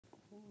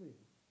lovely.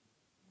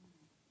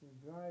 You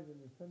drive in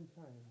the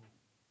sunshine,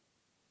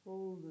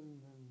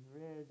 golden and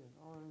red and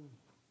orange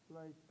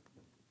light,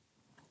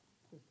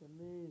 just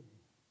amazing.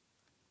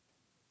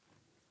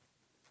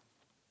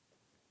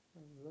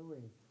 And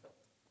glowing.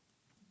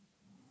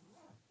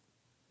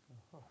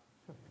 Oh,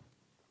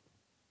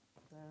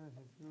 man,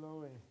 it's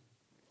glowing.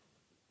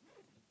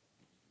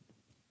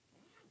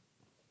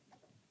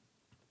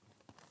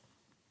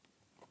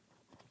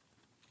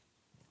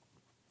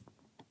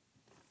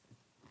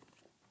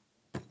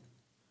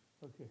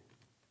 Okay.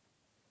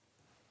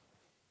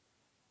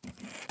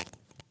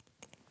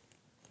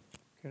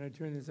 Can I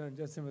turn this on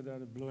just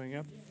without it blowing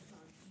up?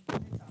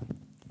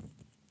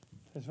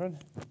 This one?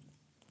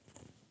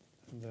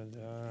 Da,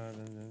 da,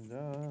 da, da,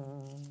 da.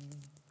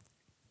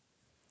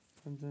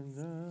 Da, da,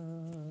 da,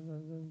 da,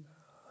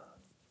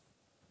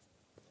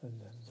 da,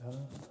 da.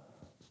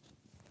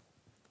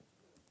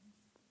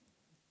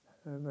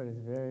 Everybody's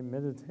very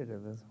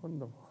meditative. It's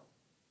wonderful.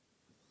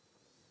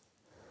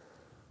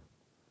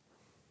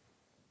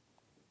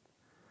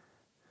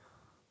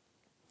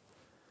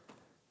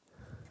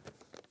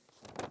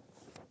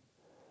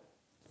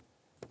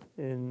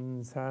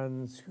 In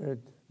Sanskrit,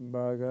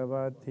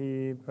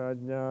 Bhagavati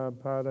Prajna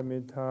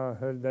Paramita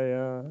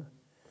Hridaya.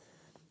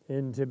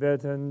 In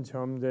Tibetan,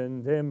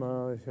 Chomden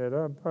Dema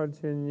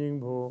Sherapachin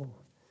Yingpo.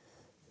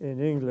 In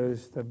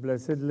English, the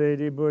Blessed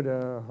Lady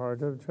Buddha,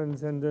 Heart of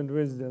Transcendent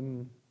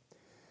Wisdom.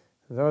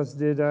 Thus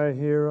did I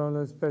hear on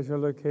a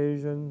special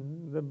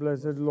occasion, the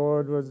Blessed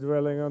Lord was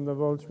dwelling on the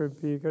Vulture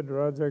Peak at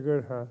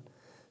Rajagurha,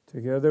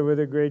 together with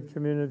the great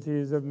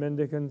communities of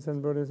mendicants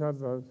and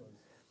bodhisattvas.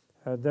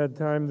 At that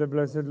time, the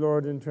Blessed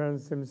Lord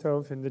entranced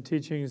himself in the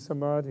teaching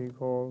samadhi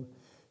called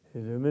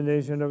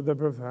Illumination of the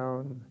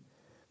Profound.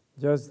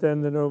 Just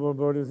then, the noble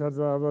Bodhisattva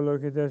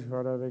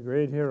Avalokiteshvara, the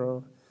great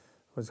hero,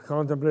 was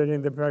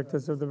contemplating the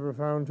practice of the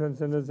profound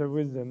transcendence of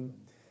wisdom,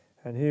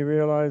 and he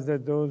realized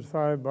that those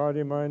 5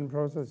 body-mind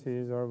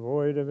processes are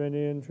void of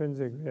any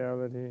intrinsic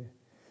reality.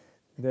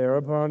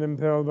 Thereupon,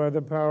 impelled by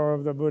the power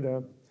of the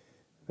Buddha,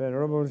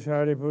 Venerable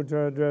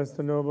Shariputra addressed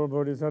the noble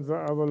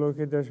Bodhisattva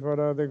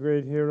Avalokiteshvara, the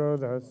great hero,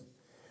 thus: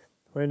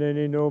 when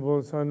any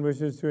noble son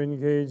wishes to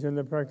engage in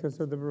the practice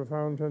of the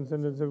profound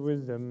transcendence of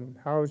wisdom,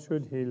 how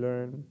should he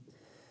learn?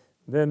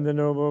 Then the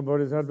noble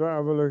Bodhisattva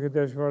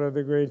Avalokiteshvara,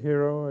 the great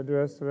hero,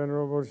 addressed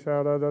Venerable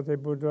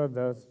Sharadateputra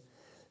thus: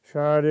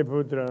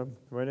 Shariputra,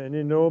 when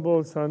any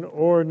noble son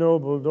or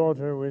noble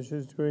daughter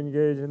wishes to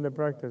engage in the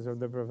practice of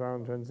the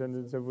profound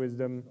transcendence of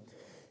wisdom,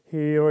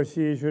 he or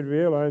she should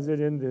realize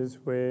it in this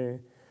way.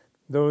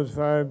 Those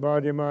 5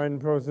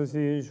 body-mind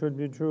processes should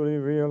be truly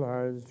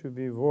realized to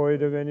be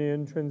void of any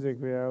intrinsic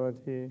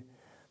reality.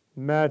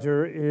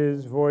 Matter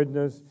is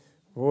voidness.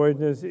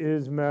 Voidness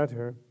is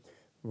matter.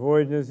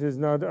 Voidness is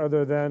not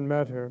other than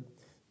matter.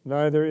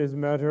 Neither is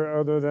matter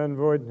other than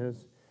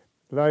voidness.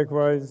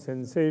 Likewise,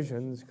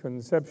 sensations,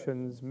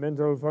 conceptions,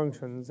 mental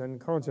functions,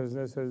 and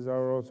consciousnesses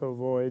are also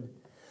void.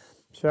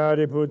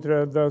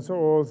 Shariputra, thus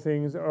all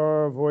things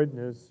are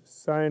voidness,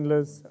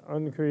 signless,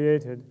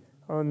 uncreated,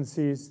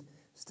 unceased,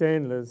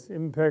 stainless,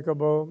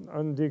 impeccable,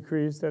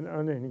 undecreased, and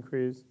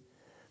unincreased.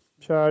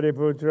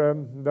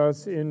 Shariputra,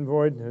 thus in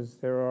voidness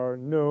there are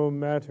no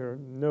matter,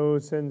 no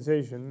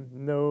sensation,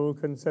 no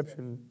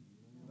conception,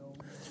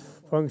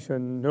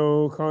 function,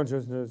 no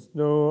consciousness,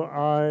 no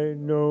eye,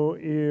 no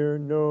ear,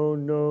 no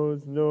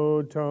nose,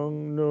 no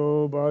tongue,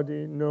 no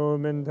body, no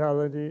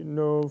mentality,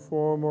 no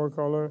form or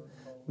color,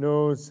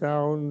 no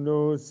sound,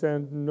 no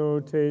scent, no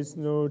taste,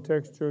 no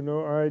texture,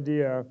 no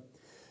idea.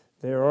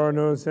 There are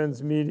no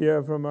sense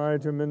media from eye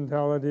to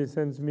mentality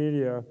sense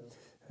media,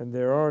 and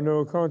there are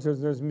no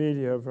consciousness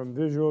media from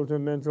visual to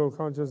mental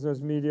consciousness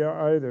media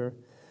either.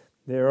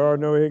 There are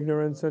no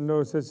ignorance and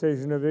no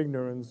cessation of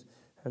ignorance,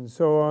 and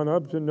so on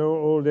up to no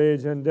old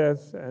age and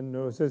death, and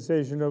no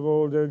cessation of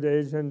old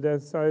age and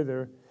death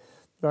either.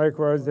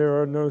 Likewise,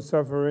 there are no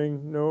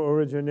suffering, no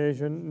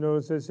origination, no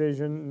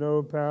cessation,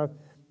 no path,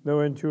 no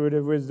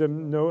intuitive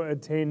wisdom, no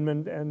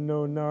attainment, and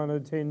no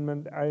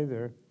non-attainment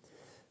either.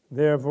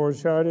 Therefore,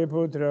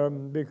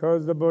 Shariputra,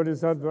 because the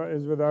Bodhisattva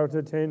is without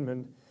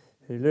attainment,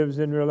 he lives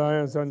in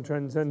reliance on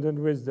transcendent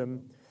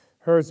wisdom.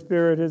 Her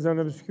spirit is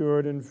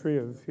unobscured and free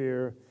of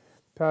fear.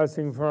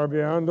 Passing far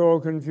beyond all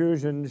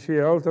confusion,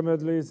 she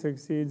ultimately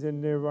succeeds in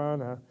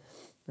nirvana.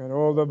 And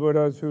all the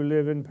Buddhas who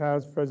live in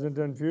past, present,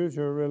 and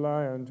future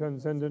rely on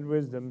transcendent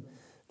wisdom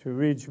to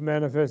reach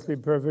manifestly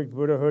perfect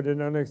Buddhahood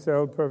and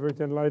unexcelled perfect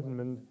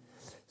enlightenment.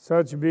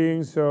 Such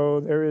being so,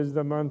 there is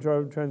the mantra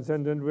of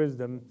transcendent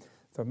wisdom,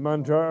 the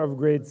mantra of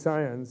great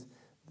science,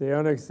 the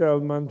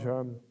unexcelled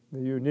mantra,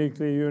 the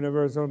uniquely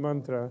universal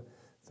mantra,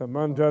 the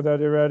mantra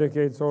that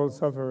eradicates all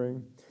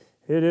suffering.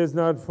 It is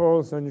not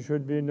false and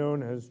should be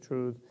known as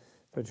truth.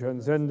 The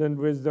transcendent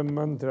wisdom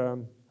mantra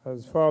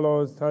as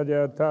follows: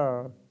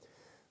 Tadyata.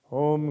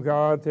 Om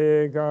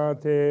Gate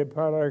Gate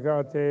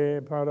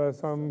Paragate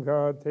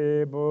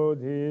Parasamgate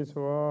Bodhi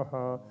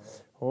Swaha.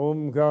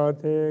 Om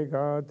Gate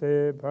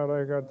Gate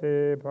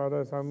Paragate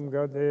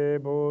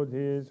Parasamgate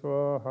Bodhi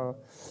Swaha.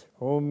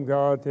 Om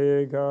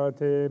Gate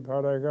Gate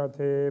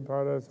Paragate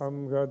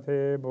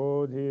Parasamgate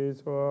Bodhi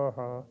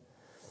Swaha.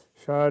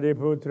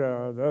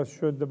 Shariputra, thus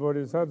should the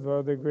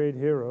Bodhisattva, the great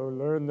hero,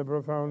 learn the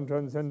profound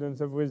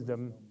transcendence of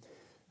wisdom.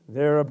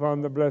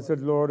 Thereupon the blessed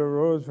Lord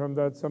arose from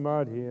that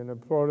samadhi and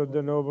applauded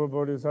the noble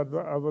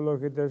Bodhisattva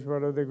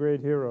Avalokiteshvara, the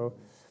great hero.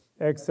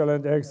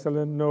 Excellent,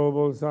 excellent,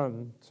 noble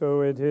son.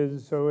 So it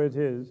is, so it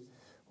is.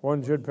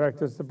 One should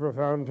practice the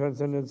profound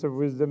transcendence of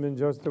wisdom in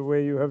just the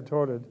way you have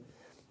taught it.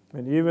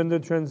 And even the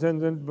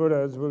transcendent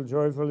Buddhas will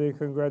joyfully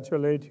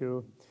congratulate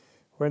you.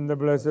 When the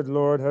blessed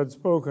Lord had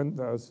spoken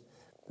thus,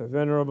 the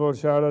Venerable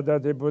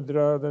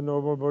Sharadatiputra, the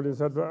noble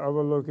Bodhisattva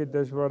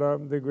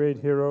Avalokiteshvara, the great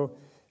hero,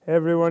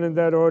 everyone in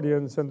that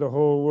audience and the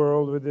whole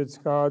world with its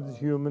gods,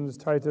 humans,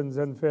 titans,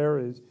 and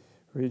fairies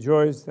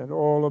rejoiced and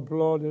all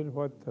applauded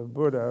what the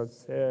Buddha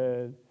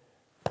said.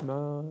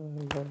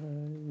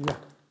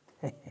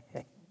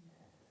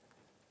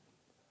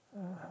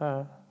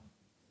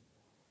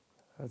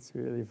 That's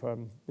really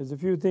fun. There's a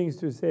few things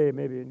to say,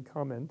 maybe in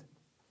comment.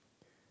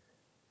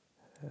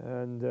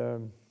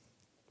 And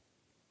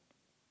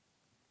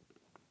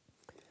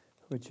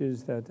which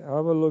is that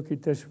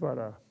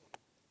Avalokiteshvara,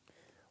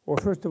 or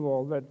first of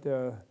all, that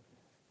the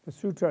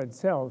sutra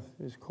itself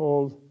is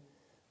called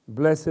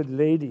Blessed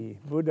Lady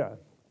Buddha.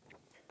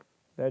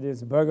 That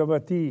is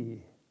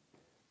Bhagavati.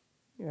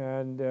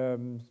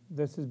 And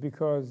this is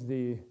because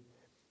the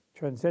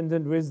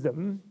transcendent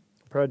wisdom,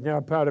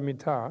 Prajna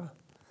Paramita,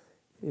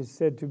 is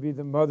said to be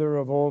the mother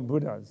of all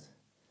Buddhas,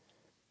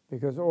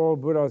 because all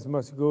Buddhas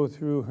must go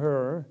through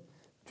her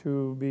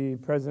to be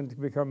present, to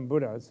become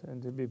Buddhas,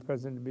 and to be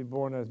present, to be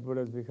born as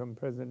Buddhas, become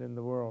present in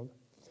the world.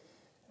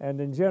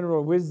 And in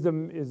general,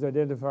 wisdom is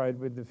identified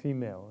with the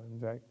female, in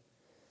fact,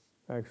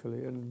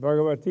 actually. And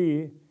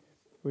Bhagavati,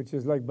 which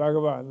is like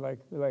Bhagavan,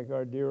 like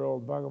our dear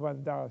old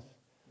Bhagavan Das.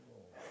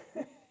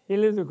 He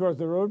lives across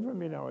the road from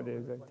me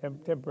nowadays,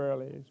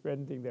 temporarily. He's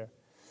renting there.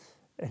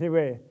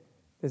 Anyway,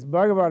 this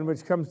Bhagavan,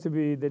 which comes to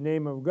be the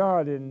name of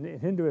God in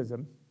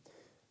Hinduism,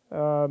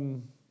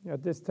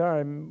 at this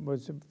time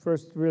was the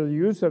first real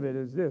use of it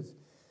is this.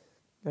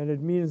 And it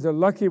means a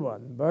lucky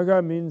one.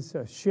 Bhaga means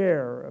a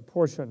share, a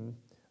portion,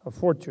 a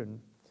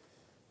fortune.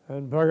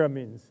 And Bhaga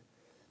means,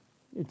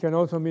 it can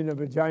also mean a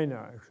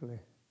vagina, actually,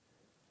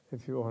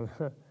 if you want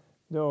to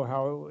know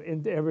how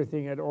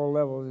everything at all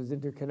levels is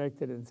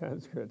interconnected in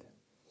Sanskrit.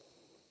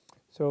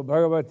 So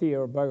Bhagavati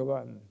or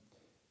Bhagavan.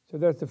 So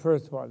that's the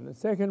first one. The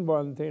second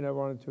one thing I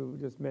wanted to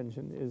just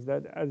mention is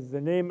that as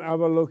the name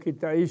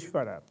Avalokita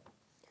Ishvara,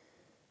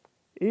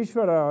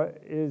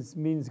 Ishvara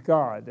means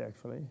God,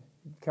 actually,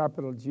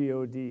 capital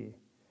G-O-D.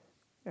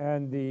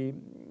 And the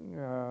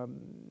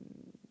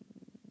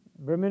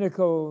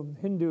Brahminical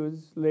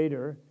Hindus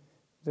later,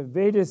 the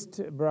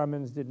Vedist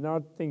Brahmins did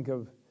not think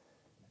of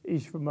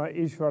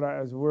Ishvara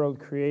as world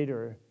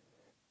creator.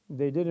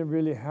 They didn't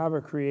really have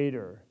a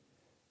creator.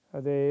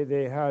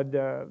 They had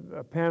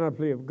a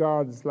panoply of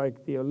gods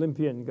like the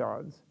Olympian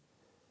gods,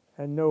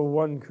 and no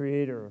one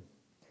creator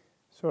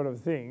sort of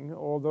thing,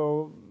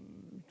 although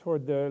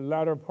toward the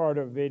latter part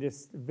of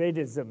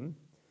Vedism,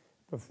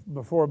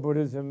 before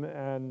Buddhism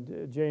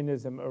and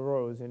Jainism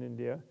arose in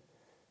India,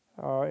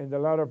 in the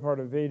latter part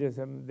of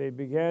Vedism, they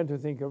began to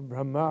think of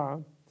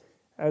Brahma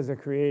as a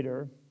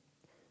creator.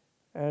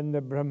 And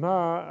the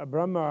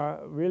Brahma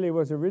really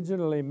was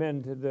originally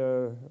meant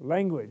the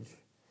language.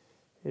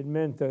 It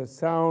meant the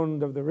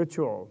sound of the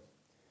ritual.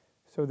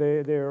 So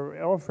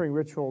their offering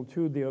ritual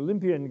to the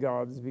Olympian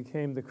gods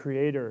became the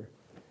creator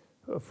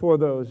for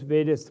those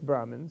Vedist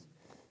Brahmins.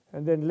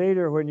 And then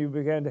later, when you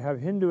began to have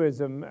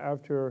Hinduism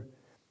after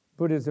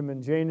Buddhism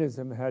and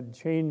Jainism had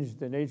changed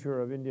the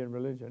nature of Indian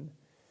religion,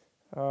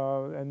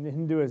 and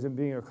Hinduism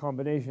being a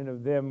combination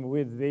of them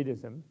with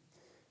Vedism,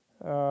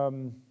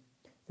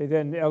 they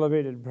then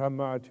elevated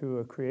Brahma to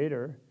a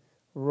creator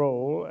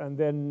role, and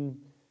then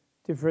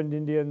different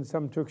Indians,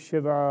 some took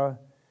Shiva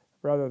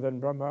rather than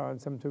Brahma,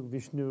 and some took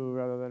Vishnu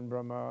rather than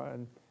Brahma,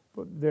 and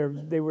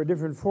they were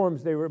different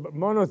forms. They were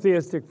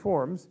monotheistic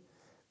forms.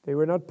 They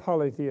were not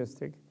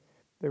polytheistic.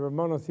 They were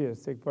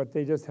monotheistic, but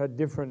they just had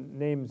different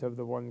names of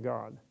the one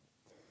God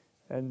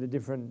and the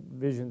different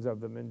visions of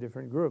them in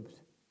different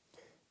groups.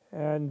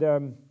 And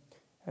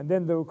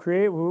then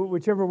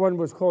whichever one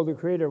was called the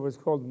creator was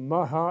called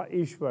Maha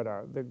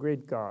Ishvara, the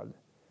great God.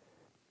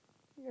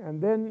 And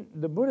then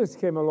the Buddhists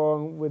came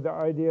along with the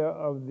idea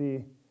of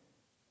the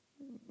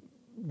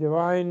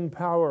divine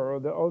power or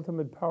the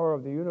ultimate power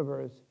of the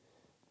universe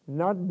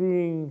not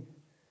being,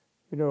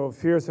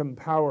 fearsome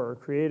power,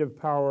 creative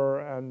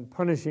power, and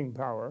punishing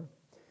power,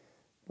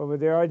 but with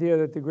the idea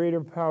that the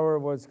greater power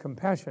was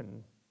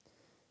compassion.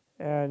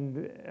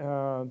 And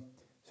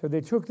so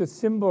they took the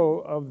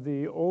symbol of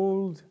the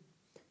old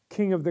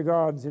king of the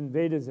gods in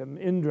Vedism,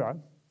 Indra,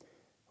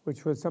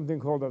 which was something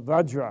called a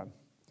Vajra,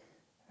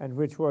 and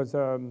which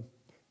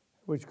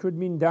could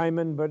mean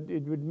diamond, but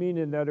it would mean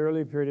in that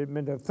early period, it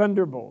meant a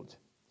thunderbolt.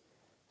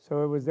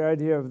 So it was the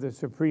idea of the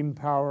supreme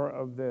power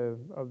of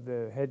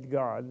the head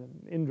god,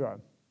 Indra.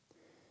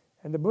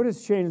 And the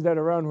Buddhists changed that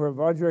around where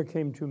Vajra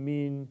came to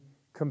mean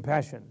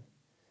compassion.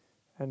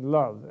 and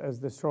love as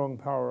the strong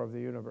power of the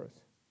universe.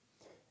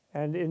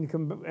 And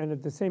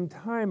at the same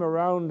time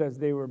around, as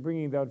they were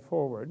bringing that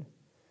forward,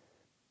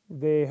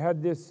 they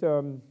had this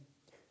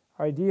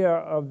idea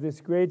of this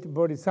great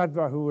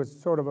bodhisattva who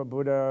was sort of a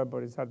Buddha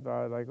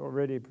bodhisattva, like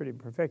already pretty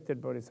perfected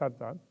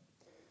bodhisattva,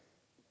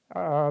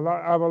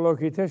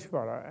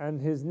 Avalokiteshvara. And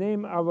his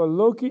name,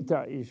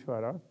 Avalokita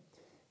Ishvara,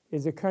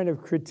 is a kind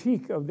of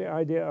critique of the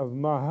idea of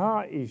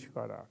Maha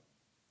Ishvara.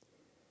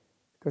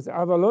 Because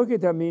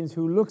Avalokita means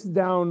who looks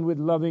down with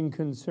loving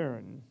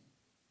concern.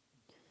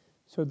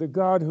 So the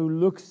God who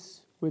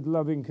looks with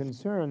loving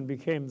concern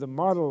became the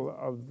model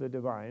of the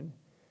divine,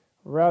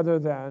 rather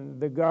than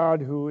the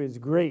God who is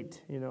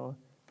great,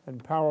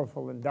 and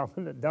powerful and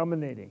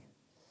dominating,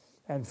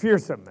 and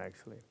fearsome,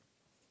 actually.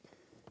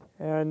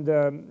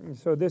 And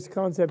so this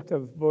concept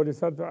of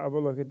Bodhisattva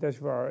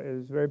Avalokiteshvara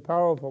is a very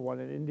powerful one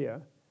in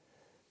India.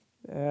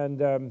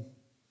 And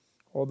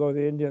although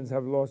the Indians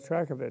have lost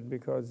track of it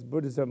because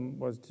Buddhism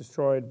was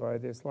destroyed by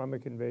the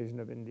Islamic invasion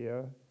of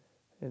India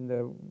in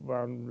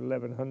around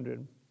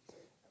 1100,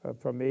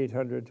 from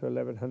 800 to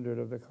 1100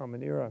 of the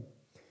Common Era.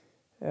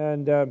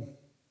 And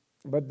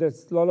but a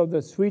lot of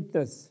the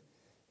sweetness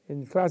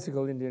in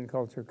classical Indian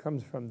culture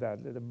comes from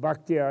that, the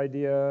bhakti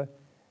idea,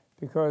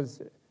 because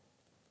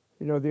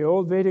the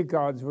old Vedic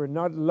gods were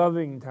not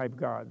loving type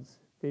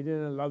gods. They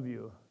didn't love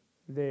you.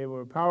 They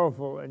were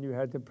powerful, and you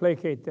had to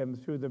placate them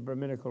through the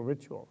Brahminical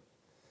ritual.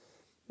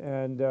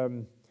 And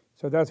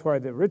so that's why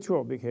the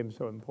ritual became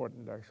so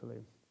important,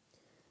 actually.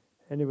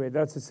 Anyway,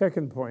 that's the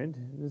second point.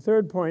 The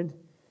third point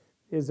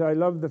is I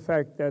love the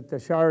fact that the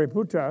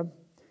Shariputra,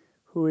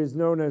 who is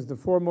known as the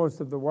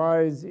foremost of the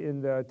wise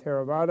in the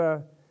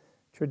Theravada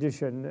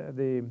tradition,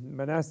 the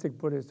monastic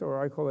Buddhist,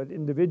 or I call it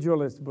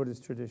individualist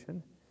Buddhist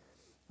tradition,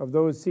 of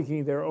those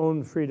seeking their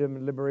own freedom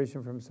and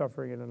liberation from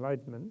suffering and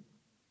enlightenment.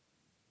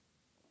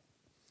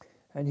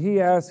 And he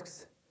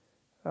asks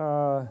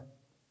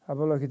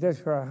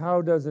Avalokiteshvara,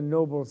 how does a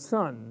noble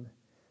son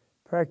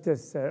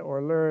practice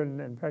or learn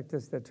and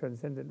practice the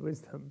transcendent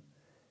wisdom?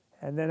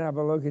 And then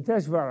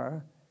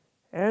Avalokiteshvara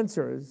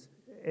answers,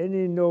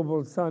 any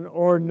noble son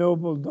or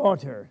noble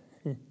daughter.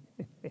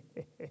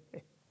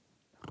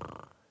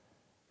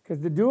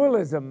 Because the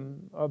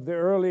dualism of the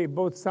early,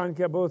 both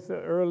Sankhya, both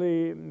the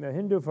early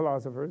Hindu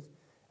philosophers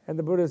and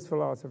the Buddhist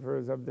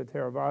philosophers of the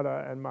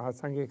Theravada and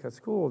Mahasanghika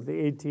schools, the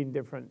 18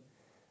 different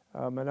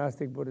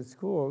monastic Buddhist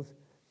schools,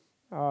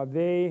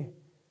 they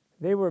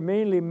were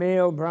mainly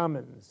male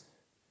Brahmins,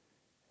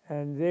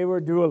 and they were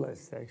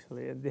dualists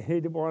actually, and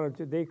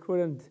they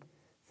couldn't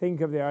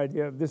think of the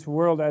idea of this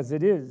world as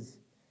it is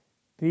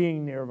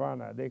being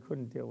nirvana. They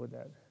couldn't deal with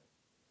that.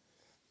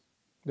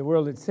 The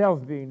world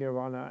itself being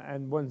nirvana,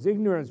 and one's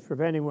ignorance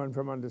preventing one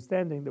from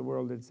understanding the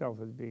world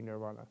itself as being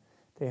nirvana.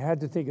 They had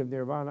to think of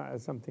nirvana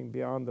as something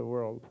beyond the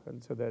world,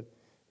 and so that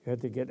you had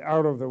to get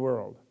out of the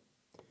world.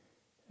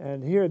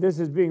 And here, this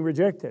is being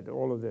rejected,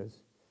 all of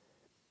this.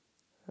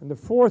 And the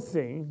fourth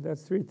thing,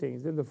 that's three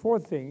things, and the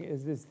fourth thing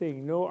is this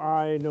thing, no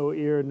eye, no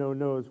ear, no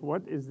nose.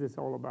 What is this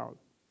all about?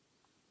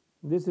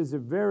 This is a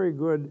very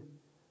good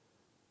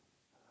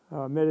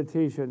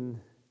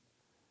meditation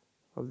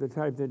of the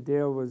type that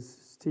Dale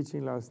was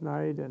teaching last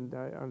night, and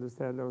I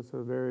understand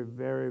also very,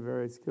 very,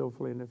 very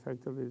skillfully and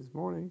effectively this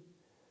morning,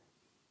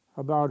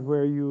 about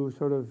where you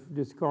sort of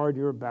discard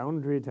your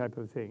boundary type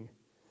of thing.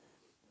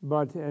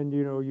 And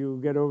you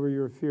get over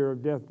your fear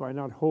of death by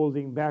not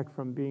holding back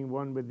from being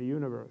one with the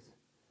universe.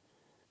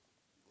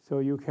 So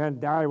you can't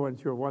die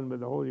once you're one with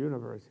the whole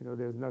universe.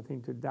 There's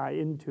nothing to die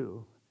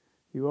into.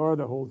 You are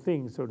the whole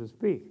thing, so to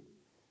speak,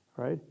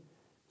 right?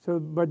 So,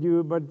 but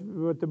the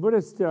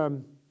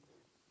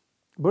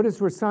Buddhists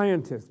were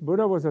scientists.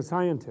 Buddha was a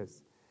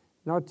scientist,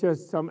 not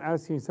just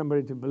asking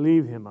somebody to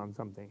believe him on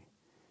something.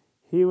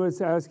 He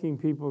was asking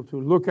people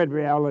to look at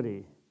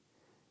reality,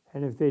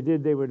 and if they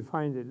did, they would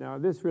find it. Now,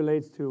 this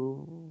relates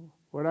to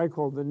what I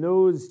call the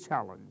nose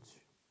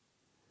challenge.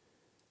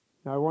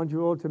 Now, I want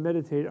you all to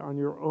meditate on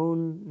your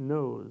own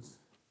nose,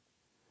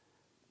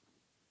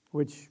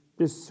 which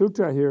this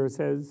sutra here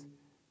says,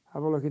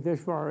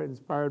 Avalokiteshvara,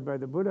 inspired by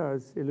the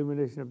Buddha's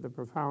illumination of the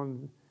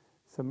profound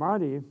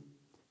samadhi,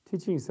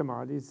 teaching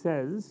samadhi,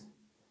 says,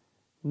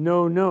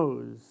 no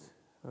nose,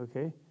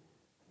 okay?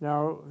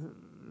 Now,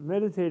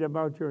 meditate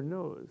about your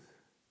nose.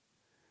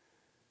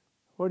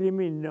 What do you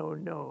mean, no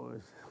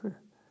nose?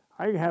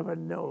 I have a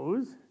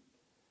nose,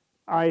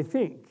 I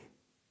think.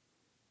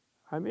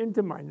 I'm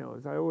into my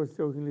nose. I always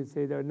jokingly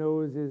say that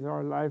nose is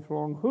our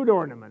lifelong hood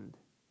ornament.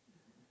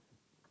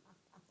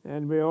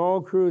 And we're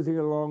all cruising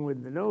along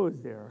with the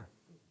nose there.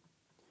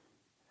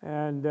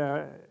 And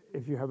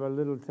if you have a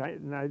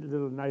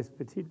little nice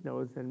petite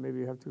nose, then maybe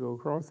you have to go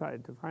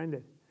cross-eyed to find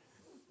it.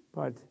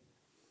 But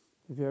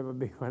if you have a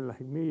big one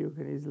like me, you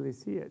can easily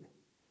see it.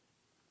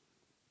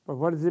 But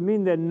what does it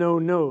mean that no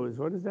nose?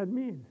 What does that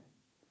mean?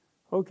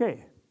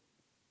 Okay.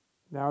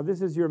 Now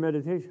this is your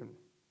meditation.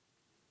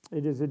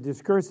 It is a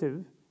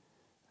discursive,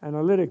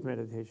 analytic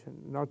meditation,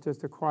 not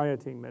just a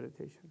quieting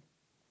meditation.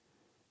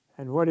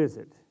 And what is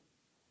it?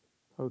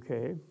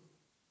 Okay.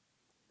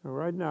 Now,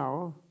 right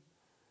now,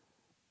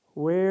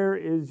 Where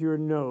is your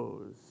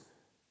nose?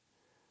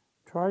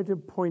 Try to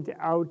point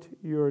out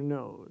your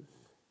nose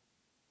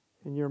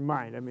in your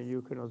mind. I mean,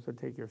 you can also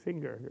take your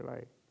finger if you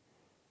like.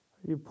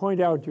 You point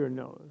out your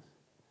nose.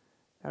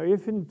 Now,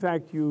 if in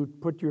fact you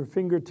put your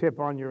fingertip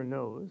on your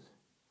nose,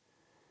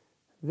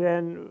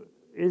 then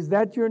is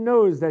that your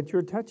nose that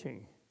you're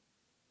touching?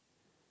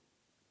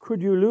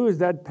 Could you lose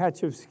that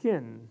patch of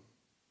skin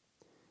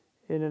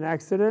in an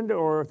accident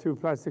or through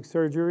plastic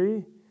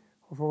surgery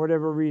or for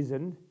whatever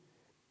reason?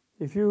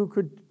 If you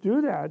could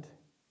do that,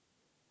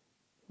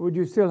 would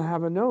you still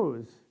have a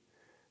nose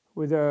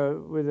with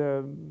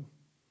a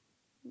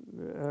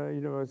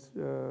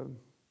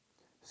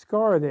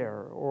scar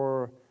there,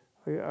 or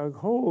a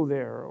hole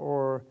there,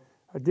 or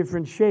a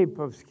different shape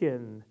of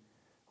skin,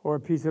 or a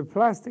piece of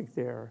plastic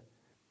there?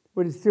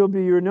 Would it still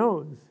be your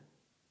nose?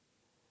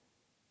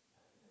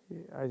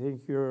 I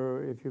think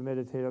if you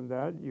meditate on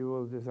that, you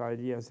will decide,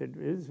 yes, it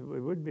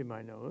would be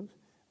my nose,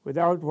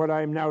 without what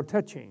I'm now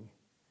touching.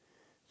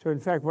 So in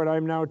fact, what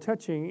I'm now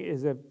touching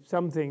is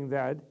something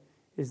that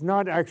is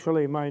not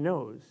actually my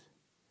nose.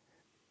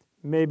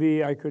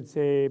 Maybe I could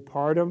say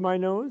part of my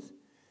nose,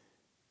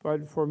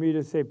 but for me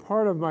to say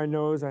part of my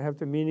nose, I have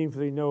to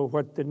meaningfully know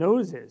what the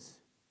nose is.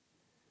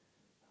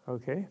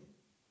 Okay?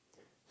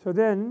 So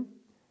then,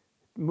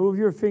 move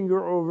your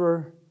finger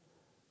over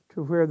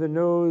to where the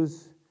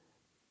nose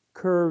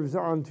curves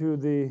onto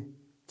the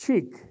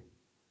cheek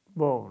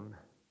bone,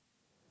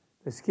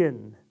 the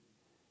skin.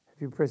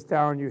 If you press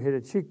down, you hit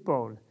a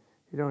cheekbone.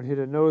 You don't hit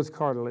a nose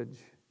cartilage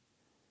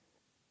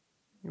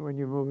when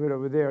you move it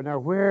over there. Now,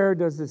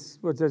 does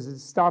it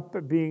stop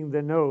being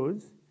the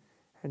nose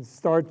and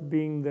start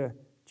being the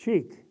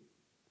cheek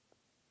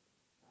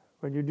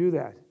when you do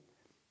that?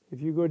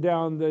 If you go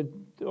down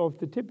off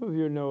the tip of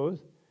your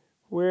nose,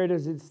 where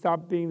does it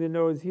stop being the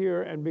nose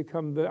here and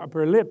become the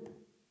upper lip?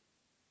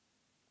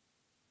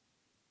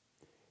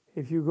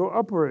 If you go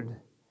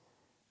upward,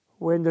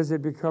 when does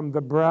it become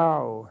the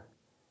brow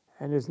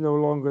and is no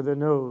longer the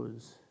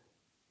nose?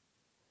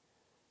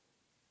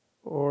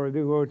 Or they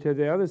go to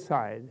the other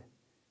side,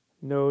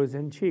 nose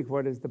and cheek.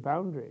 What is the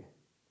boundary?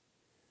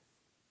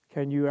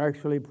 Can you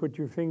actually put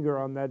your finger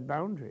on that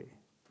boundary?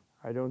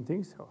 I don't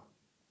think so.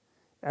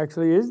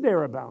 Actually, is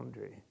there a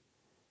boundary?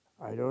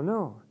 I don't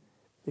know.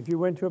 If you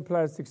went to a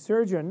plastic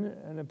surgeon,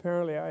 and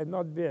apparently I have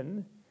not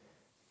been,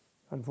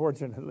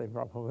 unfortunately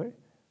probably,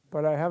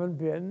 but I haven't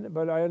been,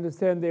 but I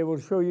understand they will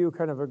show you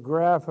kind of a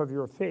graph of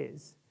your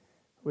face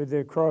with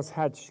the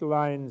cross-hatched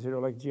lines,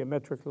 like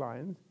geometric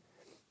lines.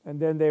 And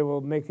then they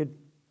will make it,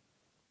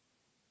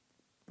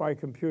 by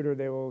computer,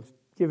 they will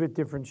give it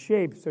different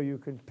shapes so you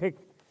can pick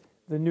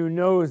the new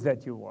nose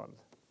that you want,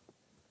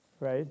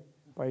 right?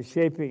 By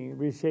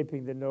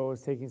reshaping the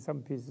nose, taking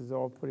some pieces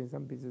off, putting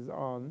some pieces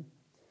on,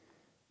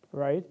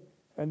 right?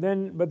 But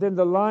then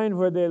the line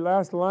the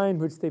last line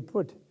which they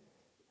put,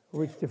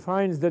 which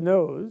defines the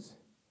nose,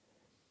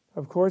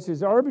 of course,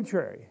 is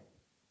arbitrary.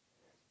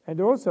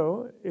 And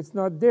also, it's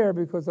not there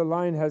because the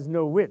line has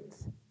no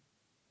width.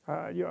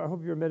 I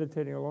hope you're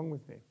meditating along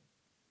with me.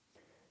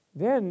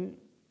 Then,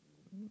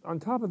 on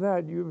top of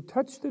that, you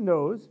touch the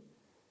nose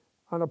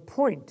on a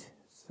point,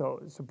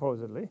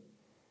 supposedly,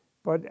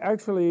 but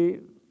actually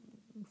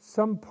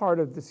some part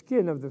of the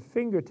skin of the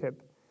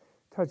fingertip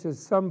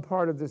touches some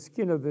part of the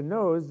skin of the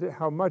nose.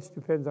 How much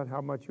depends on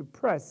how much you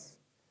press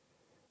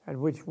and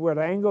what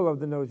angle of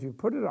the nose you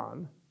put it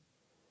on.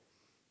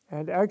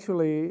 And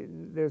actually,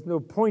 there's no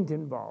point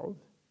involved.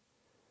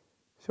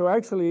 So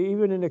actually,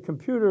 even in a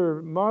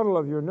computer model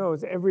of your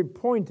nose, every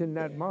point in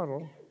that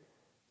model,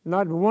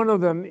 not one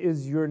of them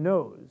is your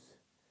nose.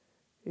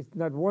 It's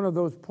not one of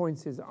those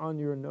points is on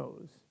your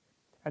nose.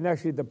 And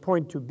actually, the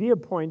point to be a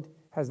point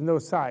has no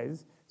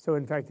size, so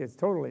in fact, it's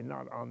totally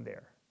not on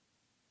there.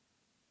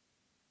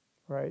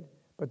 Right?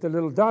 But the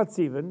little dots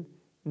even,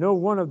 no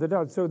one of the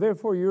dots. So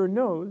therefore, your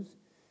nose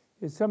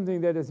is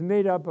something that is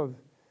made up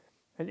of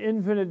an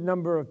infinite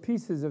number of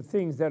pieces of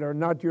things that are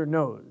not your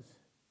nose.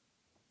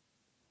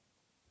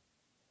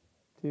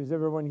 Does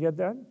everyone get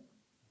that?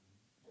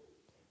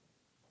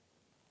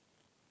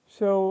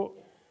 So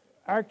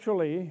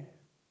actually,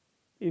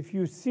 if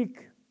you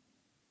seek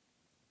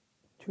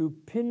to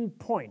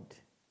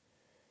pinpoint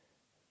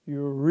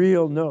your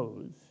real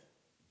nose,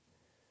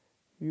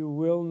 you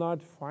will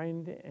not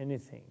find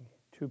anything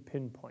to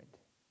pinpoint.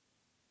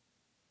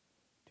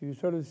 Do you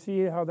sort of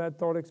see how that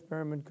thought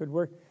experiment could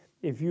work?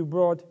 If you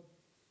brought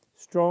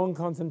strong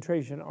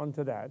concentration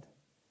onto that,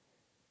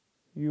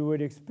 you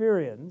would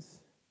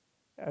experience,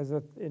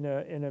 in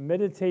a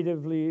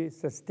meditatively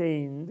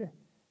sustained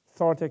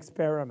thought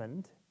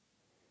experiment,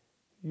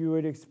 you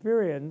would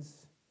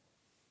experience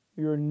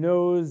your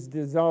nose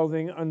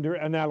dissolving under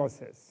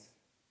analysis.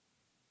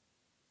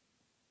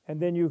 And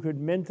then you could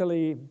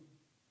mentally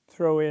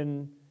throw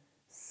in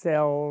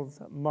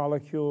cells,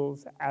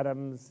 molecules,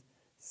 atoms,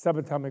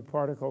 subatomic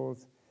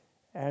particles,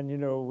 and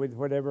with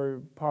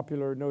whatever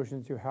popular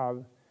notions you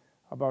have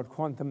about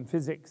quantum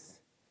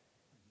physics,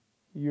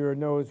 your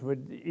nose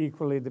would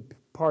equally, the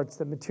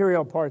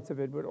material parts of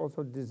it would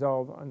also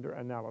dissolve under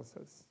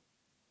analysis.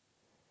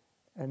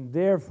 and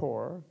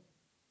therefore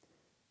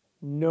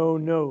no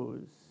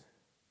knows,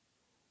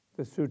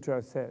 the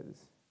sutra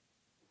says.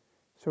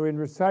 So in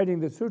reciting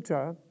the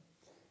sutra,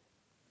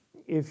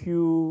 if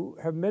you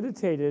have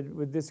meditated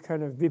with this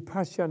kind of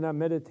vipassana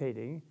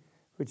meditating,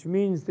 which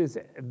means this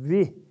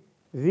vi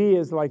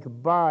is like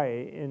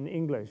bi in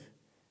English,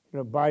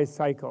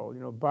 bicycle,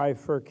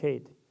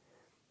 bifurcate.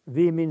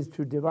 Vi means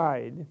to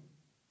divide.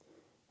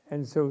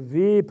 And so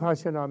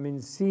vipassana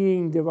means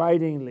seeing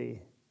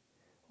dividingly,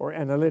 or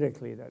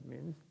analytically, that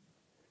means.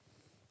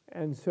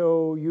 And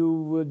so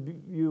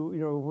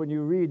when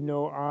you read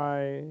no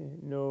eye,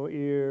 no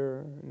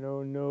ear,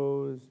 no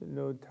nose,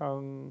 no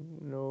tongue,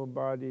 no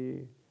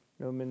body,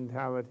 no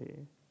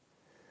mentality,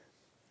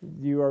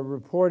 you are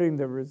reporting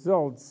the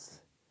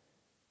results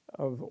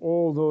of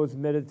all those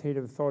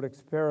meditative thought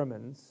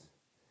experiments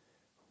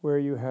where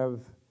you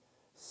have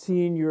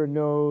seen your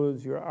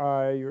nose, your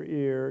eye, your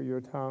ear, your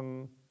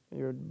tongue,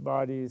 your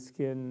body,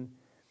 skin,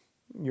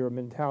 your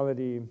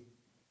mentality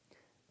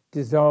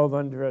dissolve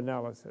under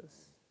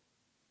analysis.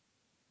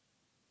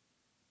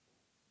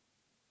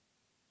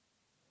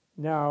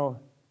 Now,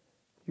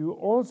 you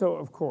also,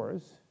 of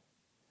course,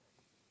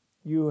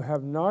 you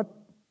have not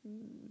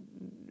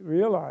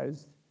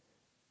realized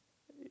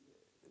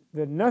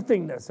the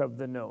nothingness of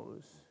the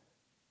nose.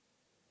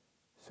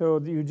 So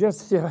you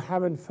just still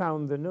haven't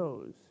found the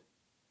nose.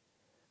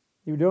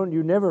 You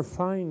never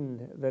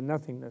find the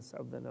nothingness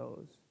of the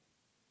nose.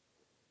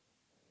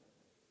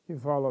 You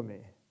follow me?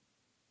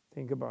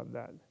 Think about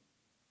that.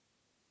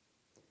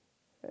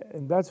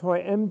 And that's why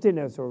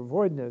emptiness or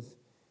voidness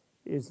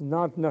is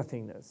not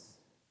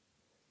nothingness.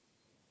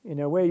 In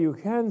a way, you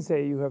can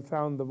say you have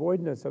found the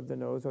voidness of the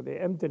nose or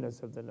the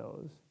emptiness of the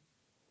nose,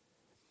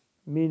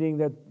 meaning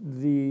that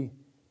the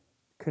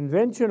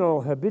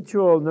conventional,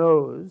 habitual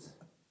nose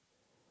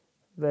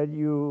that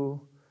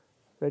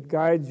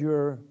guides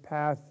your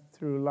path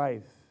through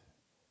life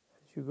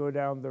as you go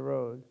down the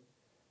road,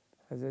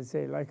 as I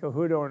say, like a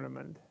hood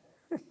ornament,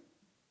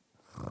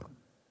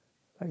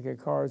 like a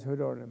car's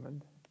hood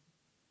ornament.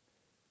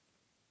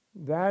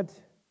 That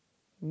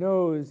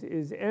nose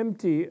is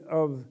empty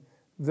of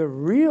the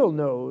real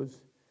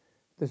nose,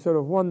 the sort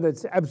of one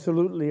that's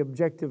absolutely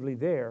objectively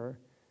there,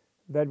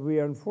 that we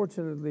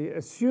unfortunately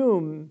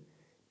assume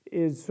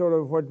is sort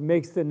of what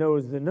makes the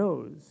nose the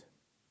nose.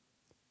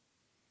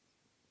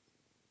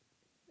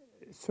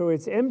 So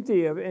it's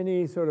empty of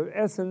any sort of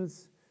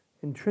essence,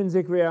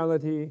 intrinsic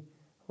reality,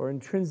 or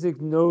intrinsic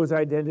nose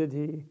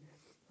identity,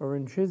 or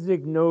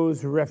intrinsic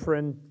nose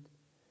referent.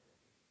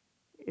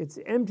 It's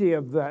empty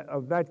of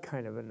that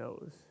kind of a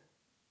nose.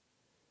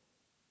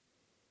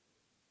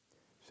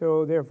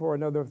 So therefore,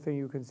 another thing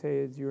you can say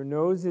is your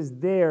nose is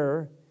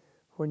there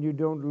when you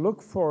don't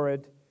look for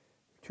it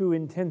too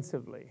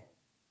intensively.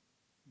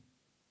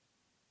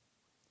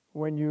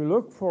 When you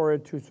look for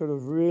it to sort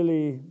of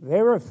really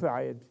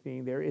verify it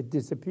being there, it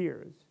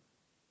disappears.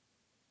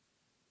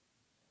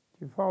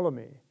 Do you follow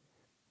me?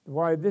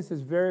 Why this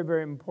is a very,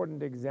 very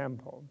important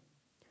example.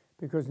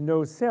 Because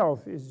no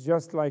self is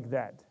just like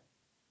that.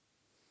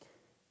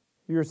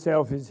 Your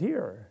self is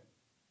here.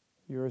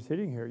 You're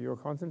sitting here, you're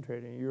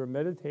concentrating, you're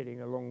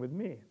meditating along with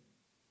me.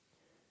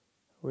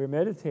 We're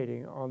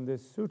meditating on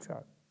this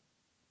sutra,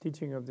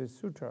 teaching of this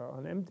sutra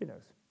on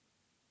emptiness.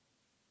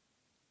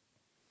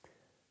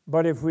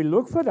 But if we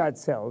look for that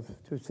self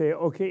to say,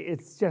 okay,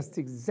 it's just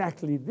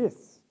exactly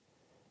this.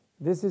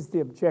 This is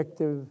the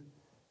objective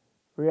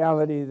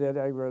reality that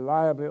I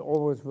reliably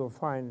always will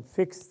find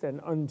fixed and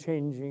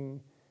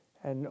unchanging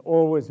and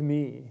always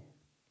me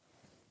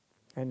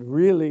and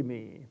really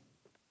me,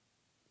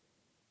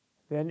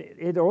 then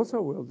it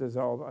also will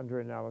dissolve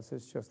under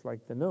analysis just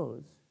like the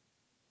nose.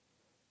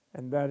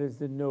 And that is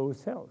the no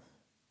self.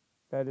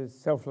 That is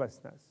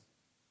selflessness.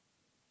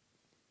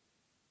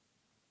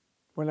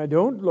 When I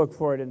don't look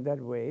for it in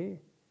that way,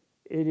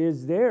 it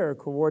is there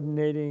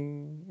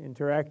coordinating,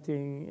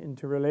 interacting,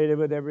 interrelated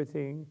with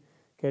everything,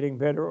 getting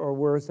better or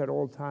worse at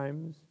all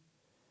times.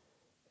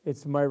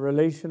 It's my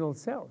relational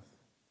self,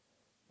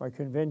 my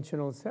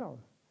conventional self,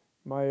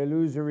 my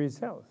illusory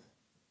self.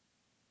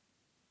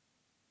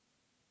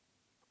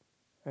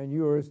 And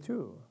yours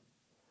too.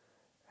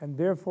 And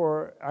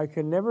therefore, I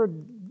can never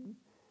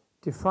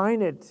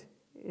define it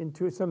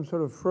into some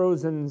sort of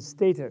frozen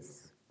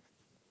status.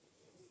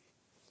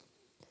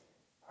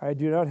 I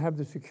do not have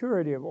the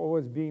security of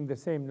always being the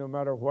same no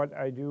matter what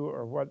I do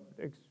or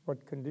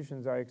what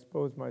conditions I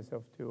expose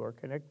myself to or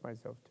connect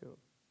myself to.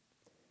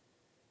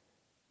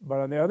 But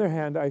on the other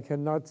hand, I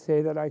cannot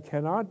say that I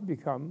cannot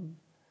become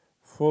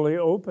fully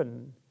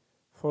open,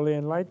 fully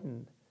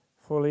enlightened,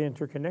 fully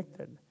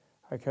interconnected.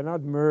 I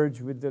cannot merge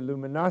with the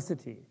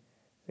luminosity,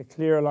 the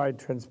clear-light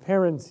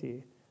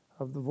transparency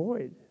of the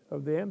void,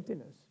 of the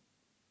emptiness.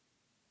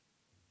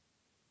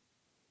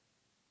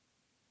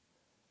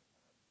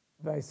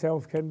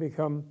 Thyself can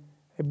become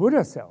a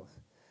Buddha self,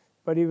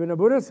 but even a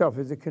Buddha self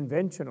is a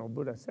conventional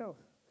Buddha self.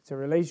 It's a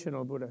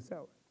relational Buddha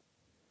self.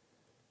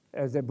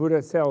 As a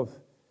Buddha self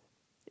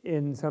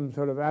in some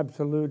sort of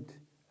absolute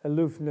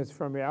aloofness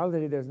from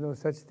reality, there's no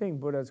such thing.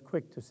 Buddha's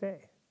quick to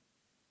say.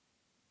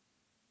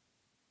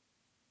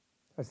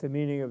 That's the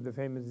meaning of the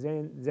famous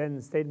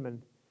Zen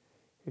statement,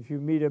 if you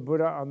meet a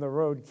Buddha on the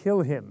road,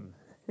 kill him.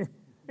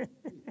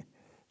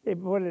 They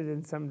put it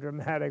in some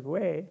dramatic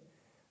way,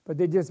 but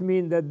they just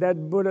mean that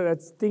that Buddha,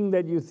 that thing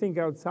that you think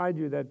outside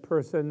you, that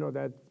person or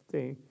that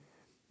thing,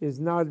 is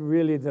not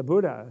really the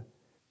Buddha.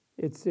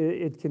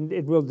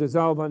 It will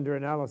dissolve under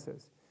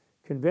analysis.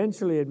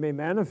 Conventionally, it may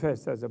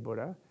manifest as a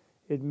Buddha.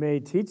 It may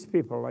teach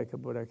people like a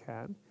Buddha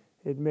can.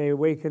 It may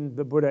awaken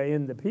the Buddha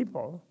in the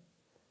people.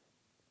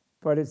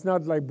 But it's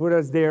not like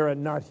Buddha's there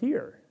and not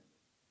here.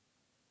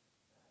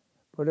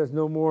 Buddha's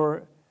no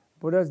more.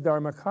 Buddha's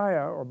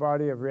Dharmakaya, or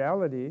body of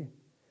reality,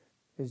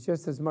 is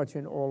just as much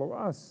in all of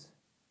us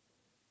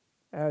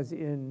as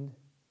in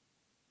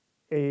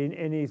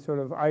any sort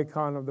of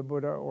icon of the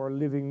Buddha or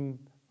living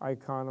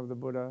icon of the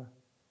Buddha,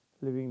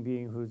 living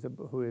being who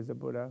is a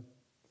Buddha.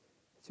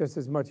 It's just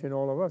as much in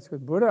all of us. Because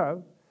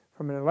Buddha,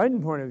 from an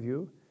enlightened point of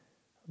view,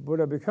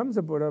 Buddha becomes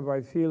a Buddha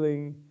by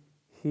feeling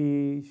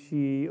he,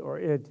 she, or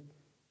it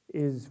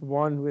is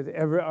one with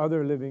every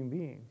other living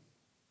being.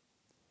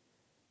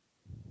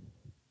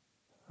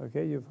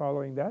 Okay, you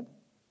following that?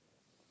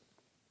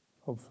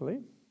 Hopefully.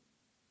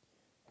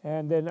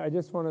 And then I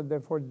just want to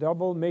therefore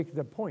double make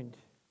the point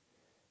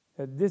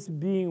that this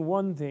being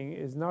one thing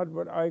is not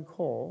what I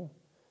call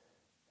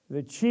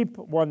the cheap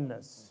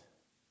oneness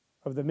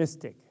of the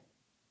mystic.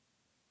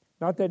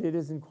 Not that it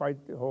isn't quite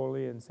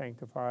holy and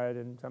sanctified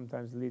and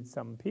sometimes leads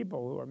some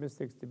people who are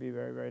mystics to be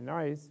very, very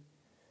nice,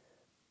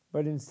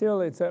 but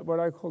still it's what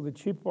I call the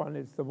cheap one.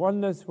 It's the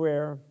oneness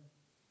where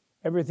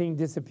everything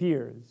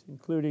disappears,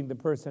 including the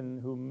person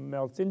who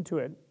melts into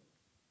it.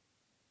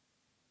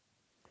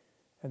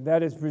 And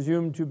that is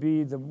presumed to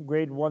be the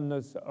great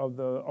oneness of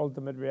the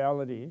ultimate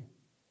reality.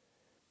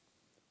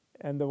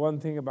 And the one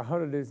thing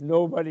about it is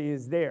nobody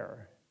is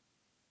there.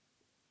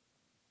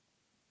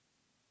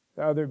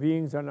 The other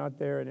beings are not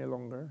there any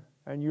longer,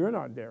 and you're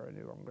not there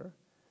any longer.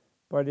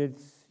 But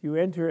you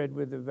enter it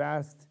with a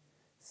vast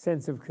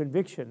sense of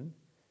conviction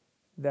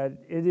that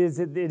it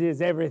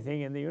is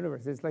everything in the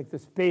universe. It's like the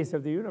space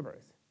of the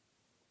universe.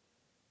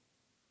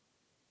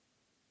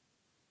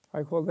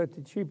 I call that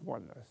the cheap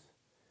oneness,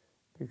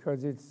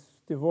 because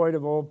it's devoid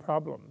of all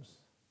problems.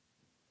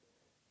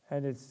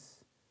 And it's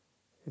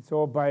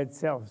all by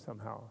itself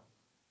somehow.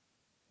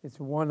 It's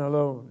one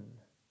alone.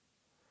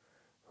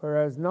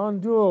 Whereas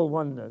non-dual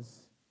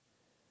oneness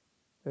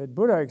that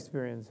Buddha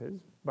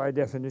experiences, by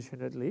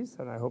definition at least,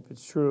 and I hope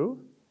it's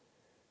true,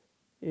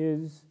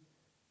 is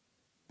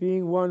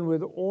being one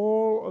with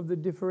all of the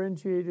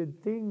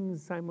differentiated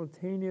things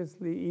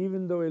simultaneously,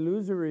 even though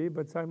illusory,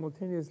 but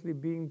simultaneously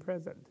being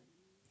present.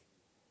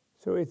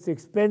 So it's the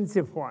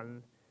expensive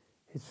one.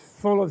 It's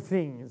full of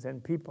things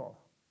and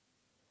people.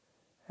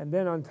 And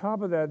then on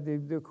top of that,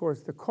 of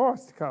course, the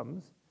cost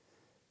comes,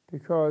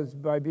 because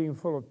by being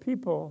full of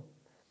people,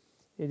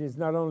 it is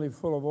not only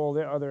full of all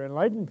the other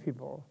enlightened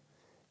people,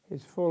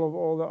 it's full of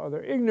all the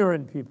other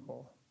ignorant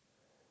people,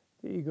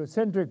 the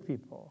egocentric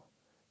people,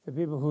 the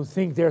people who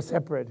think they're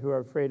separate, who are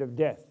afraid of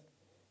death,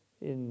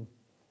 in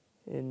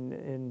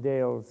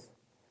Dale's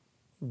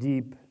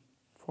deep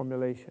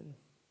formulation.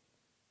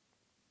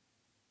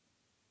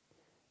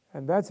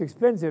 And that's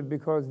expensive,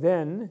 because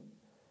then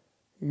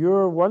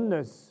your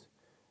oneness,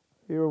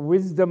 your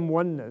wisdom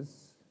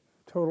oneness,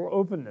 total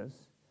openness,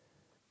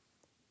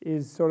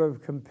 is sort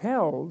of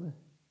compelled,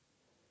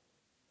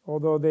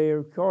 although they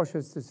are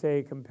cautious to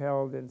say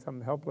compelled in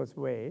some helpless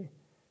way.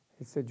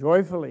 It's a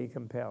joyfully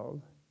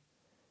compelled,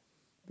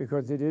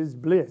 because it is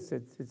bliss.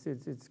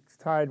 It's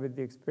tied with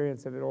the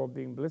experience of it all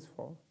being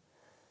blissful.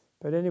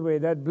 But anyway,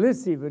 that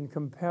bliss even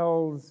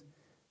compels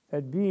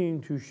that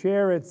being to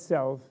share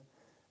itself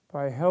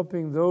by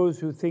helping those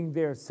who think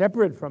they're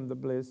separate from the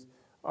bliss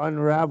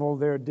unravel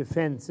their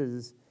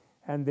defenses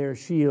and their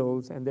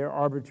shields and their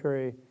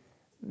arbitrary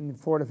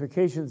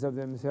fortifications of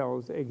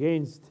themselves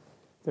against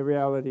the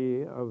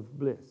reality of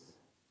bliss.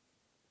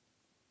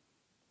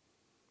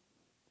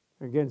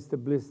 Against the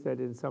bliss that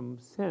in some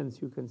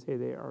sense you can say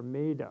they are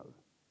made of.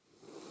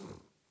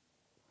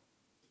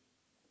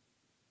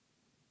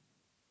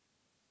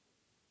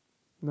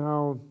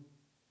 Now,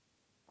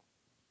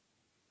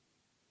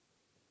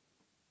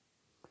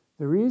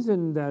 the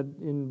reason that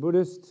in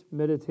Buddhist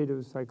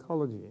meditative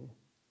psychology,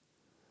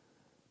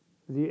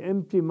 the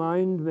empty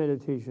mind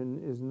meditation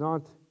is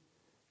not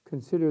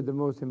considered the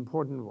most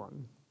important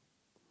one,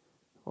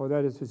 or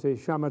that is to say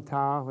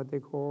shamatha, what they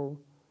call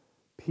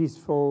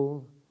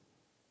peaceful,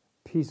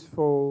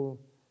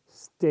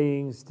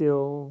 staying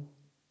still,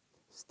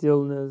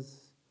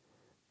 stillness,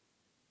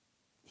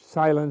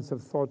 silence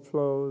of thought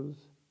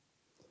flows.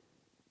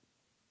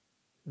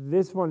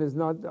 This one is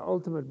not the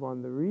ultimate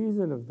one. The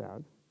reason of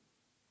that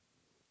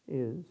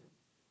is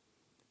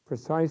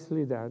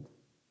precisely that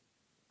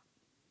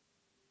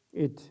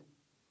it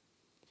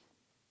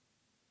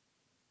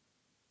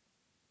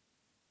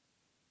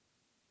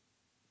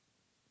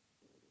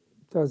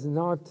does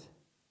not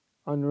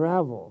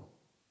unravel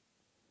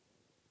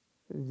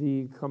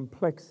the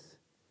complex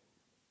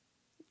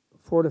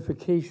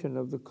fortification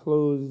of the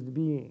closed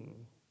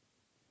being.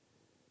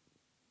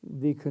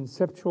 the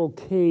conceptual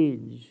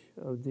cage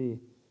of the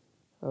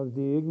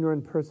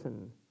ignorant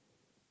person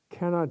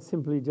cannot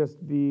simply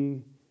just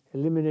be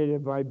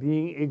eliminated by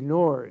being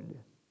ignored.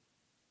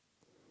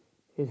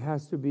 It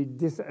has to be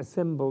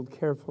disassembled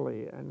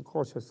carefully and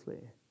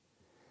cautiously.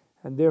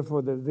 And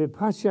therefore the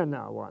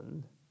vipassana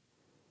one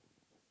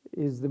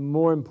is the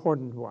more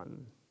important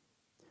one.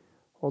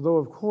 Although,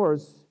 of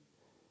course,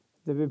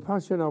 the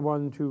vipassana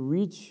one, to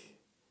reach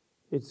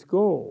its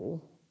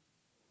goal,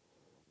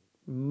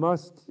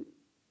 must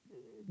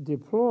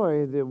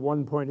deploy the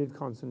one-pointed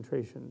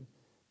concentration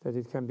that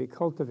it can be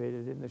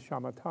cultivated in the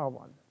shamatha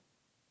one.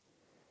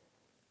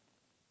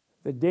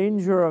 The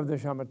danger of the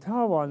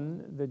shamatha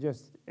one, the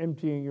just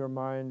emptying your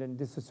mind and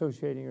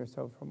disassociating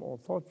yourself from all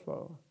thought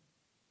flow,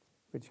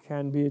 which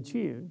can be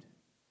achieved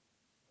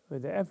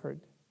with the effort.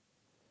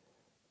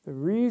 The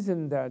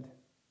reason that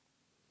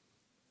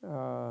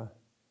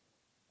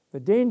the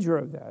danger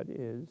of that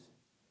is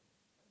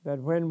that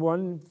when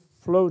one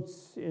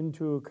floats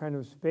into a kind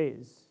of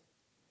space,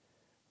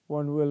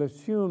 one will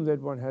assume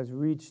that one has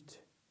reached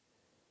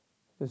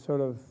the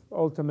sort of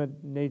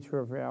ultimate nature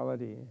of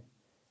reality,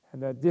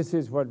 and that this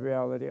is what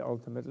reality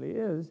ultimately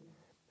is.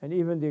 And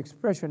even the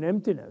expression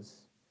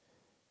emptiness,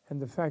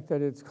 and the fact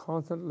that it's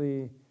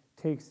constantly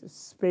takes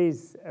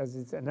space as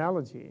its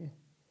analogy,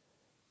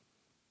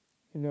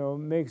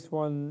 makes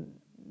one,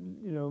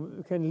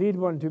 can lead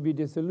one to be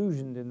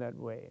disillusioned in that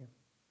way,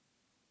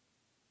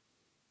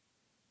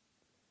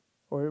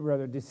 or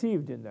rather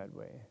deceived in that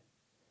way,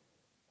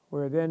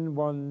 where then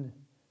one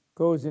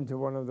goes into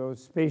one of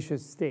those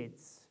spacious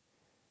states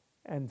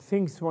and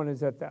thinks one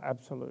is at the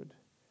absolute,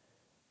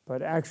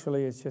 but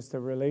actually it's just a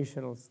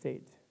relational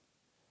state,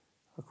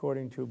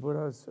 according to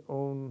Buddha's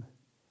own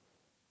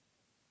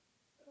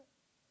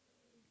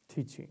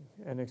teaching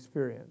and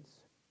experience.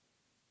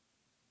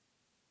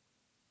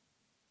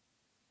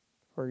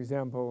 For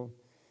example,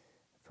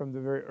 from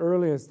the very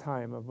earliest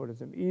time of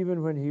Buddhism,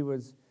 even when he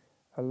was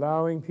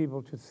allowing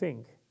people to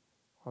think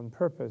on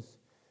purpose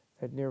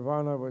that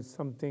nirvana was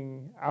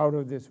something out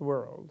of this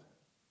world,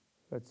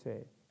 let's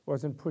say,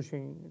 wasn't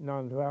pushing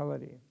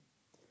non-duality.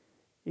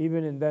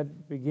 Even in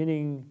that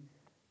beginning,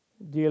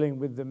 dealing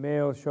with the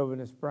male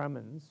chauvinist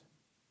Brahmins,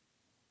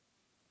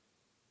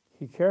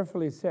 he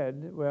carefully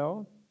said,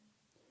 well,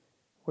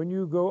 when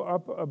you go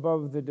up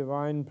above the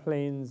divine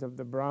planes of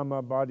the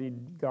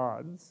Brahma-bodied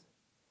gods,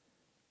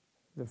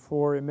 the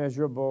four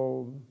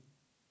immeasurable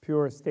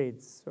pure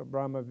states, or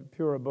Brahma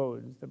pure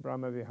abodes, the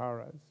Brahma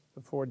viharas,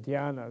 the four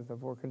dhyanas, the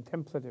four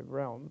contemplative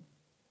realms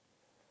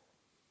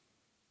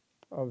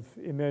of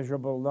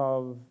immeasurable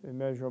love,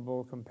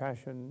 immeasurable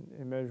compassion,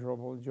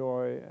 immeasurable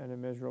joy, and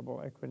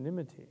immeasurable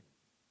equanimity.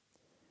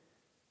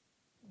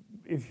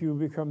 If you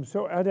become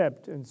so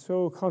adept and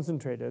so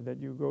concentrated that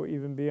you go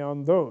even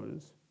beyond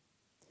those,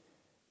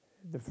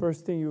 the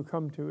first thing you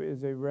come to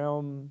is a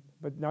realm,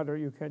 but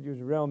you can't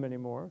use realm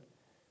anymore.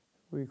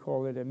 We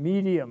call it a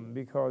medium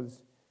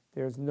because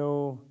there's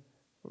no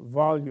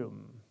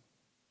volume.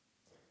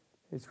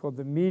 It's called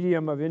the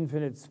medium of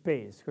infinite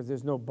space because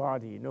there's no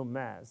body, no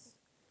mass.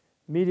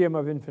 Medium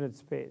of infinite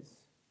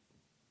space.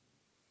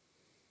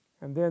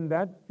 And then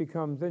that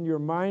becomes, then your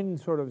mind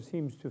sort of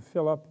seems to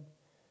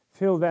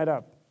fill that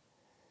up.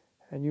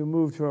 And you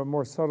move to a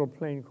more subtle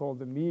plane called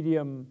the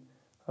medium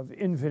of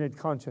infinite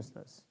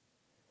consciousness.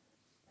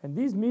 And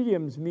these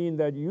mediums mean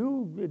that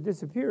you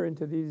disappear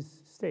into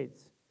these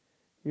states.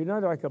 You're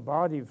not like a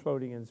body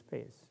floating in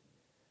space.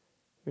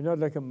 You're not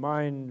like a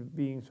mind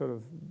being sort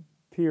of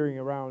peering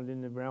around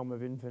in the realm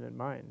of infinite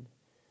mind.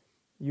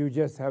 You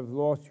just have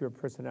lost your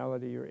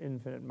personality, your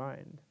infinite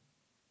mind.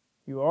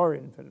 You are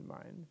infinite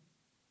mind.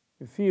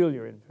 You feel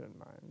your infinite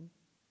mind.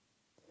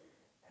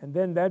 And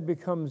then that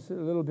becomes a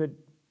little bit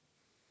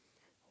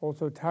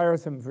also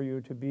tiresome for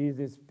you to be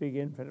this big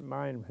infinite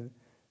mind with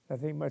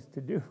nothing much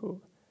to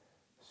do.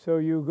 So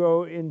you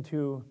go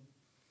into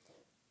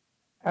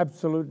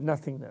absolute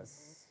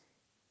nothingness.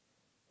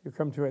 You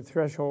come to a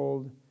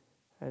threshold,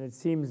 and it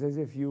seems as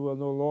if you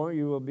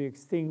will be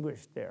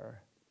extinguished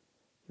there.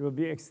 You will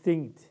be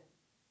extinct.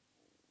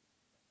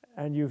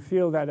 And you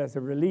feel that as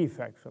a relief,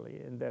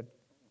 actually, in that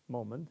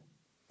moment,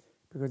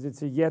 because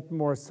it's a yet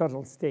more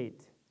subtle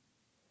state.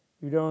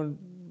 You don't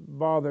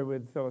bother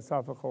with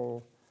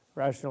philosophical,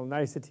 rational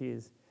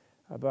niceties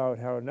about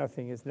how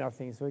nothing is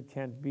nothing, so it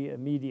can't be a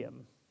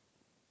medium.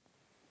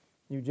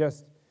 You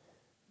just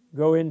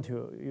go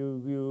into,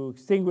 you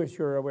extinguish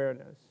your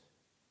awareness,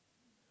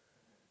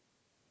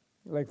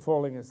 like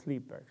falling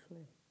asleep,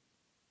 actually.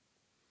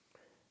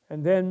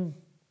 And then,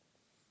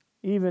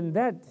 even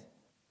that,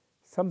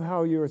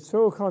 somehow you're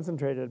so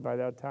concentrated by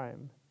that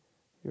time,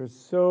 you're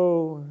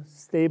so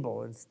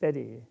stable and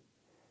steady,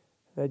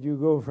 that you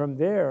go from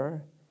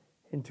there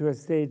into a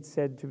state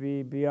said to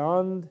be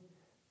beyond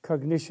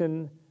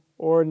cognition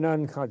or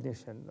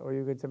non-cognition, or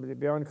you could say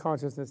beyond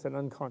consciousness and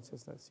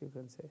unconsciousness, you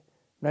can say.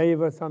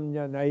 Naiva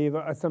samnya,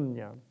 naiva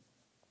asamnya.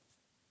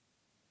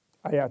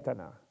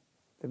 Ayatana,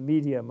 the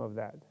medium of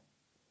that.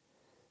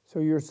 So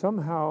you're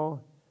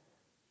somehow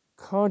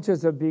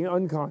conscious of being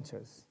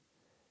unconscious,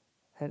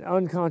 and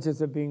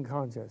unconscious of being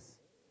conscious.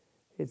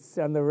 It's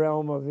on the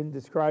realm of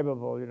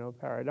indescribable,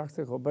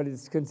 paradoxical, but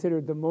it's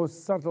considered the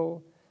most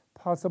subtle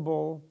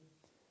possible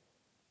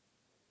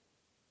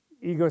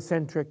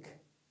egocentric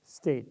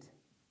state.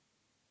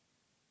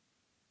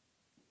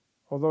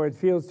 Although it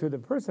feels to the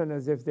person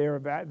as if they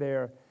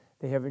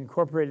have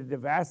incorporated the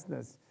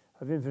vastness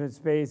of infinite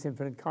space,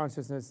 infinite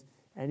consciousness,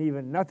 and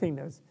even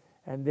nothingness,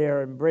 and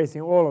they're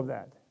embracing all of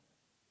that.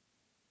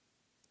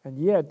 And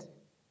yet,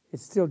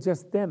 it's still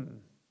just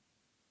them,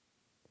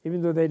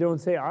 even though they don't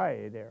say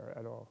I there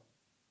at all.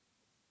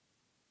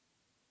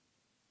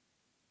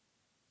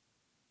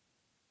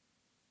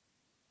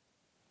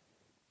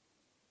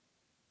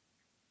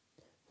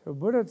 So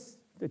Buddha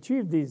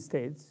achieved these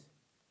states,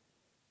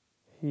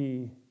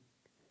 he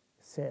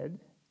said,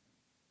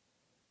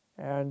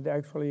 and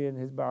actually in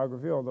his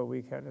biography, although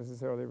we can't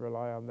necessarily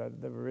rely on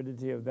the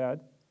validity of that,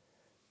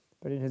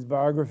 but in his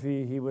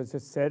biography he was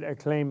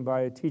acclaimed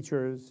by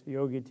teachers,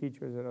 yogi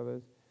teachers and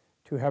others,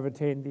 to have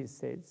attained these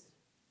states.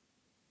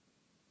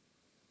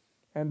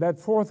 And that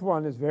fourth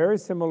one is very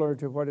similar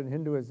to what in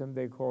Hinduism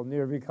they call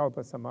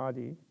nirvikalpa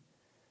samadhi,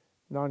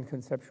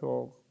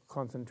 non-conceptual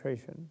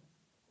concentration,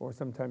 or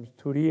sometimes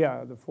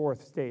turiya, the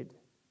fourth state.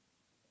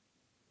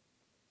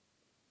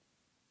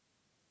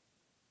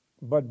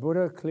 But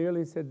Buddha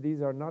clearly said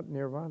these are not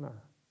nirvana.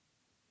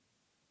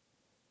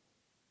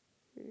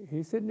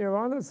 He said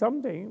nirvana is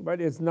something, but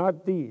it's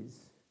not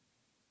these.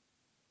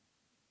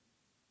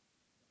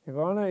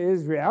 Nirvana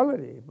is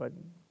reality, but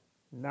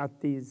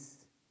not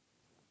these.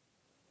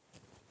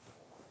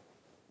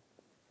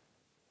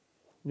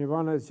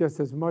 Nirvana is just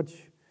as much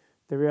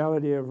the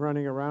reality of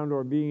running around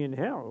or being in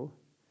hell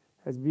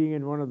as being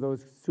in one of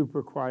those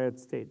super quiet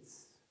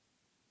states.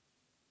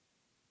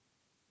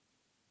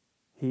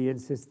 He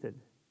insisted.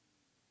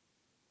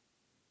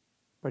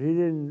 But he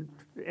didn't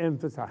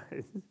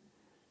emphasize.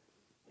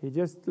 He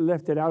just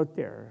left it out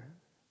there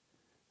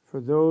for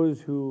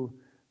those who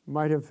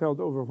might have felt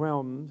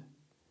overwhelmed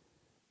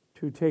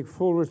to take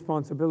full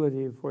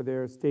responsibility for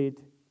their state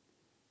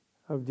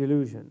of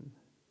delusion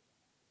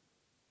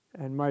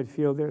and might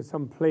feel there's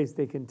some place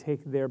they can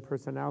take their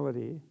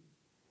personality,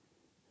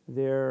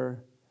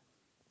 their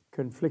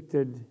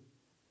conflicted,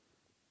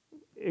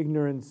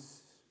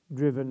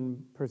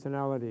 ignorance-driven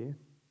personality,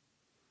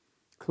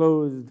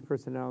 closed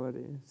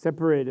personality,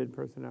 separated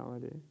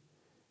personality.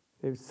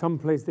 There's some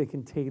place they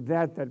can take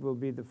that will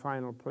be the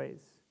final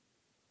place,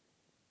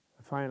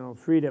 the final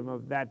freedom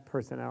of that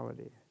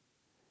personality.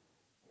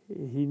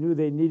 He knew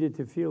they needed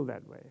to feel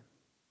that way.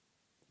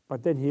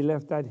 But then he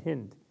left that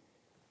hint.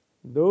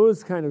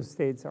 Those kind of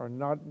states are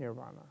not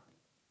nirvana.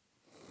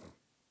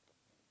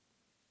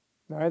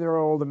 Neither are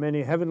all the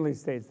many heavenly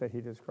states that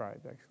he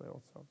described, actually,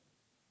 also.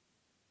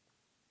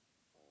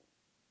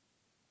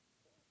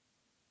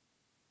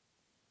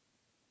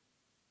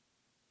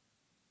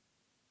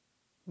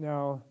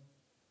 Now,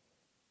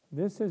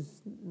 this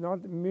is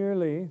not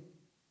merely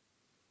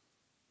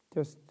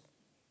just,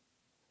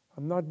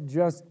 I'm not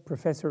just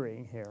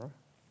professoring here.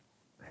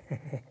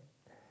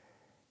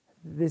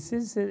 This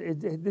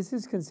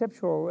is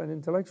conceptual and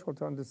intellectual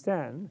to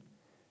understand,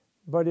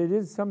 but it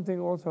is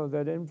something also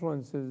that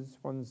influences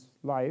one's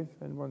life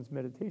and one's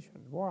meditation.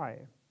 Why?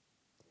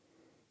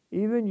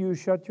 Even you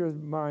shut your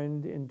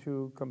mind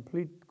into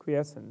complete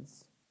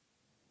quiescence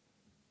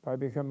by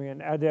becoming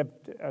an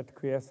adept at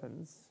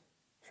quiescence,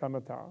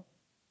 shamatha,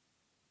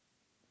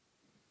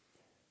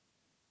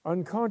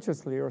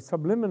 unconsciously or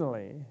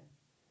subliminally,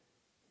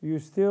 you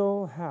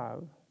still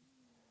have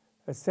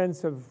a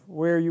sense of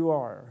where you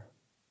are.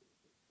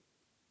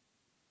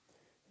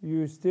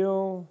 You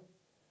still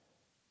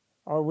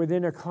are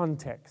within a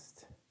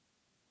context,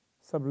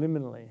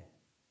 subliminally.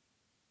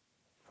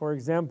 For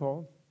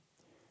example,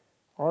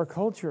 our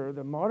culture,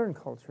 the modern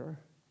culture,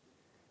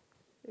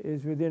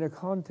 is within a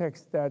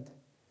context that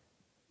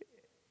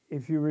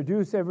if you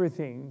reduce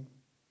everything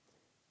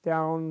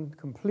down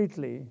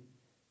completely,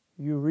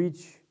 you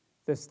reach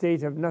the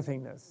state of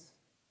nothingness.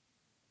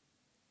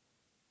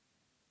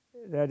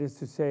 That is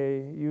to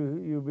say,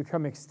 you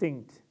become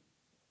extinct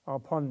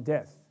upon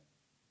death.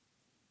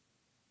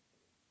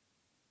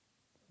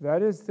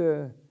 That is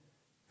the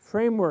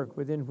framework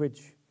within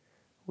which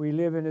we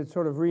live, and it's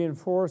sort of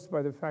reinforced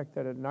by the fact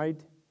that at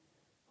night,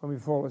 when we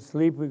fall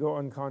asleep, we go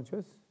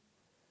unconscious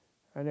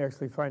and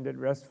actually find it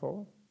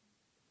restful.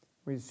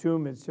 We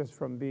assume it's just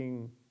from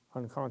being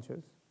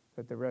unconscious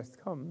that the rest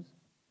comes,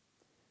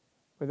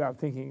 without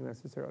thinking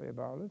necessarily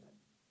about it.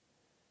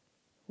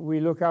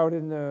 We look out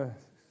in the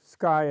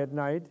sky at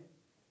night,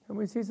 and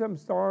we see some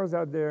stars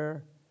out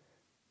there,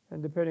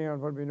 and depending on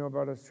what we know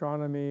about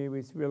astronomy,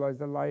 we realize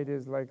the light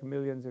is like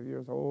millions of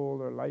years old,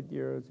 or light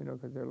years,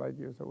 because they're light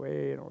years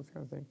away, and all this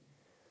kind of thing.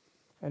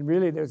 And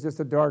really, there's just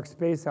a dark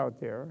space out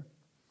there,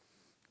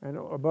 and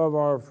above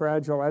our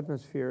fragile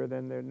atmosphere,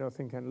 then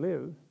nothing can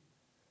live.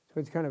 So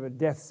it's kind of a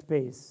death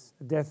space,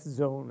 a death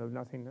zone of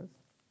nothingness.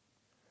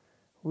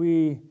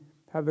 We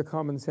have the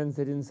common sense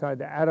that inside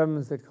the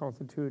atoms that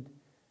constitute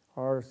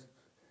our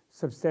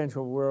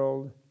substantial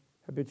world,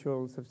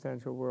 habitual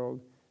substantial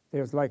world,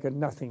 there's like a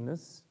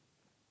nothingness,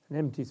 an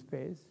empty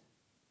space.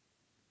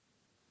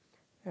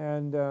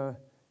 And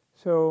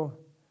so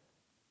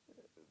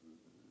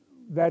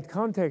that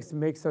context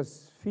makes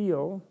us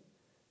feel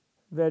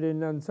that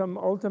in some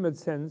ultimate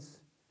sense,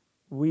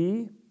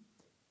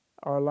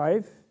 our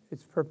life,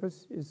 its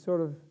purpose, is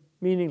sort of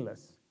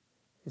meaningless.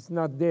 It's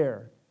not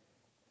there.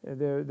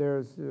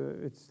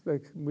 It's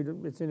like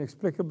it's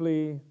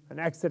inexplicably an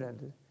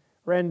accident,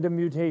 random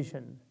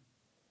mutation,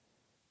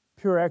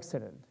 pure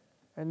accident.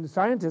 And the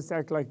scientists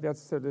act like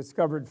that's a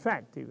discovered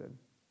fact even.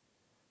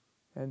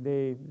 And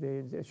they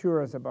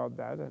assure us about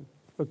that and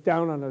look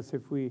down on us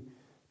if we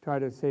try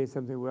to say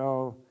something,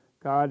 well,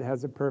 God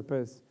has a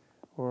purpose,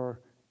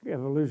 or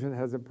evolution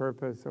has a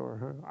purpose,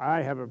 or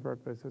I have a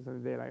purpose, or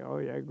something. They're like, oh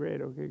yeah,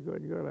 great, okay,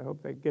 good. I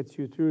hope that gets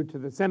you through to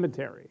the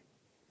cemetery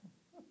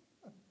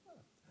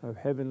of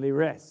heavenly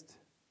rest,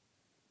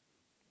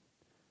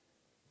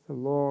 the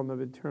lawn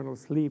of eternal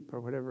sleep, or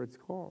whatever it's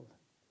called.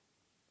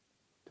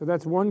 So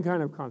that's one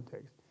kind of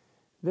context.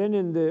 Then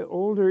in the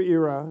older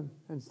era,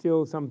 and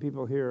still some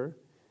people here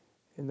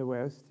in the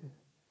West,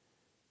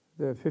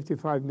 the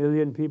 55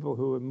 million people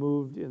who have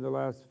moved in the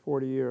last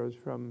 40 years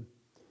from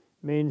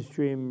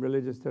mainstream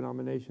religious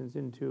denominations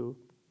into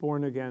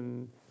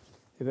born-again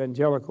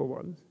evangelical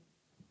ones,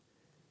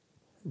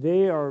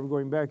 they are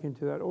going back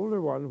into that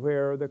older one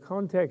where the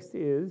context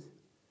is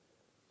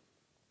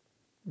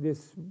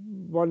this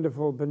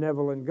wonderful,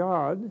 benevolent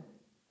God.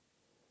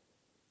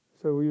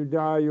 So when you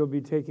die, you'll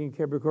be taken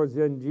care, because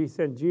then He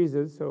sent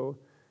Jesus, so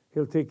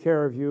He'll take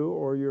care of you,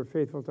 or you're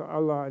faithful to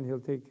Allah and He'll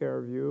take care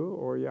of you,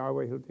 or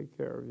Yahweh, He'll take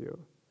care of you.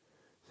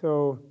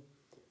 So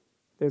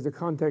there's a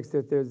context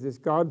that there's this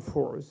God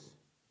force,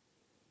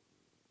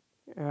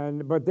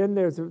 but then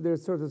there's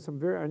sort of some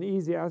very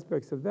uneasy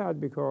aspects of that,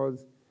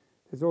 because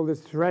there's all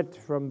this threat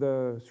from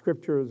the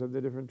scriptures of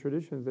the different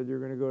traditions that you're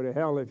going to go to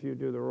hell if you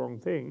do the wrong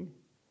thing,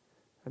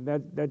 and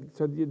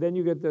so then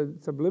you get the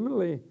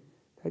subliminally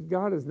that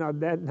God is not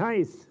that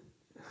nice.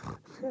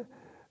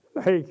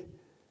 Like,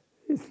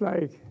 it's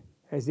like,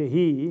 as a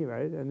He,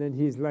 right? And then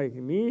He's like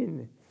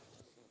mean.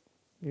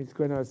 He's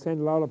going to send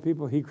a lot of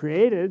people He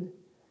created.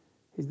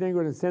 He's then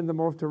going to send them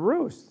off to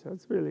roost.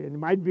 That's really, and it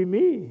might be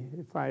me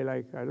if I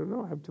don't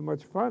know, have too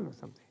much fun or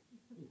something.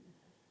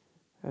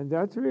 And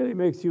that really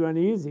makes you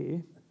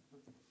uneasy,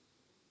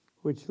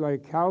 which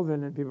like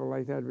Calvin and people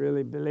like that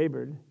really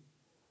belabored,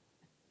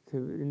 to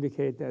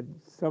indicate that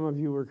some of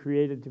you were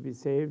created to be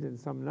saved and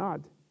some not,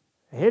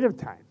 ahead of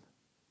time,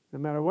 no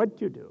matter what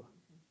you do.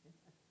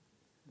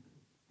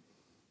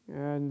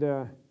 And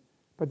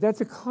but that's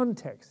a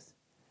context.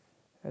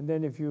 And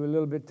then if you a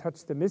little bit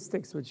touch the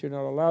mystics, which you're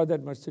not allowed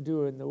that much to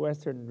do in the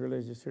Western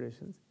religious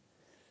traditions,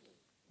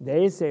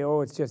 they say,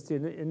 oh, it's just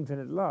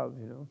infinite love,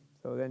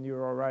 so then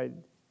you're all right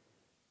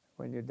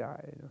when you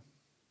die,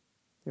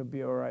 You'll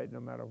be all right no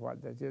matter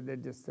what. They're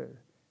just a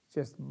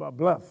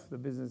bluff, the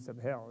business of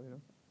hell,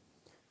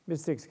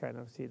 Mystics kind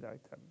of see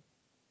like that.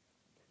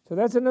 So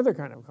that's another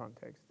kind of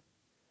context.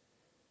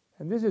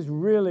 And this is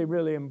really,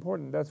 really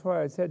important. That's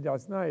why I said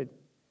last night,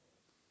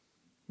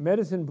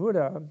 Medicine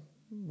Buddha,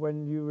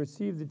 when you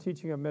receive the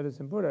teaching of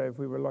Medicine Buddha, if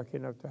we were lucky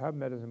enough to have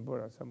Medicine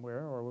Buddha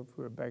somewhere, or if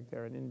we were back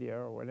there in India,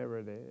 or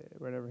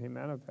whenever he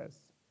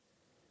manifests,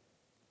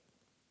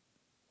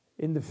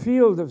 in the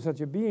field of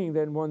such a being,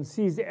 then one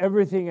sees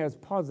everything as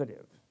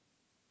positive.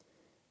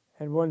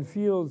 And one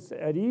feels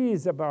at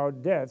ease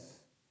about death.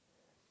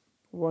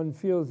 One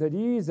feels at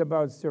ease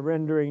about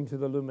surrendering to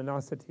the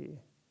luminosity,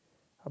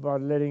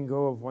 about letting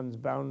go of one's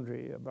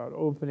boundary, about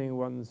opening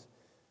one's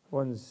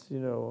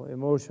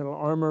emotional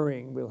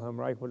armoring, Wilhelm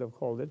Reich would have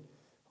called it,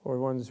 or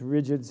one's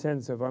rigid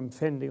sense of I'm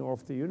fending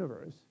off the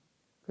universe,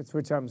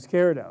 which I'm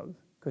scared of,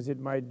 because it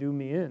might do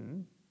me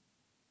in.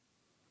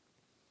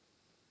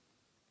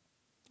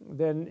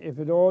 Then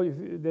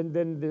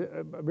then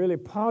the really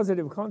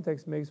positive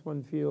context makes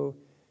one feel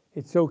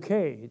it's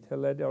okay to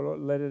let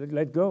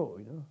go,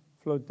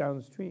 float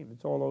downstream.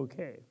 It's all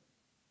okay.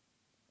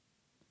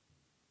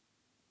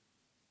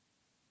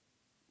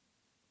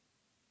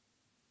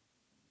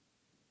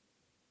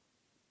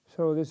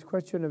 So this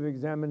question of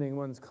examining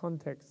one's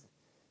context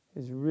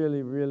is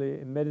really,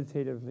 really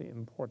meditatively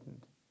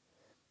important.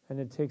 And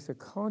it takes a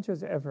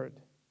conscious effort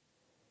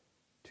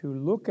to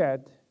look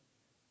at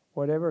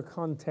whatever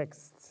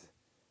contexts,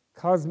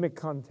 cosmic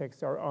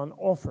contexts, are on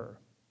offer,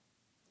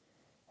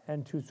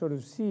 and to sort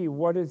of see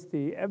what is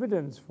the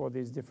evidence for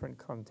these different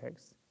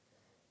contexts,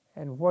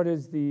 and what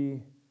is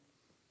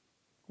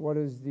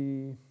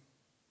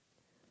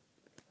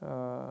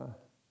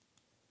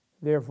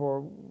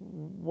therefore,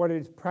 what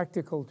is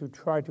practical to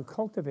try to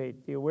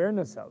cultivate the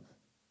awareness of,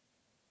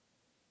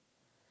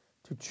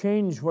 to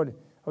change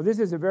this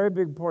is a very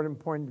big important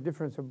point, the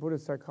difference of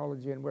Buddhist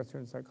psychology and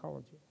Western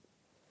psychology,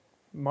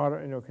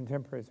 modern,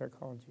 contemporary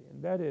psychology.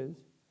 And that is,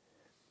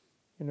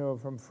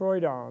 from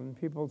Freud on,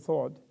 people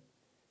thought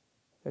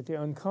that the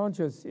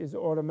unconscious is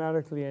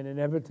automatically and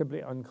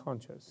inevitably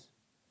unconscious.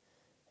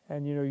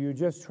 And you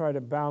just try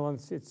to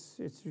balance,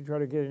 you try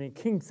to get any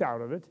kinks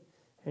out of it,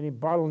 any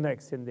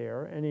bottlenecks in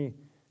there, any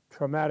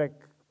traumatic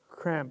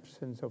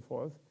cramps and so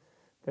forth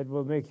that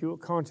will make you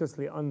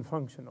consciously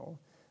unfunctional.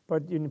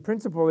 But in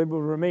principle, it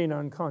will remain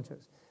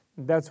unconscious.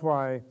 And that's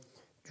why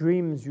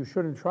dreams, you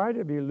shouldn't try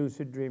to be a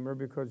lucid dreamer,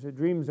 because the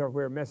dreams are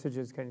where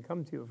messages can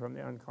come to you from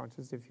the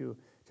unconscious if you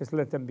just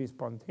let them be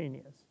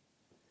spontaneous.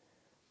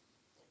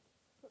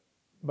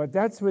 But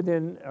that's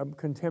within a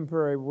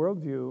contemporary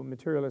worldview,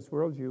 materialist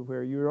worldview,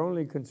 where you're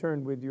only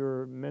concerned with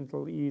your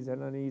mental ease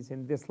and unease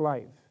in this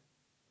life.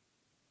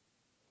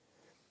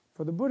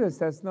 For the Buddhists,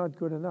 that's not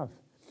good enough.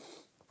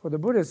 For the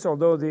Buddhists,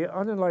 although the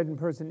unenlightened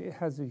person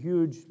has a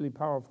hugely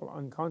powerful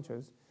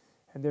unconscious,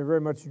 and they're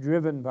very much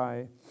driven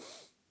by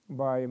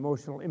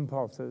emotional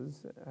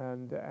impulses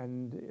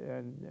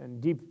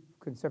and deep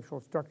conceptual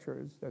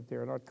structures that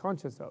they're not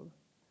conscious of,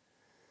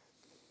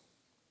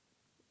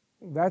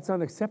 that's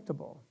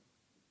unacceptable.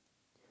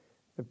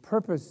 The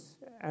purpose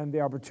and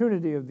the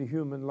opportunity of the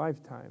human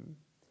lifetime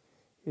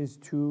is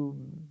to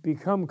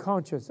become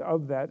conscious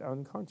of that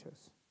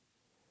unconscious.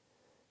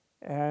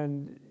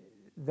 And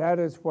that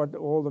is what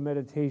all the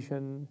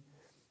meditation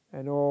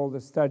and all the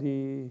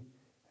study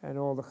and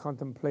all the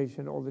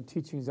contemplation, all the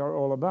teachings are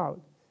all about.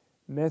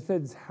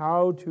 Methods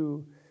how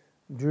to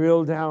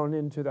drill down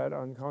into that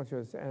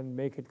unconscious and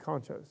make it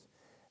conscious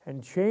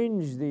and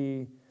change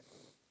the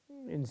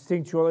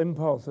instinctual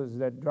impulses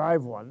that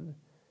drive one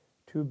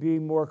to be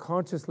more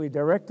consciously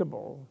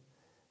directable,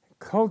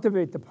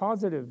 cultivate the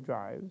positive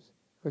drives,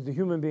 because the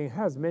human being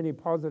has many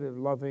positive,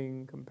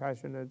 loving,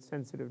 compassionate,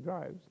 sensitive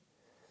drives.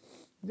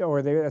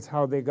 Or that's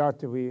how we got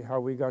to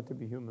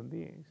be human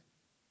beings.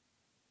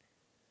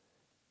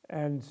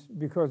 And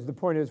because the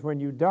point is, when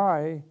you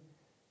die,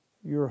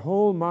 your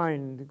whole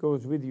mind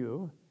goes with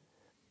you,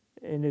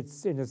 and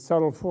it's in a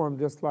subtle form,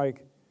 just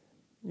like,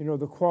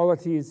 the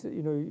qualities,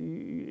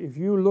 if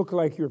you look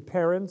like your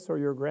parents or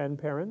your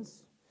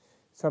grandparents,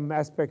 some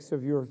aspects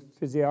of your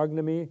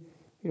physiognomy,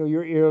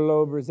 your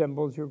earlobe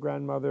resembles your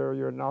grandmother, or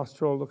your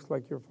nostril looks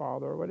like your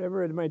father, or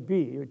whatever it might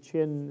be. Your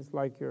chin is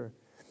like your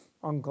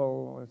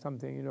uncle or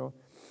something,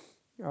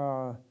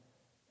 your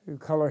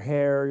color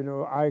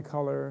hair, eye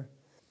color.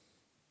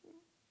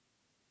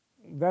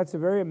 That's a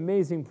very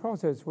amazing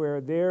process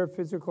where their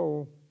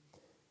physical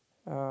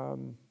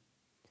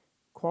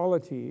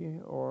quality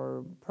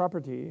or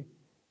property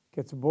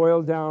gets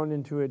boiled down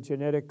into a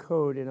genetic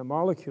code in a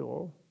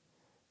molecule,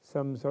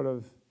 some sort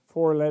of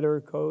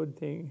four-letter code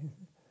thing,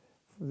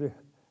 the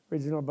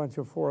original bunch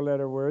of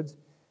four-letter words,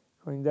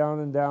 going down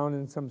and down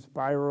in some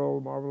spiral,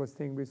 marvelous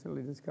thing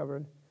recently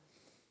discovered.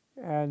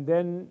 And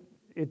then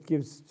it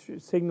gives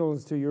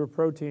signals to your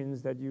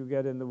proteins that you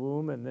get in the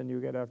womb, and then you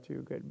get after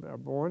you are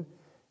born,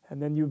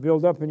 and then you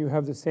build up and you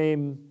have the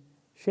same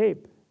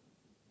shape.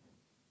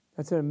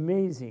 That's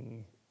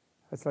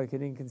that's like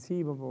an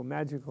inconceivable,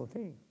 magical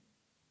thing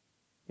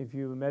if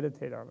you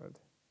meditate on it.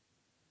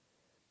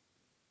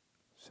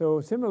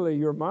 So similarly,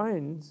 your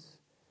mind's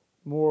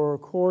more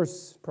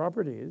coarse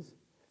properties,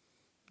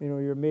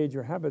 your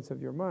major habits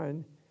of your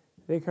mind,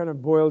 they kind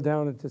of boil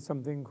down into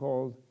something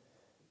called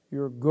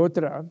your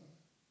gotra,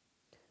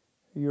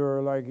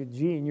 your like a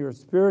gene, your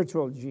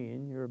spiritual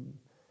gene, your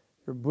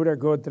Buddha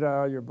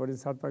gotra, your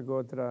Bodhisattva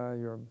gotra,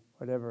 your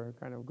whatever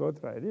kind of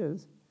gotra it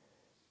is.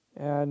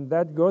 And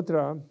that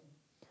gotra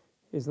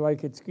is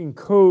like it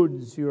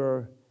encodes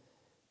your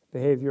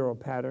behavioral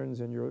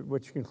patterns, and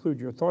which include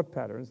your thought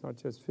patterns, not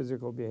just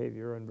physical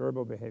behavior and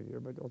verbal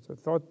behavior, but also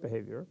thought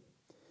behavior.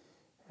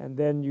 And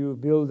then you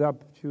build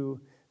up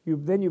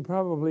then you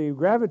probably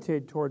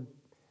gravitate toward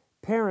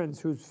parents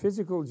whose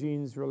physical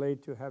genes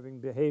relate to having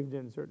behaved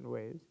in certain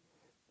ways,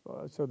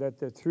 so that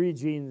the three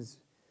genes,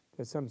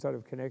 there's some sort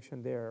of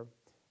connection there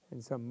in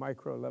some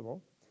micro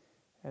level.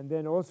 And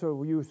then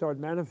also you start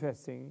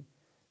manifesting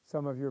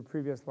some of your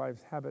previous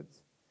life's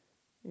habits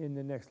in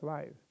the next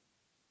life.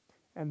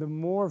 And the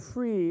more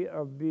free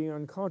of being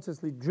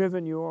unconsciously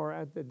driven you are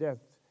at the death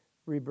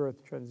between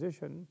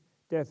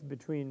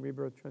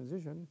rebirth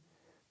transition,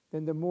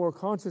 then the more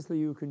consciously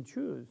you can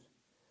choose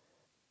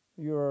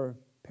your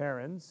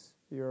parents,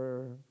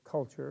 your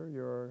culture,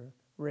 your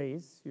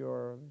race,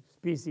 your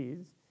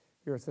species,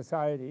 your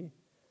society,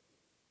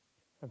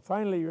 and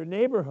finally your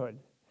neighborhood.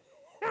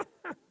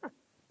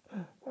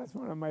 That's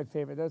one of my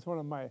favorite. That's one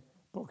of my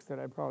books that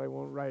I probably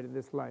won't write in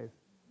this life.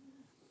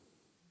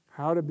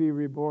 How to be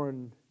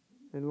reborn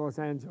in Los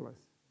Angeles,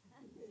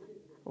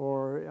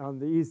 or on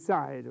the East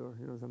Side, or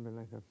something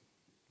like that.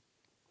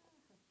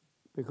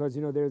 Because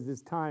there's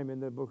this time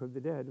in the Book of the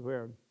Dead,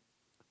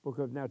 Book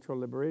of Natural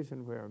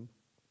Liberation, where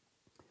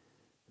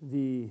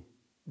the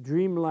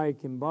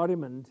dreamlike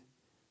embodiment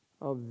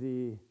of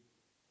the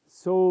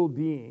soul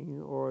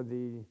being, or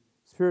the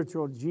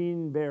spiritual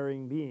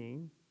gene-bearing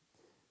being,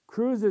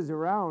 cruises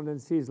around and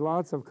sees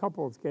lots of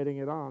couples getting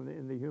it on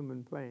in the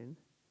human plane,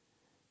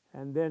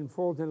 and then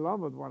falls in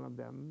love with one of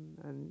them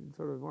and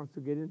sort of wants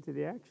to get into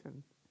the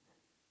action.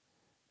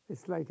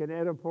 It's like an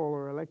Oedipal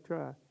or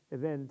Electra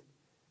event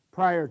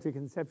prior to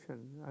conception.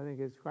 I think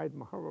it's quite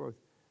marvelous.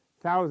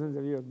 Thousands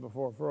of years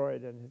before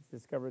Freud and has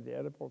discovered the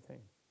Oedipal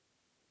thing.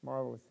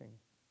 Marvelous thing.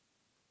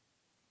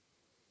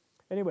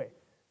 Anyway,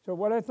 So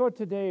what I thought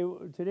today,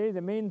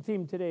 the main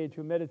theme today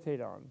to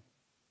meditate on,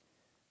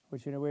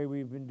 which in a way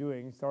we've been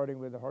doing, starting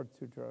with the Heart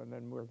Sutra and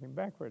then working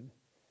backward.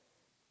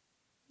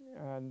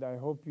 And I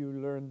hope you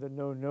learned the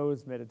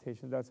no-nose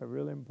meditation. That's a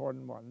really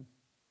important one.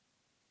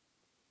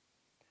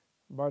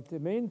 But the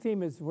main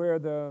theme is where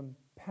the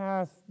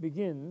path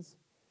begins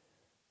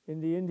in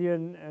the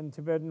Indian and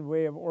Tibetan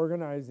way of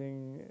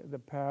organizing the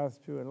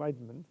path to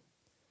enlightenment.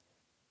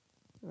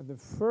 The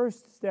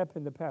first step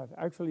in the path,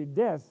 actually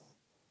death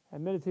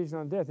and meditation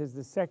on death, is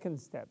the second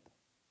step.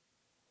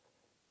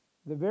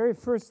 The very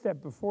first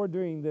step before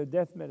doing the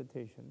death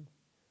meditation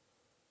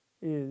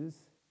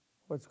is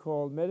what's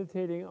called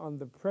meditating on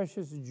the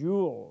precious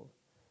jewel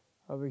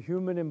of a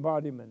human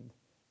embodiment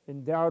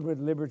endowed with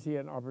liberty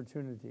and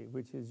opportunity,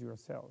 which is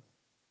yourself,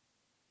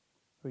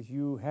 which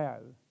you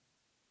have.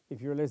 If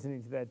you're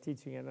listening to that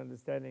teaching and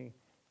understanding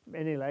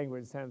any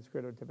language,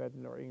 Sanskrit or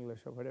Tibetan or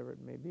English or whatever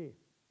it may be.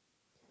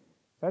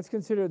 That's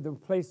considered the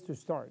place to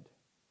start.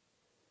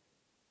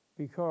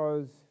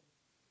 Because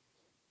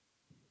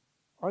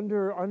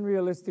under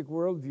unrealistic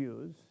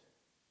worldviews,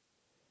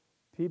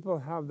 people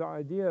have the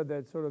idea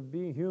that sort of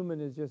being human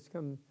is just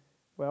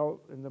well,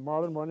 in the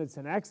modern one, it's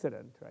an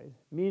accident, right?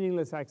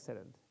 Meaningless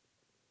accident.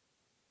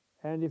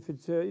 And if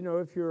it's,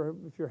 if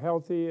you're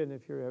healthy and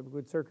if you have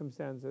good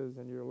circumstances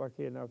and you're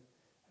lucky enough,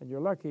 and you're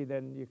lucky,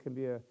 then you can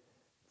be a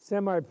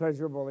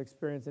semi-pleasurable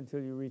experience until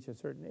you reach a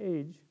certain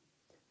age,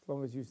 as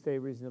long as you stay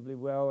reasonably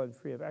well and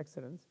free of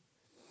accidents.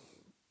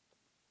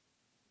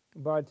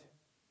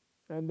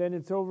 And then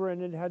it's over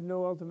and it had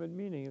no ultimate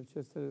meaning. It's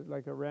just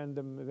like a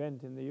random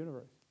event in the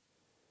universe.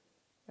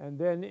 And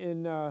then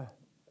in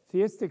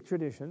theistic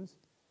traditions,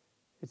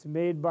 it's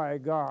made by a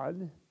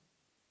God.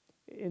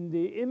 In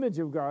the image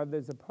of God,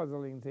 there's a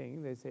puzzling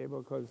thing, they say,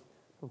 because,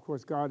 of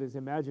course, God is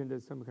imagined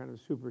as some kind of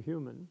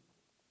superhuman.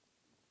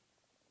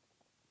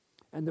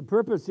 And the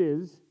purpose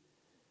is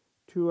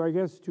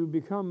to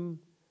become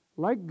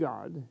like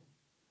God.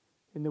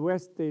 In the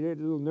West, they get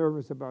a little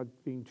nervous about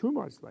being too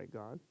much like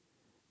God.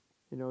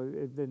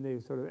 Then they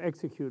sort of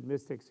execute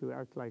mystics who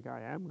act like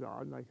I am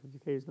God, like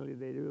occasionally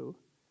they do.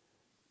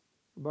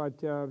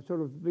 But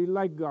sort of be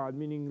like God,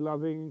 meaning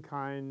loving,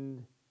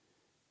 kind,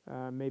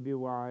 maybe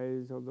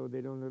wise, although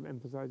they don't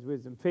emphasize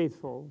wisdom,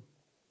 faithful.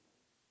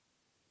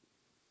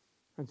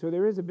 And so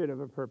there is a bit of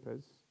a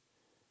purpose.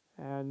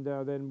 And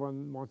then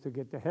one wants to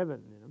get to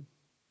heaven,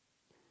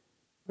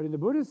 But in the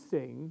Buddhist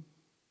thing,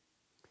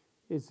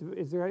 it's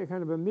a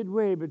kind of a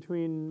midway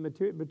between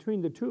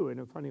the two in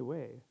a funny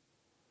way.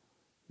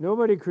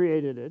 Nobody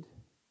created it.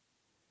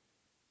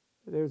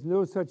 There's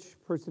no such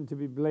person to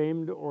be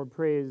blamed or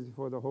praised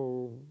for the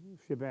whole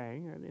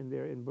shebang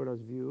in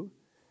Buddha's view.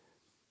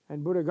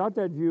 And Buddha got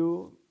that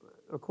view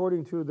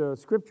according to the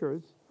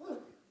scriptures,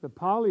 the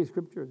Pali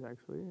scriptures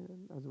actually,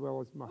 as well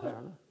as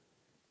Mahayana.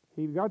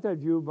 He got that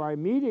view by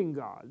meeting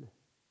God.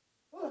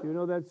 Do you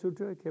know that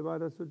sutra,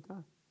 Kevada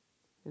Sutta,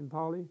 in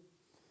Pali?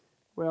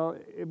 Well,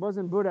 it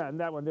wasn't Buddha in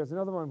that one. There's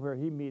another one where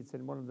he meets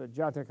in one of the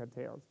Jataka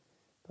tales.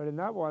 But in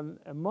that one,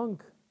 a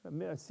monk,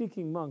 a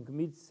seeking monk,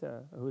 meets,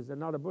 who's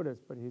not a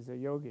Buddhist, but he's a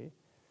yogi,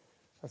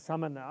 a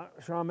samana,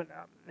 shamana,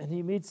 and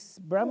he meets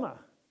Brahma.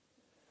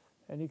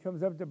 And he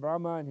comes up to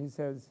Brahma and he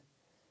says,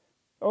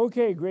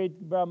 okay, great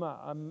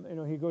Brahma.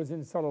 He goes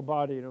in subtle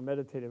body,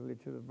 meditatively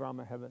to the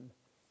Brahma heaven.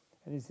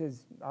 And he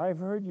says, I've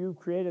heard you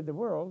created the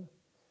world.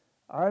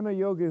 I'm a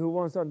yogi who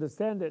wants to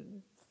understand it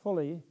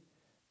fully.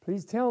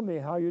 Please tell me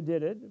how you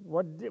did it.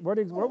 What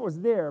was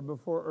there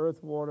before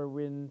earth, water,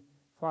 wind,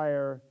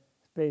 fire,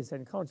 space,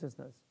 and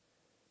consciousness?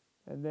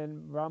 And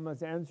then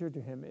Brahma's answer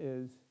to him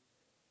is,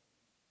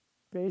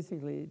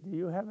 basically, do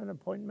you have an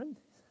appointment?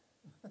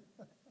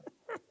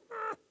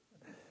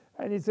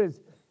 And he says,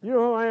 you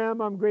know who I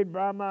am? I'm great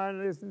Brahma,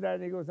 and this and that.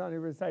 And he goes on, he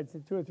recites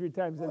it 2 or 3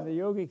 times. And the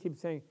yogi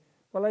keeps saying,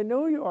 well, I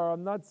know you are.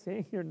 I'm not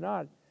saying you're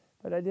not.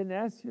 But I didn't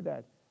ask you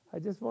that. I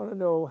just want to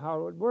know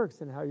how it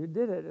works and how you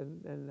did it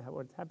and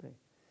what's happening.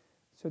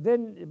 So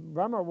then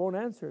Brahma won't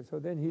answer. So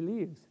then he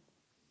leaves.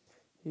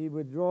 He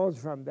withdraws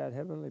from that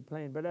heavenly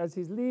plane. But as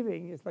he's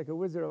leaving, it's like a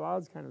Wizard of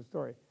Oz kind of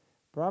story.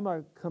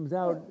 Brahma comes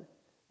out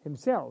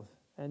himself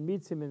and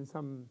meets him in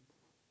some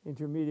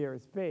intermediary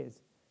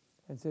space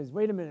and says,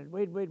 wait a minute,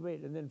 wait.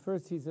 And then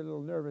first he's a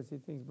little nervous. He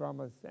thinks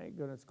Brahma's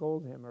going to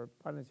scold him or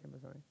punish him or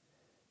something.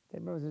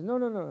 Then Brahma says,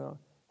 no.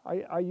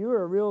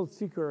 You're a real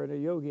seeker and a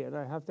yogi, and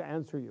I have to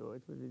answer you.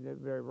 It would be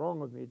very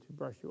wrong of me to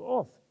brush you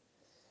off.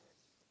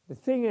 The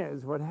thing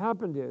is, what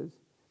happened is,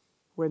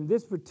 when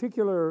this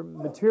particular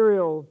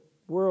material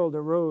world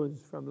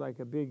arose from like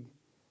a big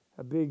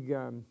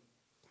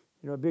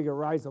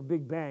arisal,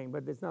 big bang,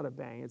 but it's not a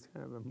bang, it's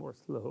kind of a more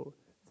slow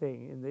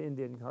thing in the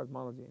Indian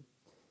cosmology.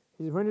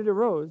 He says, when it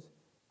arose,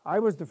 I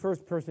was the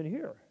first person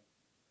here,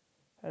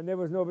 and there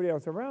was nobody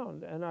else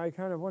around, and I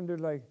kind of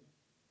wondered, like,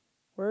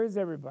 where is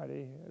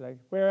everybody? Like,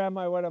 where am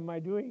I? What am I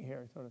doing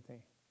here? Sort of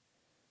thing.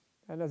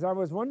 And as I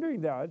was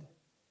wondering that,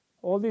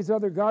 all these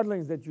other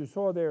godlings that you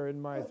saw there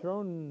in my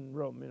throne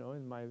room,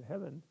 in my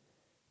heaven,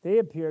 they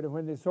appeared, and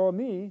when they saw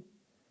me,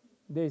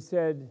 they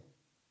said,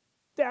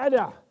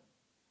 Dada!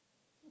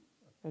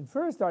 And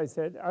first I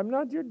said, I'm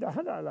not your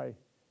Dada. Like,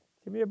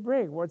 give me a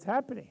break. What's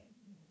happening?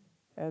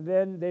 And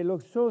then they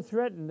looked so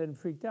threatened and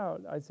freaked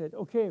out. I said,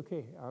 okay,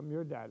 I'm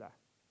your Dada.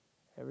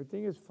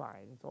 Everything is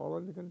fine. It's all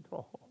under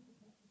control.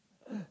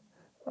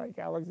 Like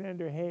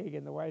Alexander Haig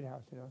in the White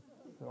House, you know.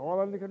 It's all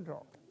under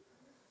control.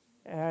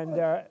 And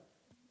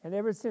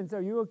ever since,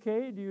 are you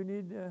okay? Do you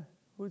need,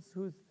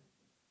 who's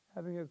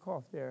having a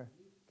cough there?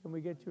 Can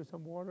we get you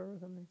some water or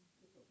something?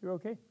 You're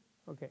okay?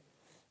 Okay.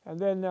 And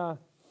then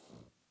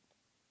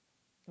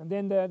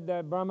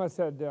the Brahma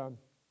said,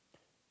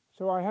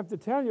 so I have to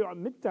tell you,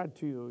 admit that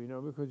to you, you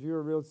know, because you're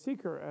a real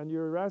seeker and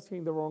you're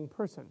asking the wrong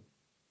person.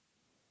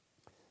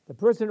 The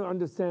person who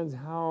understands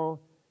how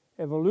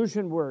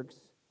evolution works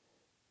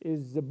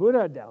is the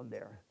Buddha down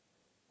there,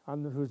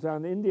 who's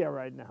in India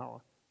right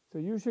now. So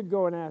you should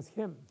go and ask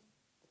him,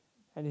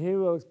 and he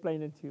will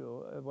explain it to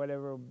you,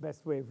 whatever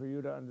best way for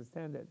you to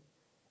understand it.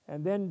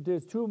 And then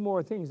there's two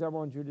more things I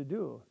want you to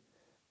do.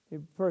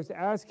 You first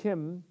ask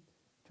him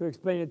to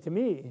explain it to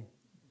me.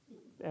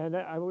 And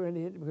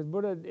because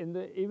Buddha,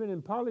 even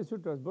in Pali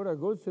Sutras, Buddha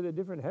goes to the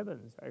different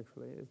heavens,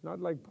 actually. It's not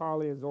like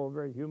Pali is all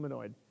very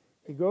humanoid.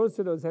 He goes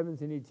to those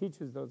heavens and he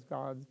teaches those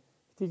gods.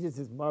 He teaches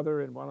his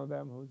mother in one of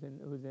them, who's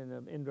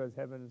in Indra's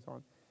heaven and so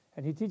on.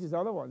 And he teaches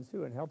other ones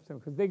too and helps them,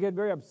 because they get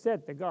very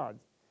upset, the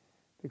gods.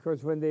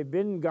 Because when they've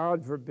been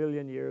God for a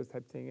billion years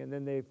type thing, and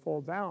then they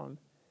fall down,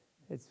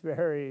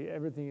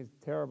 everything is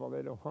terrible.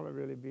 They don't want to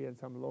really be in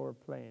some lower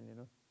plane, you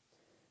know.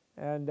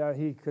 And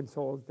he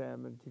consoles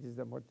them and teaches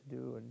them what to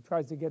do and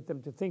tries to get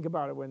them to think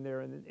about it when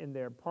they're in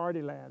their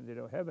party land, you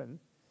know, heaven,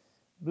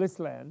 bliss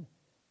land,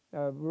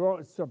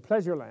 so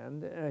pleasure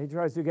land. He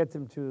tries to get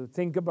them to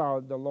think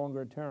about the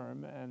longer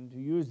term and to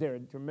use their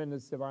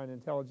tremendous divine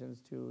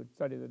intelligence to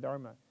study the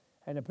Dharma.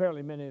 And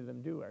apparently many of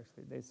them do,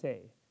 actually, they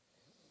say.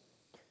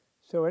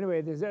 So anyway,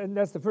 and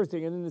that's the first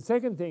thing. And then the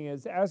second thing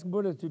is ask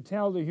Buddha to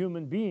tell the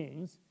human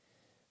beings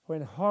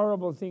when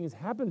horrible things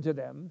happen to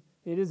them,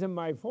 it isn't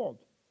my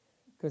fault.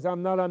 Because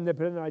I'm not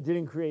omnipotent, I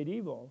didn't create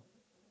evil,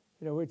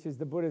 you know, which is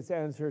the Buddhist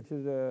answer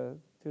to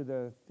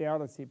the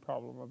theodicy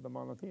problem of the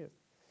monotheist.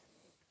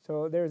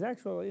 So there's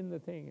actual in the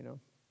thing, you know.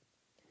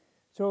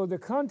 So the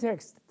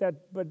context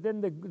but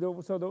then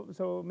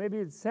so maybe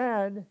it's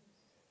sad.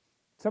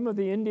 Some of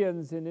the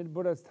Indians in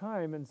Buddha's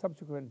time and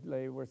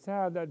subsequently were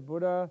sad that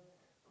Buddha,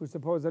 who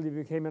supposedly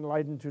became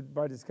enlightened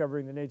by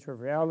discovering the nature of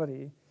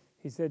reality,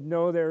 he said,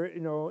 no, you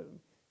know,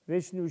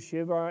 Vishnu,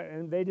 Shiva,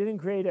 and they didn't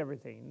create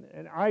everything,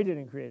 and I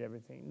didn't create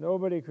everything.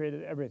 Nobody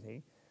created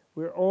everything.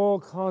 We're all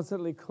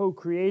constantly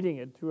co-creating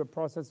it through a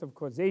process of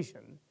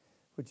causation,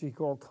 which he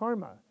called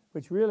karma,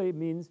 which really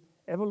means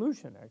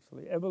evolution,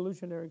 actually,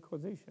 evolutionary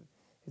causation.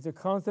 It's a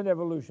constant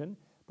evolution,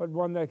 but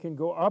one that can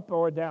go up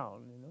or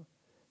down, you know,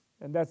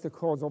 and that's the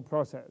causal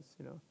process,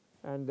 you know.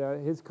 And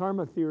his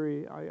karma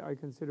theory, I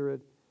consider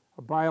it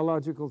a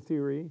biological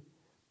theory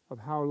of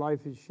how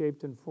life is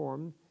shaped and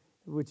formed,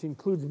 which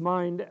includes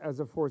mind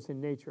as a force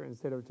in nature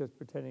instead of just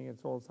pretending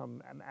it's all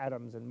some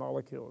atoms and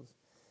molecules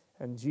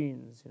and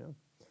genes, you know.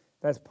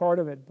 That's part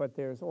of it, but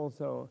there's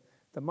also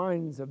the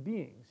minds of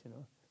beings, you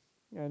know.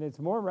 And it's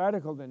more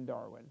radical than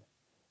Darwin.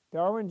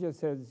 Darwin just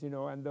says, you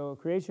know, and the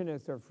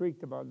creationists are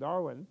freaked about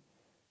Darwin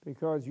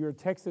because your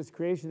Texas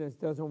creationist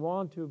doesn't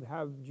want to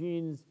have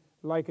genes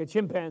like a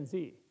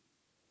chimpanzee,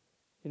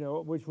 you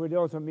know, which would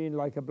also mean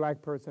like a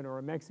black person or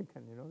a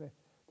Mexican, you know.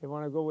 They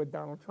want to go with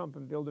Donald Trump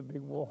and build a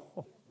big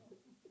wall.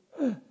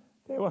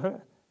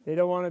 They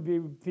don't want to be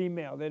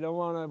female. They don't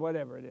want to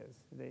whatever it is.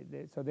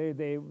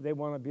 They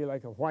want to be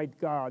like a white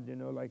god, you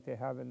know, like they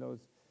have in those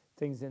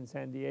things in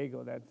San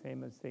Diego, that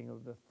famous thing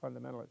of the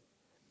fundamentalists.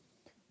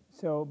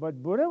 So, but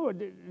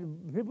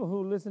people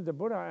who listen to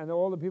Buddha and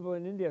all the people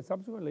in India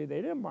subsequently,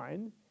 they didn't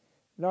mind.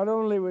 Not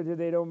only did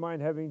they don't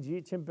mind having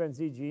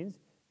chimpanzee genes,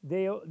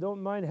 they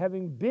don't mind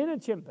having been a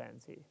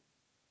chimpanzee,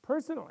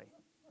 personally.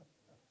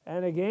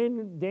 And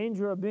again,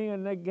 danger of being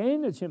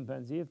a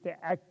chimpanzee if they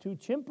act too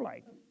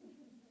chimp-like,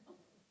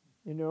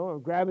 you know, or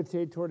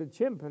gravitate toward a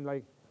chimp. And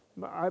like,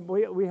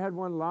 we had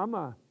one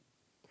Lama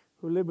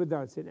who lived with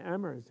us in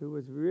Amherst who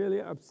was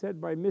really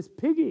upset by Miss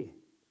Piggy.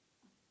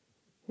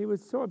 He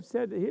was so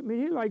upset.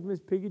 He liked Miss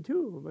Piggy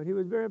too, but he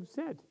was very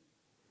upset.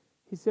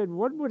 He said,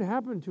 what would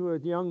happen to a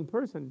young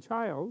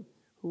child,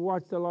 who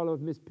watched a lot of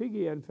Miss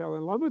Piggy and fell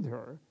in love with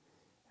her,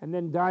 and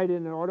then died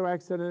in an auto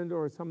accident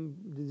or some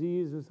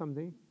disease or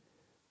something,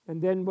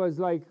 and then was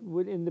like,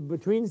 in the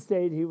between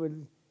state, he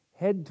would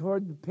head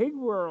toward the pig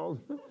world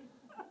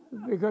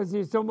because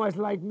he so much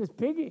liked Miss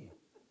Piggy.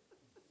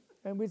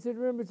 And we said,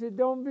 remember,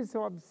 don't be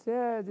so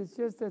upset. It's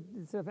just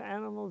it's an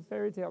animal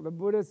fairy tale. The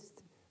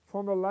Buddhist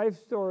former life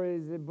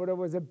stories, the Buddha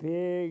was a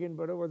pig and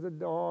Buddha was a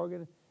dog.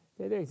 And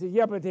they said,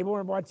 yeah, but they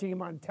weren't watching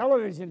him on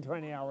television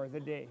 20 hours a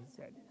day, he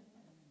said,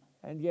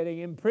 and getting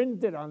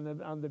imprinted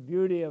on the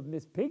beauty of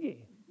Miss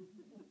Piggy.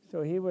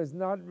 So he was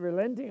not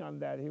relenting on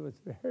that. He was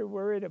very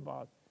worried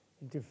about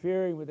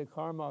interfering with the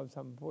karma of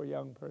some poor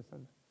young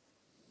person.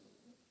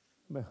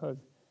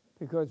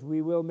 Because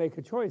we will make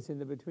a choice in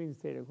the between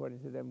state, according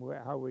to them,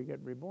 how we get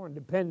reborn,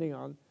 depending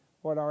on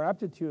what our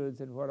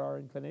aptitudes and what our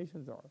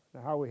inclinations are,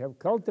 and how we have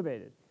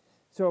cultivated.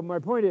 So my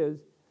point is,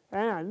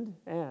 and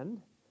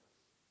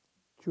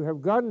to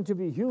have gotten to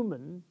be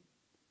human,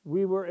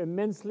 we were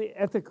immensely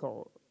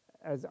ethical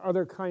as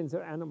other kinds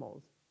of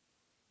animals.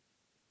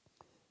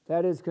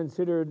 That is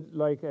considered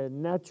like a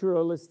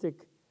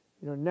naturalistic,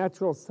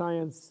 natural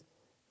science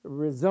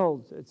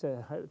result. It's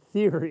a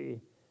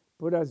theory,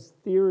 Buddha's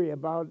theory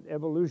about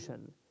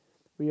evolution.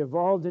 We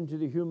evolved into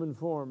the human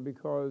form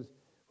because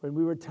when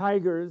we were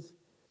tigers,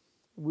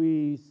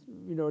 we,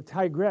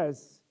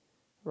 tigress,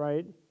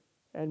 right?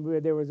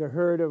 And there was a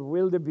herd of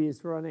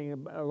wildebeest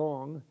running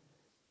along,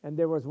 and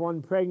there was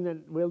one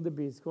pregnant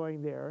wildebeest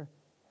going there,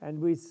 and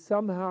we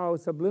somehow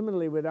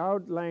subliminally,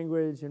 without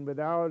language and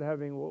without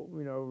having,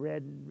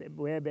 read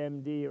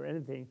WebMD or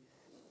anything,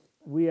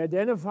 we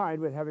identified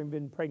with having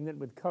been pregnant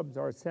with cubs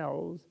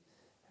ourselves,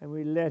 and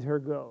we let her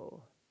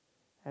go.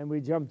 And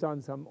we jumped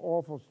on some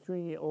awful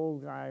stringy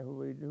old guy who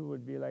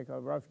would be like a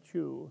rough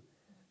chew.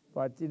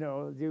 But,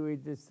 we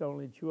just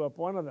only chew up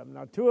one of them,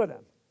 not two of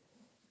them.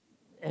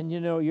 And,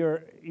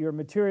 your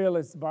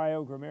materialist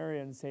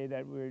biogrammarians say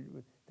that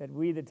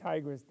the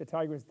tigress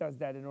does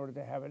that in order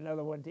to have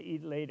another one to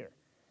eat later,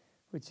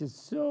 which is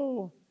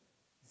so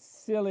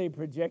silly,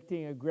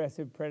 projecting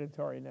aggressive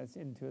predatoriness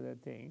into the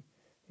thing.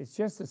 It's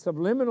just a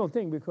subliminal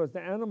thing because the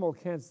animal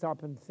can't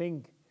stop and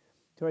think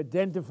to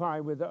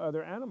identify with the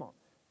other animal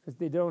because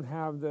they don't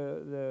have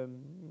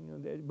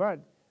but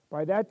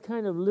by that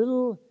kind of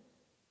little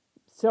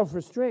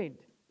self-restraint,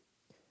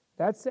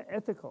 that's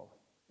ethical.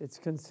 It's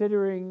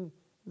considering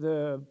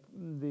the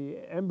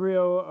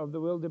embryo of the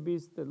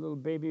wildebeest, the little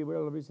baby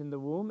wildebeest in the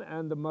womb,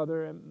 and the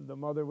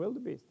mother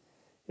wildebeest.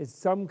 It's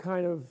some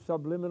kind of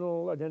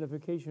subliminal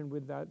identification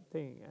with that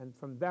thing. And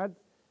from that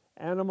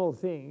animal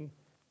thing,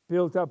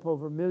 built up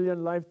over a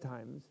million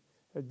lifetimes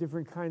of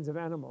different kinds of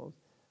animals,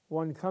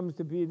 one comes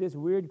to be this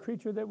weird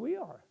creature that we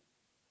are.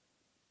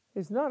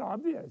 It's not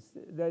obvious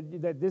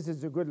that this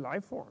is a good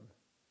life form.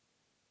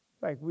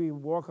 Like we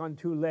walk on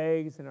two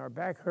legs and our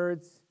back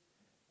hurts.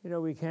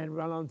 We can't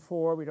run on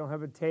four. We don't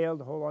have a tail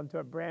to hold onto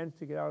a branch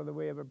to get out of the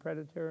way of a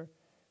predator.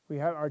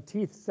 Our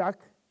teeth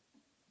suck.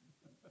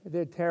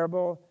 They're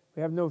terrible.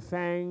 We have no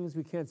fangs.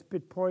 We can't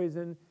spit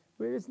poison.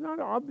 It's not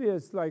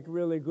obvious, like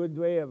really good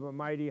way of a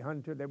mighty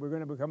hunter that we're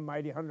going to become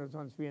mighty hunters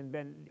once we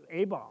invent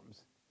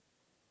A-bombs,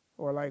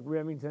 or like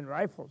Remington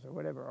rifles or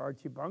whatever,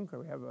 Archie Bunker.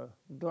 We have a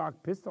Glock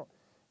pistol.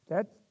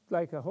 That's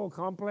like a whole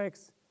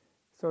complex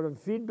sort of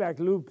feedback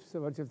loops. A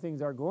bunch of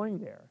things are going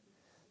there.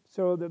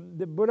 So the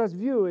Buddha's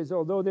view is,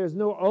 although there's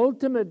no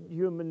ultimate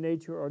human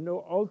nature or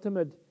no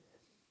ultimate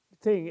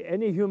thing,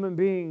 any human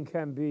being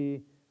can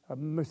be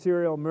a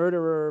serial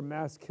murderer,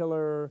 mass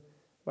killer,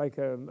 like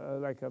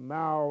a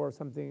Mao or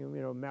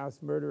something, mass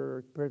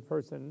murderer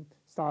person,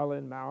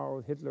 Stalin,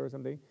 Mao, Hitler or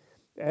something.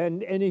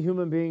 And any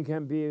human being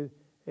can be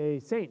a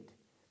saint.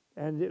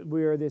 And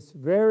we are this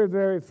very,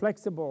 very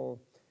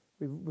flexible,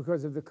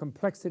 because of the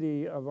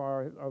complexity of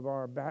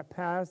our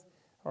past,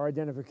 our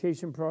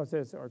identification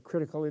process, our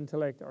critical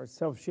intellect, our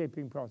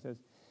self-shaping process.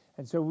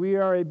 And so we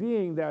are a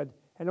being that,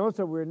 and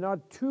also we're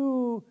not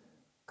too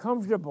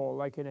comfortable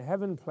like in a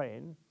heaven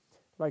plane,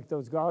 like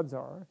those gods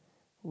are.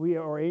 We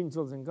are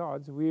angels and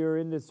gods. We are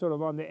in this sort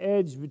of on the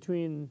edge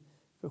between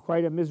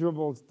quite a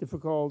miserable,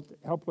 difficult,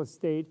 helpless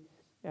state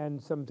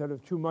and some sort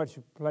of too much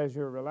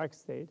pleasure, relaxed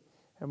state.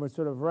 And we're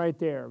sort of right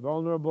there,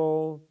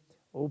 vulnerable,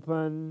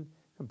 open,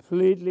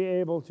 completely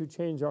able to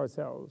change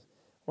ourselves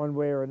one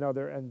way or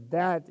another, and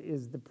that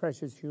is the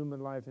precious human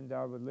life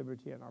endowed with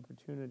liberty and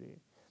opportunity.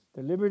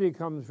 The liberty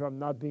comes from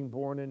not being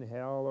born in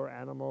hell or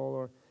animal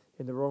or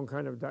in the wrong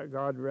kind of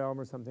God realm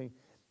or something,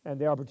 and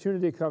the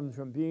opportunity comes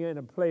from being in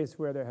a place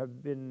where there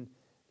have been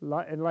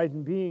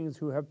enlightened beings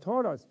who have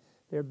taught us.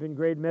 There have been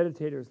great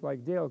meditators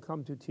like Dale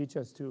come to teach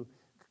us to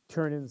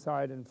turn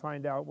inside and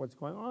find out what's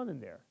going on in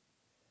there.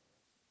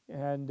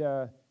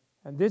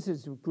 And this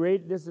is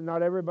great. This is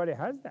not everybody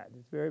has that.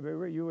 It's very,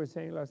 very. You were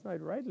saying last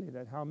night rightly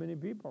that how many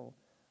people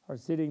are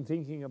sitting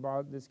thinking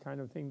about this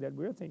kind of thing that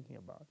we're thinking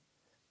about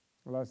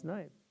last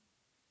night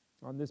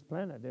on this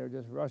planet. They're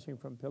just rushing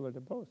from pillar to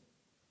post.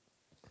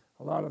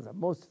 A lot of them,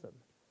 most of them,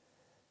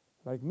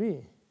 like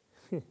me.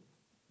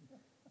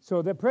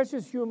 So the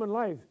precious human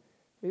life,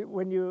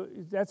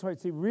 that's why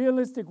it's a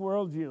realistic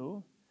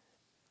worldview,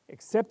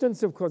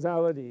 acceptance of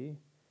causality,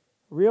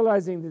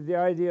 realizing that the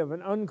idea of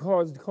an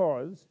uncaused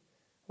cause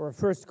or a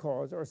first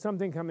cause, or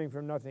something coming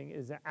from nothing,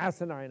 is an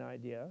asinine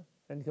idea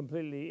and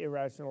completely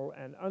irrational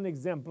and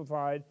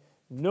unexemplified.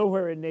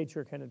 Nowhere in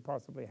nature can it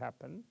possibly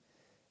happen.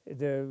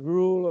 The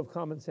rule of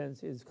common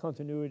sense is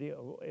continuity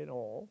in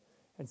all.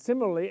 And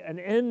similarly, an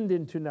end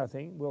into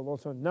nothing will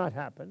also not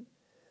happen.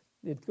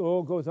 It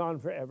all goes on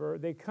forever.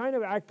 They kind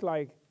of act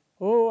like,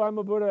 oh, I'm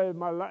a Buddha,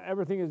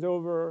 everything is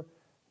over.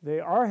 The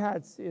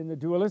arhats in the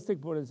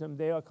dualistic Buddhism,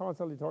 they are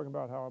constantly talking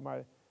about how my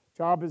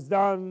job is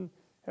done,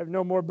 have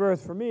no more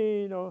birth for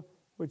me,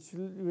 which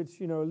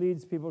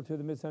leads people to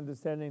the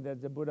misunderstanding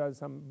that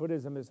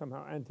Buddhism is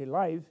somehow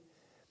anti-life.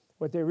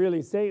 What they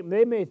really say,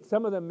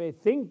 some of them may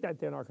think that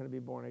they're not going to be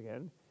born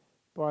again,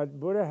 But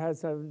Buddha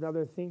has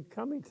another thing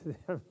coming to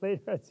them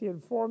later as he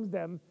informs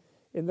them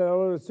in the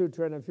Lotus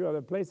Sutra and a few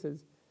other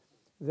places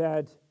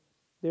that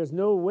there's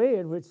no way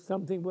in which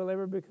something will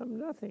ever become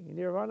nothing.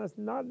 Nirvana is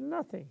not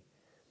nothing.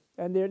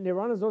 And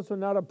Nirvana is also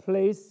not a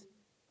place,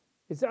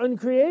 it's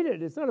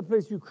uncreated. It's not a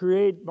place you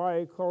create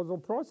by causal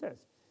process.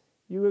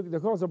 The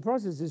causal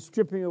process is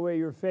stripping away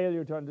your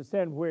failure to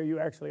understand where you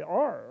actually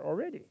are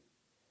already.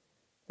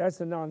 That's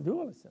the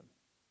non-dualism.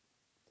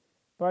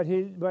 But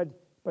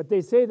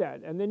they say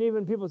that. And then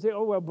even people say,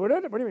 oh, well,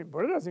 Buddha, what do you mean?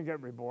 Buddha doesn't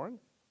get reborn.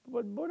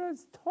 But Buddha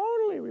is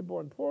totally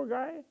reborn. Poor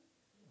guy.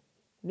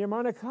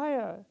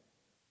 Nirmanakaya,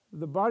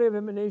 the body of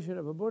emanation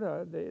of a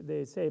Buddha,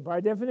 they say, by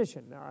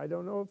definition. Now, I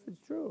don't know if it's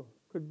true.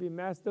 Could be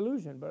mass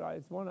delusion, but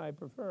it's one I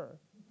prefer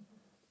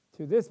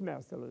to this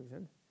mass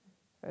delusion.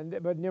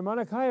 But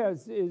Nirmanakaya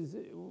is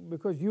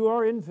because you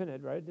are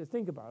infinite, right? Just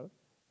think about it.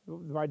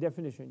 By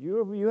definition,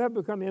 you have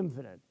become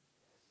infinite.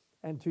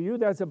 And to you,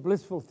 that's a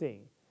blissful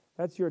thing.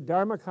 That's your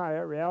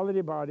Dharmakaya,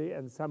 reality body,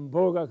 and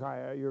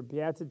Sambhogakaya, your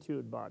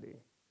beatitude body.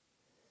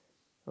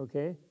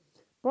 Okay?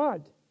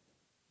 But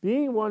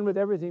being one with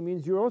everything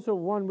means you're also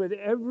one with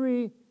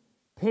every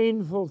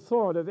painful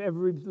thought of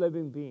every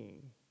living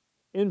being,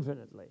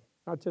 infinitely.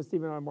 Not just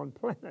even on one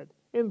planet,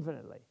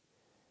 infinitely.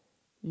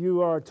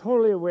 You are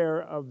totally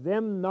aware of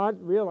them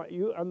not realize.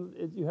 You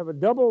have a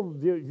double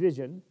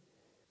vision.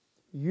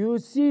 You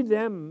see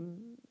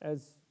them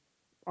as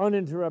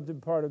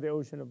uninterrupted part of the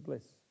ocean of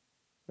bliss.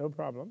 No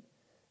problem.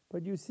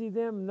 But you see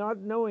them not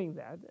knowing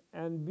that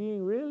and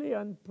being really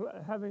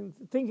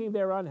thinking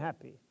they're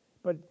unhappy,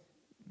 but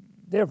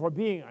therefore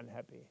being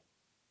unhappy.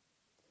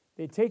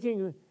 They're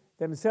taking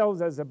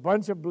themselves as a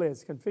bunch of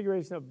bliss,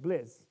 configuration of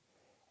bliss,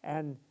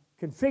 and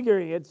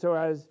configuring it so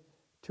as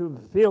to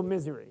feel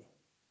misery.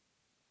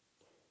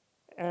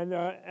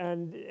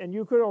 And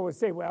you could always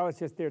say, well, it's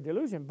just their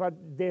delusion, but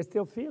they're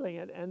still feeling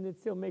it, and it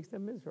still makes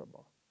them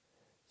miserable.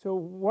 So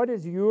what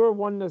is your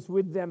oneness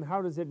with them?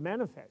 How does it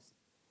manifest?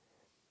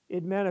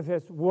 It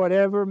manifests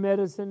whatever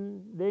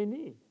medicine they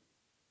need.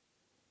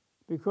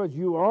 Because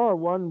you are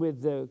one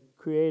with the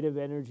creative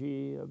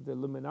energy of the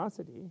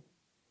luminosity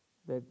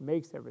that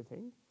makes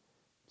everything.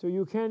 So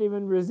you can't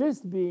even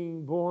resist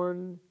being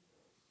born,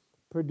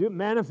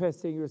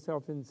 manifesting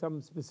yourself in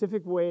some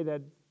specific way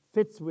that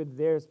fits with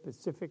their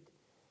specific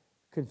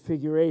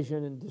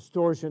configuration and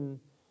distortion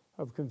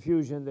of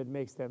confusion that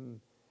makes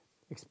them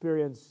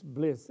experience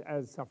bliss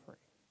as suffering,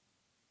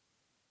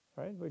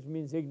 right? Which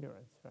means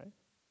ignorance, right?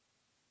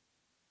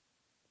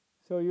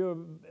 So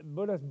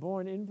Buddha's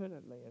born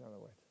infinitely, in other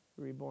words,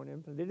 reborn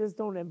infinitely. They just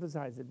don't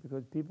emphasize it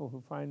because people who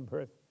find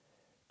birth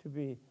to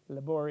be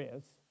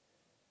laborious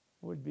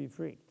would be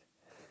freaked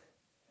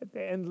at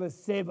the endless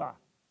seva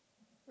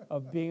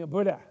of being a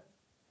Buddha.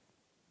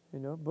 You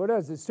know, Buddha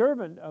is a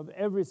servant of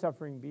every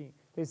suffering being.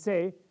 They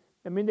say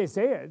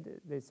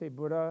it. They say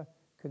Buddha,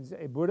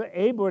 a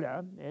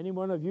Buddha, any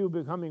one of you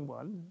becoming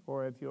one,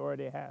 or if you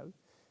already have,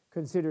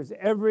 considers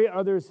every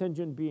other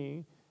sentient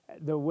being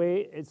the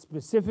way it's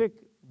specific,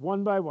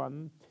 one by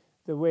one,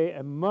 the way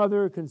a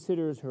mother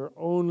considers her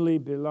only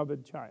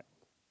beloved child.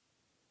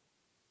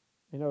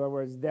 In other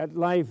words, that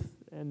life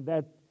and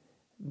that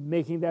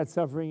making that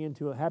suffering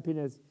into a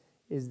happiness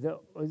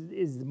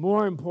is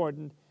more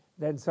important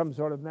than some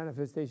sort of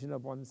manifestation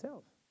of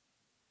oneself.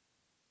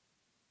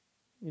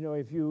 You know,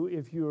 if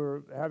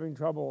you're having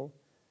trouble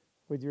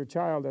with your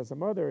child as a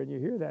mother and you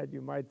hear that,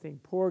 you might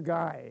think, poor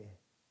guy.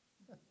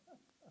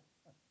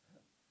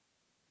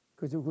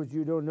 Because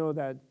you don't know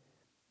that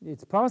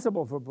it's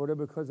possible for Buddha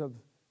because of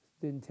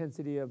the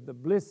intensity of the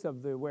bliss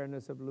of the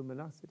awareness of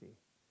luminosity,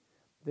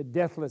 the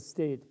deathless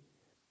state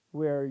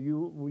where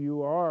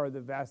you are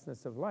the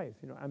vastness of life.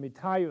 You know,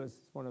 Amitayus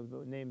is one of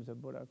the names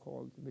of Buddha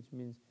called, which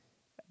means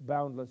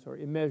boundless or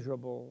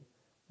immeasurable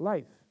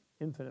life,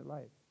 infinite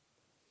life.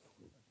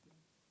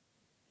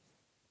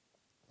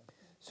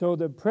 So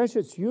the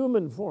precious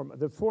human form,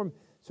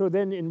 so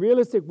then in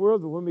realistic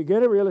world, when we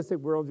get a realistic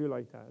worldview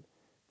like that,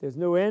 there's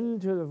no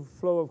end to the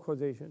flow of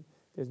causation.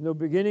 There's no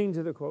beginning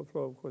to the flow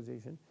of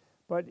causation.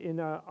 But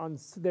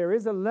there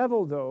is a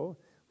level, though,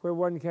 where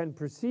one can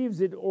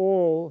perceive it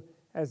all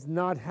as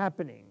not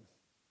happening,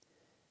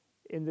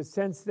 in the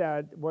sense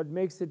that what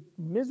makes it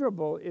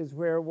miserable is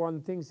where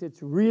one thinks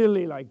it's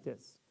really like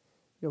this,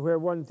 you know, where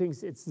one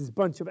thinks it's this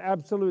bunch of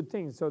absolute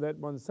things, so that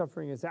one's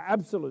suffering is an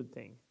absolute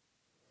thing.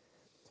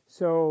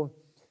 So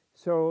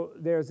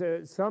there's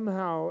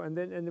somehow,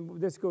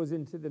 and this goes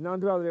into the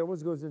non-duality.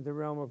 Always goes into the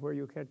realm of where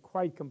you can't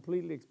quite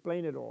completely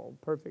explain it all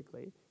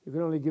perfectly. You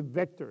can only give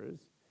vectors,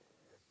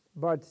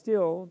 but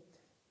still,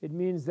 it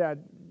means that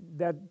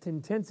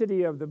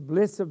intensity of the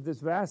bliss of this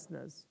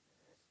vastness,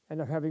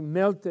 and of having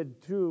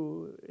melted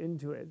through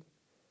into it,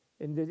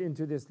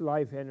 into this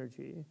life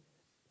energy,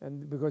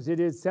 and because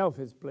it itself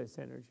is bliss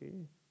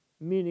energy.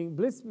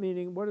 Bliss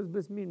meaning, what does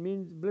bliss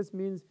mean? Bliss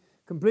means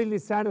completely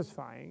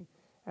satisfying,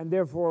 and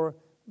therefore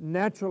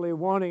naturally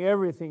wanting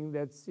everything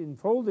that's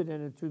enfolded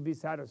in it to be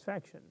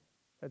satisfaction.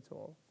 That's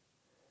all.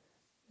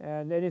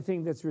 And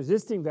anything that's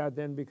resisting that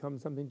then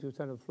becomes something to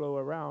kind of flow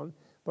around.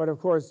 But of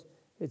course,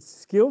 It's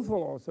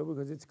skillful also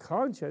because it's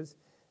conscious.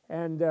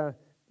 And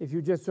if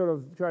you just sort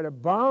of try to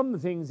bomb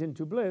things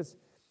into bliss,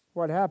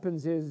 what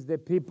happens is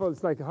that people,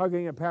 it's like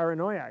hugging a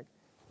paranoiac.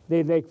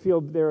 They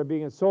feel they're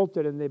being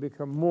assaulted and they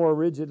become more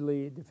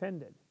rigidly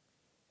defended.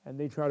 And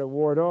they try to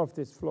ward off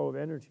this flow of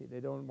energy. They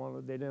don't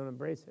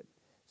embrace it.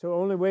 So the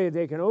only way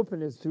they can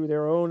open is through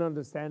their own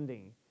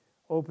understanding,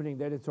 opening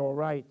that it's all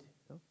right.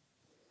 You know?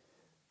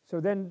 So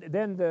then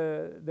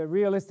the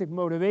realistic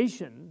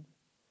motivation,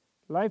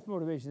 life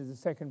motivation, is the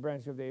second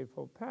branch of the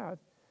Eightfold Path.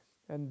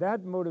 And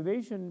that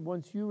motivation,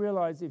 once you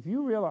realize, if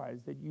you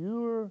realize that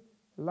your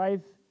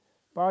life,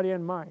 body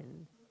and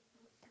mind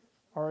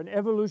are an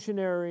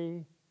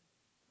evolutionary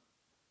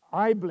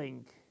eye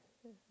blink,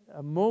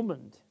 a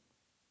moment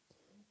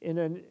in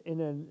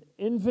an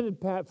infinite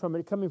path,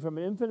 coming from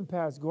an infinite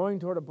past, going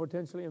toward a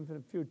potentially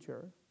infinite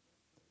future,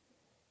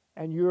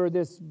 and you're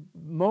this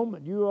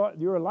moment,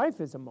 your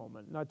life is a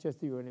moment, not just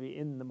that you're going to be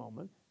in the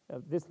moment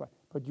of this life,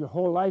 but your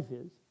whole life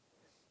is.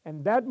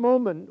 And that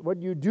moment,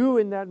 what you do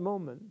in that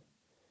moment,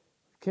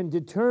 can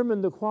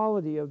determine the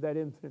quality of that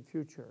infinite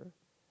future,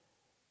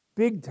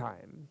 big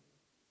time.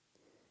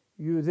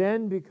 You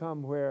then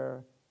become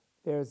where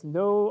there's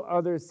no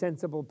other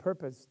sensible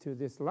purpose to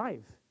this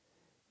life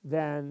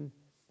than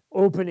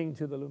opening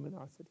to the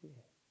luminosity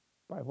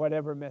by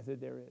whatever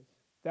method there is.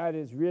 That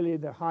is really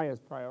the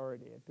highest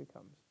priority it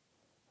becomes,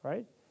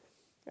 right?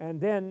 And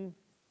then,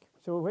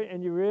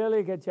 and you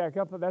really get jacked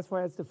up, that's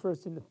why it's the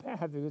first in the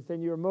path, because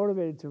then you're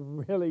motivated to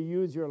really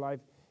use your life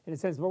in a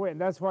sensible way.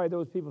 And that's why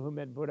those people who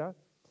met Buddha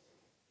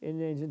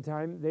in ancient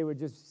time, they would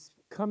just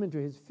come into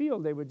his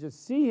field, they would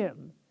just see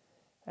him,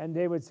 and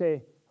they would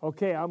say,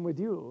 okay, I'm with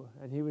you.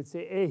 And he would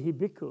say, ehi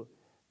bhikkhu,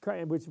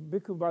 which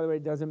bhikkhu, by the way,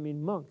 doesn't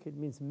mean monk, it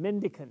means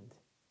mendicant.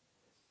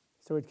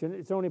 So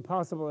it's only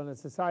possible in a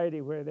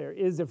society where there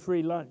is a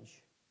free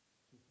lunch,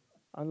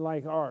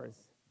 unlike ours.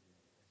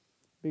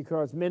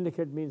 Because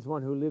mendicant means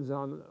one who lives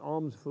on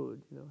alms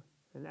food, you know,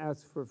 and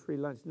asks for free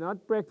lunch.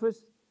 Not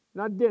breakfast,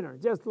 not dinner,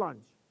 just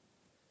lunch.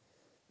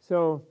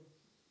 So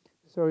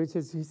he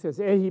says,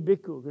 ehi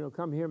bhikkhu, you know,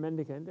 come here,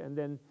 mendicant, and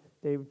then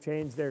they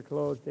change their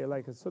clothes. They're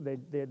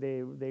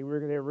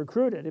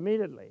recruited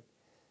immediately,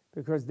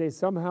 because they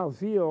somehow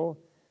feel,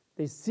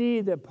 they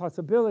see the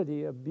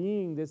possibility of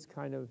being this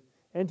kind of,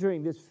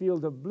 entering this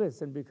field of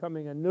bliss and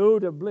becoming a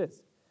node of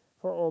bliss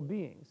for all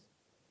beings.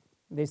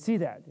 They see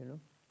that, you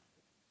know.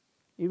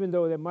 Even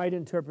though they might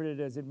interpret it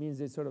as it means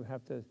they sort of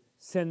have to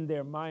send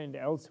their mind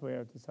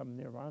elsewhere to some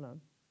nirvana.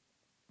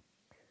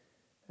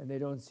 And they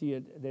don't see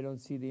it, they don't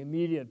see the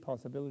immediate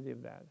possibility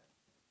of that,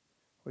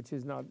 which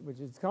is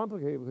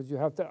complicated, because you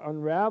have to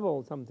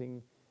unravel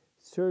something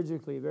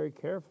surgically, very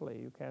carefully.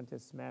 You can't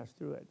just smash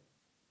through it,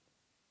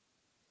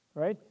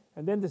 right?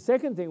 And then the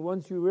second thing,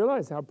 once you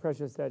realize how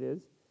precious that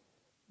is,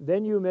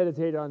 then you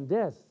meditate on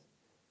death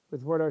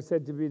with what are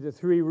said to be the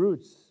three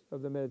roots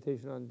of the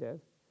meditation on death,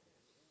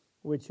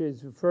 which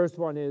is, the first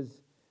one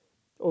is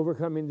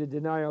overcoming the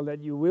denial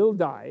that you will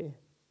die.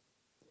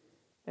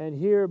 And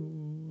here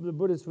the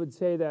Buddhists would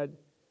say that,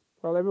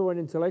 while everyone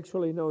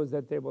intellectually knows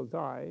that they will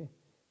die,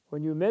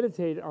 when you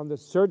meditate on the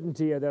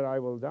certainty that I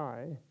will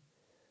die,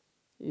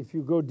 if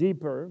you go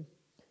deeper,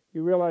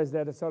 you realize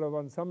that it's sort of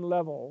on some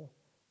level,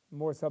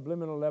 more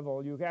subliminal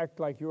level, you act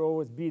like you'll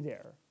always be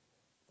there,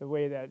 the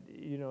way that,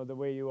 you know, the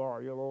way you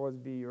are. You'll always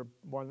be your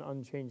one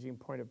unchanging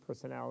point of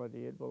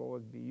personality. It will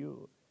always be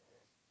you.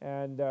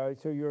 And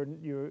so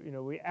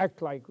we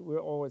act like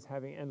we're always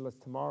having endless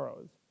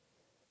tomorrows.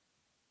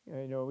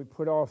 You know, we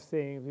put off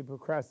things, we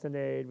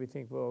procrastinate, we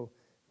think we'll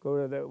go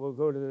to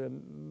the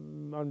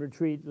on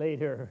retreat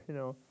later, you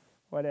know,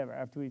 whatever.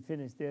 After we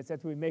finish this,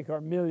 after we make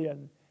our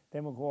million,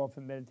 then we'll go off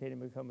and meditate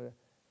and become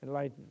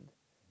enlightened,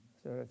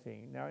 sort of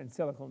thing. Now in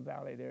Silicon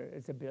Valley,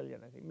 it's a billion,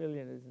 I think.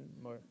 Million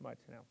isn't much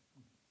now.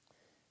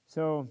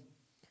 So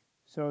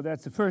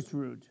that's the first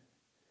route.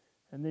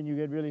 And then you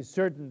get really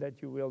certain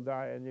that you will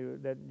die,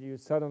 and that you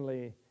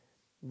suddenly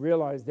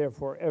realize,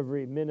 therefore,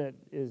 every minute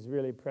is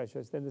really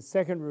precious. Then the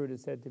second route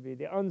is said to be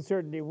the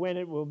uncertainty when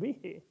it will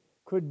be.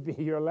 Could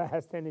be your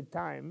last any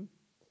time.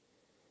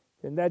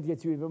 Then that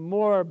gets you even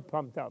more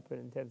pumped up and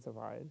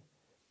intensified.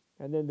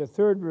 And then the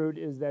third route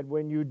is that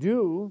when you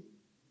do,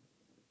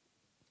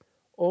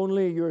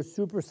 only your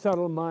super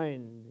subtle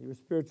mind, your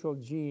spiritual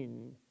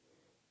gene,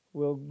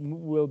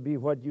 will be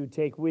what you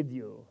take with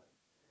you.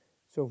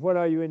 So what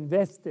are you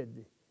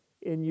invested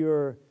in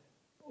your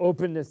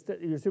openness,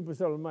 your super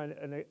subtle mind?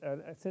 And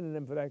a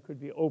synonym for that could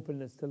be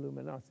openness to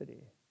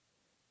luminosity.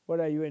 What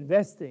are you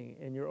investing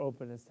in your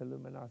openness to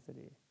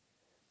luminosity?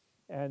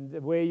 And the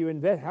way you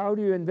invest, how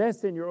do you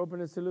invest in your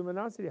openness to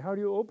luminosity? How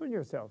do you open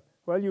yourself?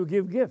 Well, you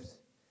give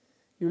gifts.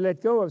 You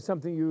let go of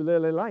something you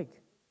really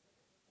like,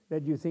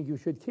 that you think you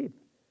should keep.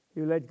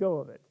 You let go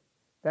of it.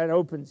 That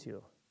opens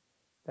you,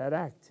 that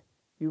act.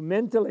 You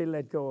mentally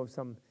let go of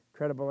some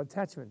credible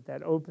attachment.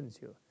 That opens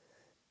you.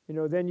 You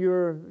know, then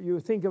you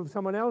think of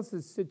someone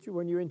else's situation.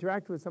 When you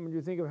interact with someone,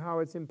 you think of how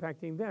it's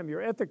impacting them.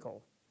 You're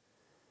ethical.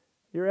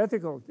 You're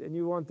ethical, and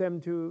you want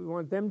them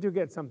to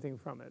get something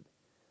from it.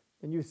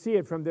 And you see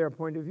it from their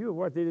point of view,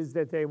 what it is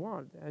that they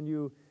want, and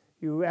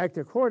you act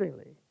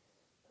accordingly.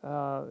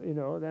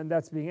 Then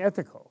that's being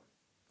ethical.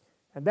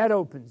 And that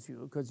opens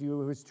you, because you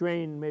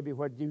restrain maybe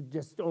what you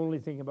just only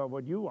think about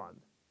what you want.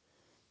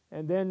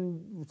 And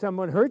then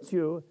someone hurts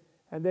you,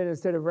 and then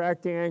instead of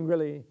reacting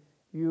angrily,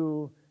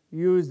 you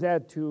use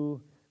that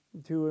to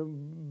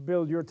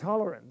build your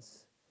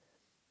tolerance.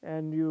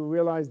 And you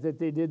realize that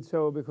they did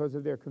so because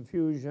of their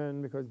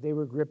confusion, because they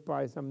were gripped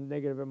by some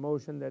negative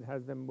emotion that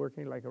has them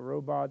working like a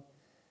robot,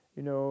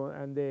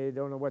 and they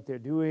don't know what they're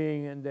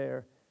doing, and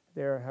they're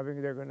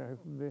going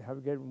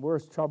to get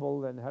worse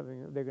trouble than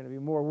they're going to be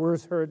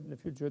worse hurt in the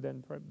future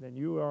than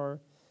you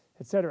are,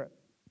 etc.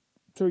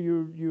 So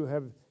you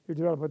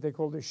develop what they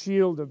call the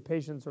shield of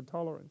patience or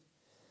tolerance,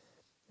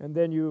 and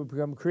then you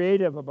become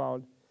creative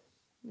about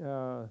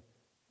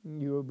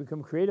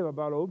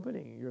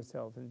opening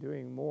yourself and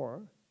doing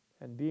more,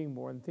 and being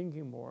more and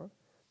thinking more,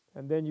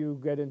 and then you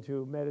get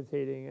into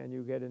meditating and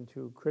you get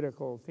into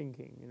critical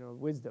thinking,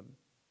 wisdom.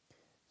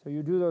 So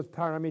you do those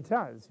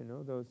paramitas,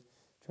 those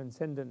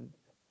transcendent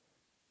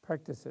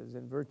practices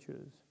and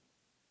virtues.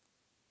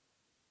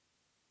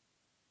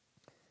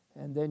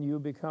 And then you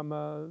become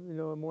a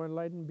more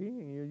enlightened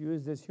being. You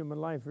use this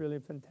human life really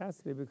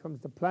fantastically. It becomes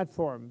the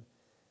platform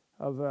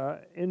of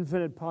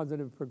infinite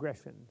positive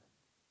progression.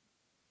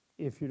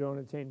 If you don't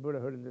attain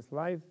Buddhahood in this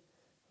life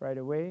right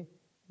away,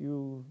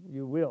 you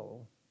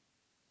will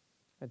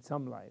at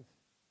some life,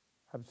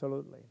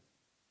 absolutely.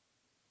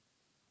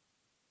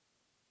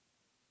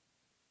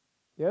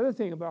 The other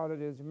thing about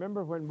it is,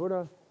 remember when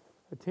Buddha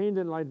attained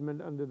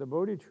enlightenment under the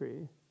Bodhi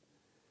tree,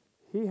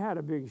 he had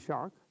a big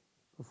shock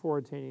before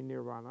attaining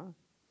nirvana.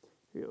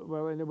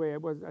 Well, in a way,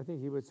 I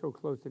think he was so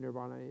close to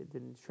nirvana, it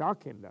didn't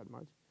shock him that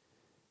much.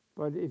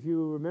 But if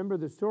you remember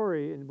the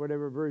story, in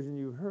whatever version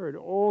you heard,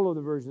 all of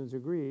the versions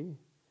agree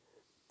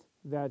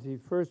that he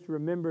first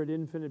remembered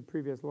infinite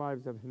previous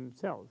lives of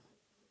himself.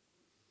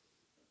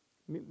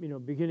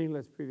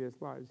 Beginningless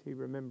previous lives, he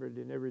remembered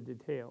in every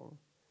detail.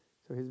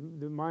 So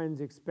the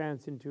mind's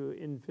expanse into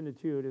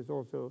infinitude is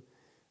also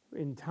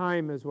in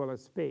time as well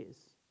as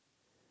space.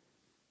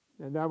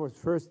 And that was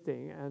first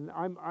thing. And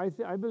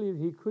I believe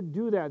he could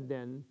do that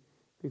then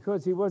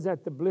because he was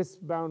at the bliss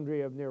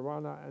boundary of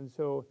nirvana, and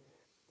so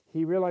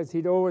he realized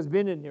he'd always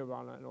been in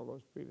nirvana in all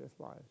those previous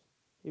lives.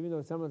 Even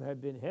though some of them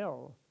had been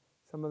hell,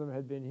 some of them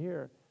had been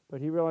here, but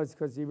he realized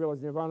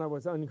nirvana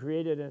was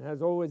uncreated and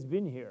has always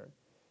been here.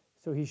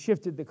 So he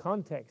shifted the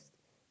context.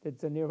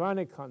 It's a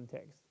nirvanic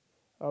context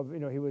of,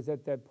 he was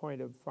at that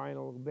point of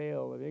final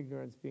veil of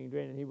ignorance being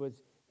drained, and he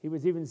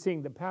was even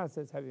seeing the past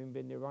as having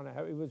been nirvana.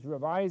 He was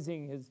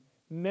revising his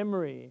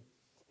memory,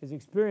 his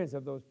experience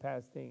of those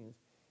past things.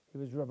 He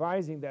was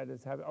revising that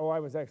as having, I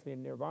was actually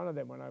in nirvana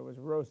then when I was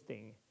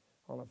roasting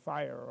on a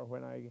fire, or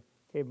when I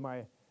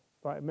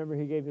remember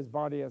he gave his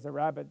body as a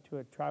rabbit to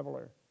a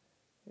traveler.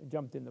 He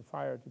jumped in the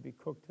fire to be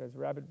cooked as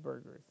rabbit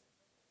burgers.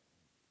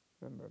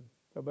 Remember?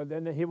 So, but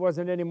then he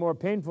wasn't any more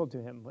painful to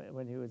him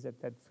when he was at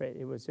that fate.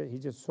 He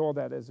just saw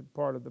that as a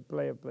part of the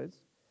play of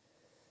bliss.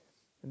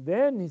 And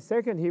then,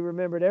 he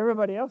remembered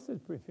everybody else's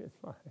previous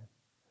life.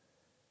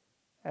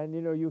 And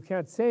you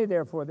can't say,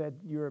 therefore, that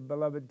your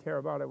beloved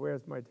Theravada,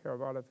 where's my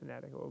Theravada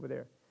fanatic over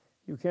there?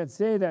 You can't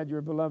say that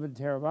your beloved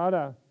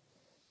Theravada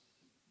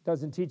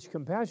doesn't teach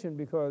compassion,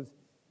 because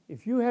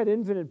if you had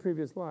infinite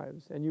previous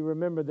lives and you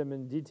remember them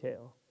in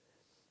detail,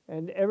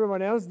 and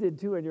everyone else did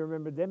too, and you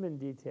remember them in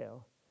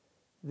detail,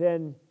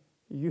 then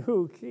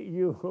you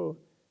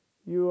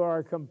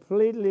are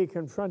completely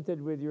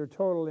confronted with your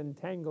total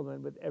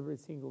entanglement with every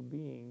single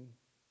being,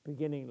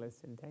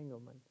 beginningless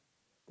entanglement,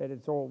 that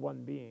it's all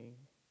one being.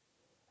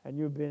 And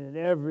you've been in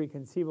every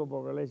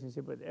conceivable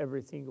relationship with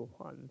every single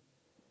one.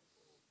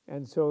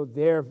 And so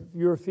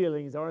your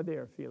feelings are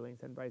their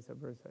feelings, and vice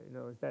versa.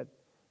 But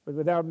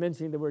without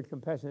mentioning the word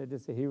compassion, I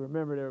just say he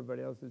remembered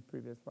everybody else's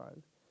previous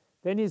lives.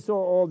 Then he saw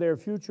all their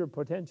future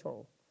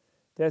potential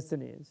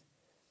destinies.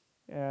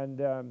 And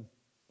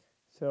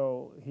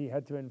so he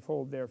had to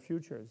unfold their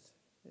futures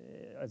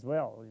as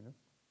well,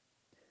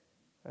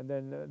 And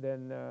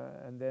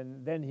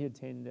then he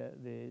attained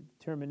the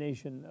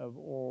termination of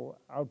all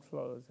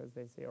outflows, as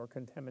they say, or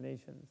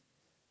contaminations,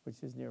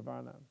 which is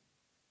nirvana.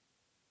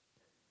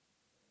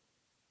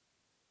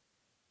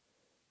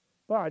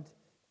 But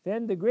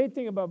then the great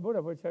thing about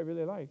Buddha, which I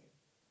really like,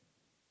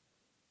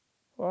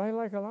 I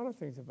like a lot of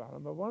things about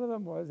him, but one of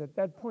them was, at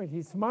that point,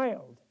 he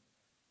smiled.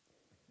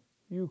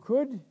 You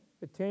could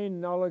attain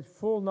knowledge,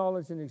 full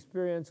knowledge and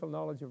experiential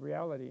knowledge of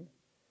reality,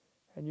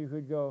 and you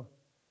could go,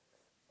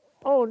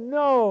 oh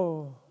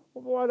no,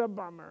 what a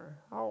bummer,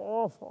 how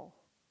awful.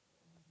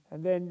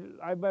 And then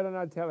I better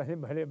not tell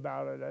anybody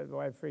about it,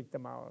 I freaked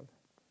them out.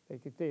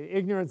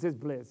 Ignorance is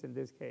bliss in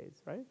this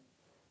case, right?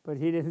 But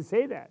he didn't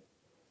say that.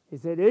 He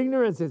said,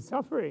 ignorance is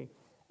suffering.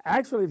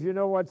 Actually, if you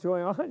know what's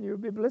going on, you'll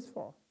be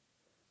blissful.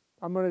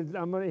 He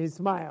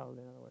smiled,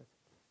 in other words.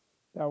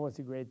 That was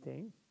a great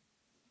thing.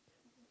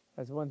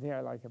 That's one thing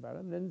I like about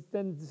him.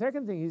 Then the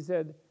second thing he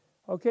said,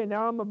 okay,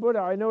 now I'm a Buddha,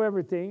 I know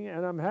everything,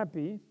 and I'm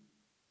happy.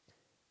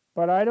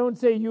 But I don't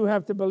say you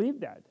have to believe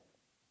that.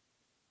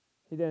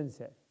 He then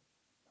said,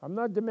 I'm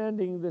not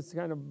demanding this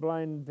kind of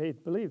blind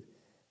faith belief.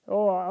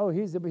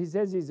 He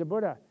says he's a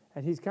Buddha,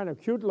 and he's kind of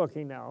cute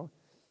looking now.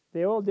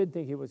 They all did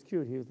think he was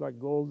cute. He was like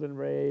golden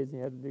rays, he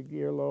had big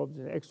earlobes,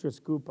 an extra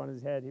scoop on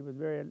his head. He was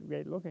very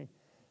great looking.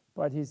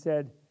 But he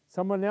said,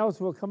 someone else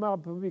will come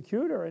up and be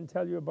cuter and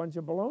tell you a bunch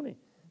of baloney.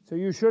 So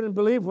you shouldn't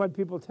believe what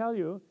people tell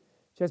you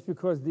just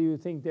because you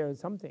think there's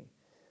something.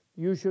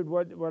 You should,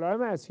 what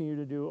I'm asking you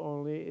to do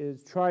only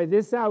is try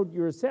this out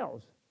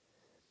yourself.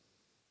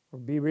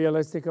 Be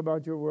realistic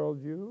about your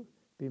worldview.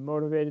 Be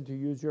motivated to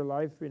use your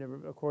life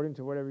according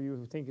to whatever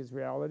you think is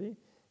reality,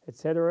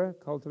 etc.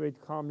 Cultivate,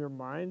 calm your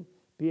mind.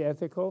 Be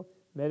ethical,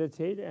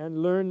 meditate, and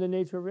learn the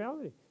nature of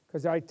reality.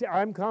 Because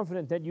I'm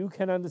confident that you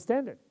can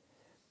understand it.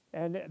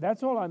 And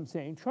that's all I'm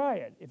saying. Try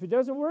it. If it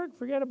doesn't work,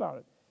 forget about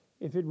it.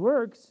 If it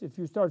works, if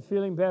you start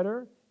feeling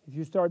better, if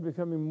you start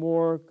becoming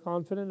more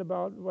confident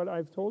about what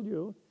I've told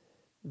you,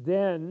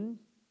 then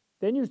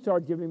you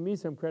start giving me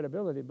some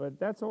credibility. But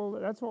that's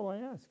all I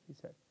ask, he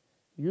said.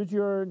 Use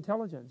your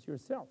intelligence,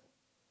 yourself.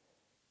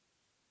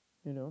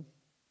 You know.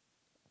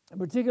 And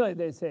particularly,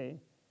 they say,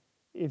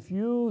 if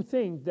you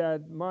think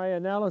that my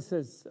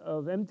analysis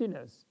of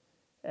emptiness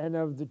and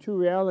of the true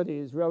reality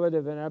is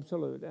relative and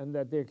absolute, and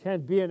that there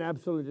can't be an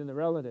absolute in the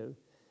relative,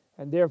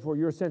 and therefore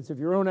your sense of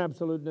your own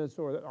absoluteness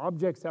or the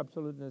object's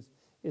absoluteness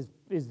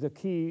is the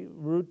key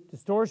root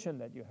distortion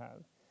that you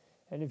have.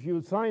 And if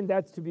you find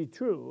that to be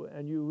true,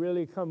 and you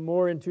really come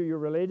more into your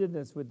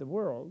relatedness with the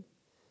world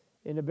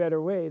in a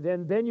better way,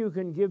 then you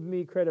can give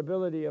me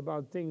credibility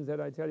about things that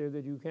I tell you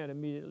that you can't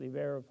immediately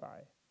verify,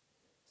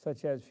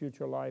 such as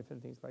future life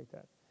and things like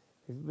that.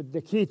 But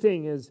the key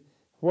thing is,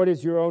 what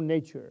is your own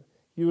nature?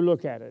 You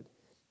look at it.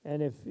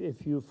 And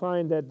if you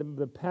find that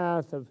the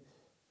path of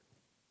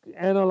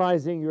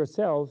analyzing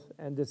yourself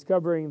and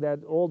discovering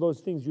that all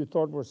those things you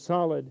thought were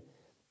solid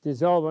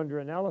dissolve under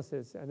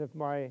analysis, and if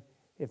my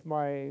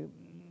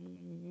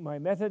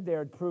method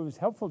there proves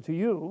helpful to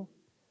you,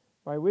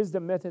 my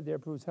wisdom method there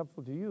proves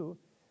helpful to you,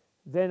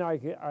 then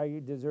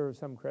I deserve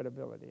some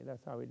credibility.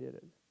 That's how he did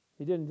it.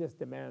 He didn't just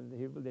demand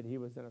that he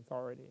was an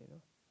authority,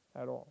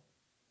 at all.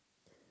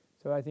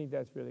 So I think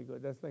that's really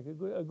good. That's like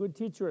a good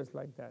teacher is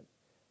like that.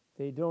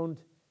 They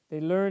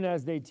learn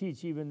as they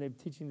teach, even they're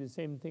teaching the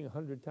same thing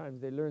 100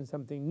 times. They learn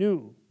something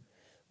new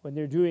when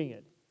they're doing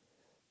it.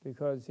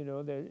 Because,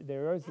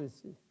 there is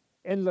this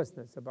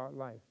endlessness about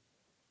life.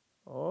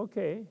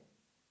 Okay,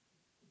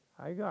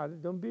 I got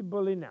it. Don't be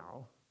bully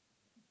now.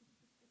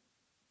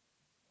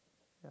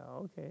 Yeah,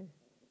 okay.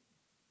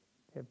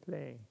 They're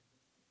playing.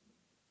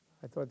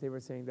 I thought they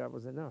were saying that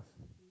was enough.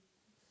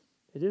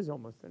 It is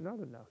almost not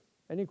enough.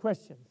 Any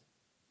questions?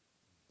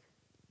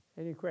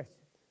 Any questions?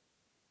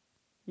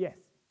 Yes.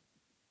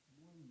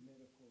 One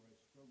metaphor I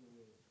struggle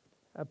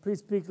with. Please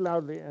speak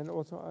loudly, and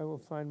also I will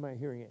find my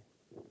hearing aid.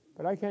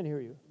 But I can't hear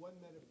you. One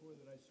metaphor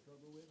that I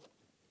struggle with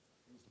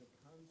is the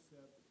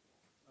concept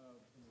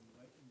of an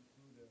enlightened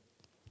Buddha.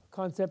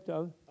 Concept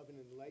of? Of an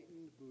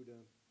enlightened Buddha.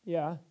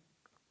 Yeah.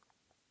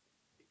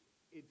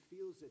 It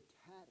feels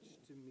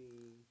attached to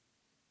me.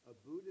 A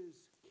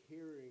Buddha's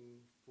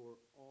caring for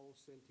all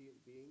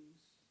sentient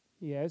beings.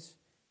 Yes.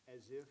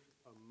 As if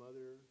a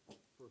mother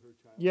for her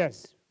child.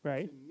 Yes,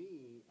 right. To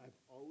me, I've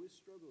always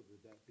struggled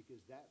with that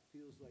because that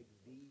feels like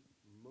the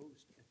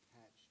most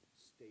attached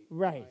state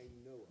right. I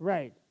know of.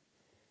 Right.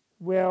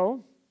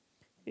 Well,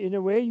 in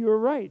a way, you're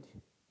right.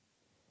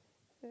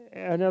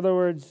 In other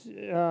words,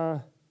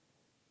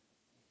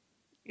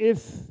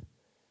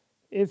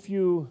 if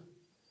you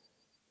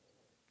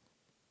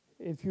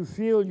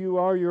feel you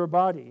are your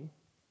body,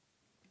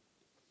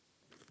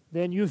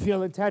 then you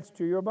feel attached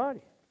to your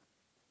body,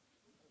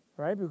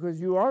 right?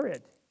 Because you are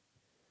it.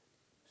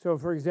 So,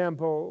 for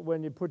example,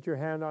 when you put your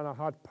hand on a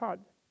hot pot,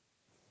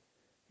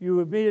 you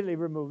immediately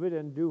remove it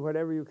and do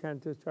whatever you can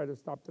to try to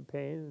stop the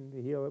pain and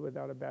to heal it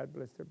without a bad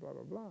blister, blah,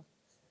 blah, blah.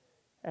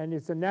 And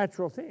it's a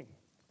natural thing.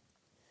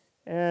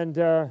 And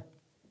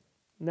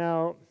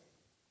now,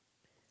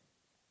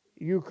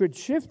 you could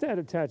shift that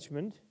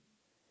attachment.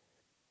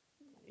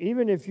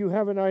 Even if you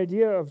have an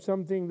idea of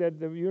something that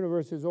the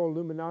universe is all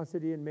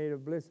luminosity and made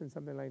of bliss and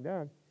something like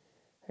that,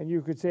 and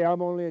you could say, I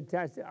only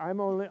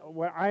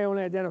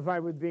identify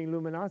with being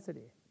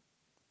luminosity.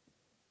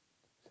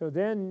 So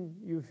then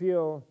you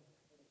feel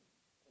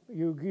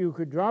you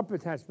could drop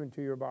attachment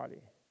to your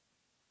body,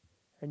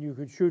 and you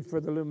could shoot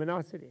for the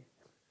luminosity.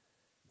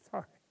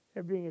 Sorry,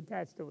 they're being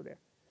attached over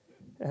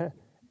there.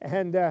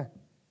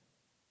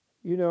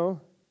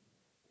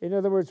 In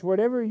other words,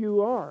 whatever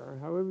you are,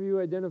 however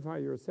you identify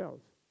yourself,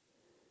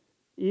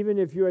 even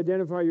if you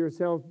identify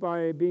yourself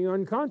by being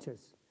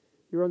unconscious.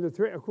 You're on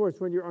the of course,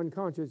 when you're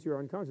unconscious,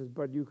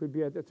 but you could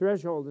be at the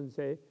threshold and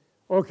say,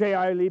 okay,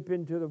 I leap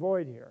into the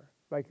void here,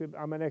 like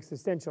I'm an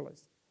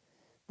existentialist.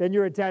 Then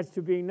you're attached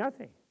to being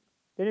nothing.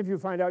 Then if you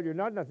find out you're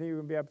not nothing, you're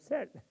going to be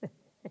upset.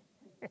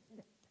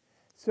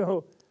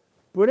 So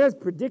Buddha's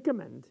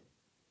predicament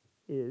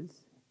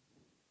is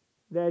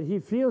that he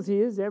feels he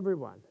is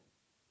everyone.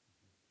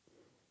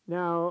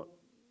 Now,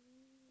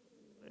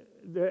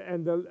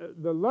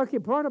 the lucky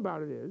part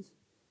about it is,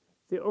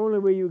 the only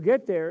way you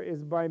get there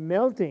is by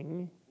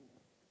melting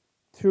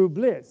through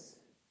bliss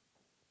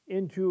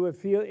into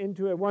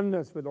a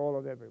oneness with all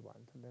of everyone,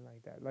 something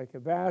like that, like a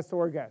vast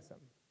orgasm,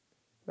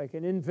 like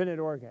an infinite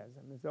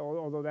orgasm.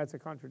 Although that's a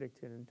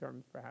contradiction in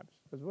terms, perhaps,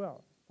 as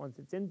well. Once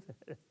it's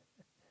infinite,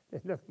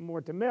 there's nothing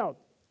more to melt.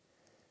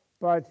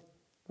 But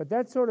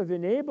that sort of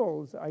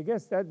enables. I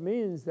guess that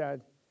means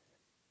that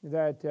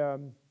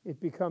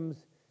it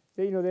becomes.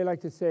 They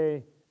like to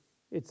say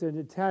it's an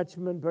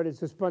attachment, but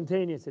it's a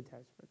spontaneous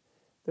attachment.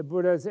 The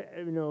Buddha's,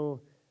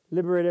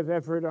 liberative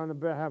effort on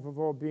behalf of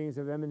all beings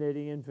of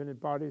emanating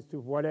infinite bodies to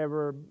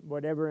whatever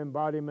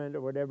embodiment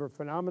or whatever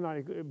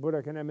phenomenon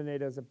Buddha can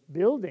emanate as a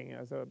building,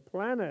 as a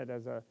planet,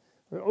 as an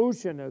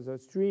ocean, as a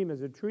stream,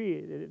 as a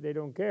tree. They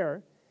don't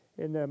care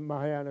in the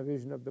Mahayana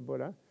vision of the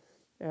Buddha.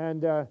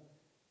 And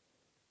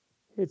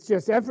it's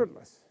just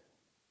effortless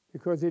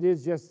because it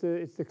is just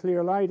it's the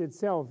clear light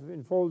itself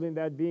enfolding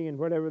that being and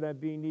whatever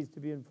that being needs to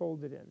be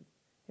enfolded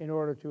in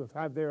order to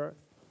have their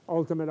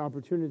ultimate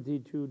opportunity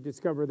to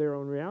discover their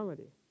own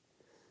reality.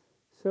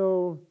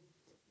 So,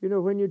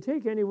 when you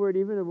take any word,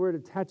 even the word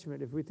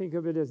attachment, if we think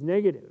of it as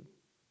negative,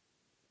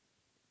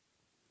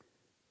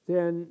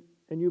 then,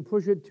 and you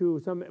push it to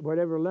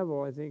whatever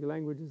level, I think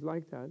language is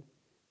like that,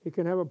 it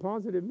can have a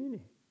positive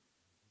meaning,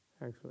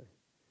 actually.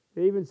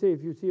 They even say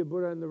if you see a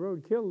Buddha on the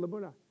road, kill the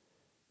Buddha.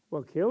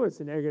 Well, kill is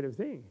a negative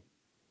thing.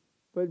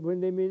 But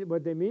what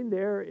they mean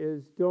there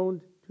is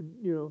don't,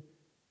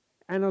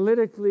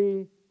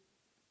 analytically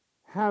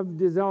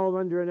dissolve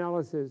under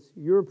analysis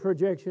your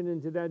projection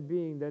into that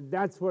being,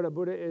 that's what a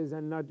Buddha is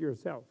and not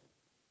yourself.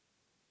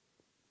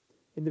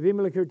 In the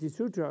Vimalakirti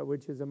Sutra,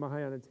 which is a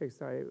Mahayana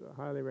text I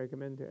highly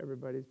recommend to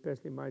everybody,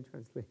 especially my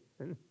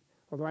translation,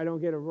 although I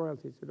don't get a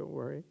royalty, so don't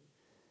worry,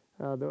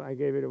 though I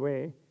gave it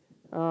away.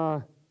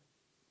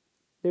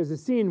 There's a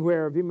scene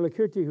where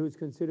Vimalakirti, who's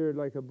considered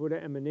like a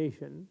Buddha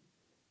emanation,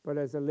 but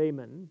as a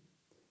layman,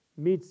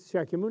 meets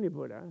Shakyamuni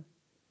Buddha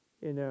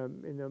in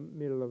the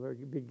middle of a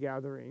big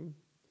gathering.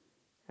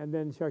 And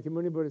then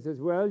Shakyamuni Buddha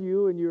says, well,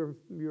 you and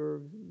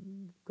your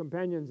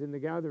companions in the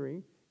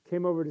gathering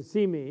came over to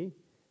see me.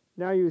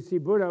 Now you see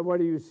Buddha, what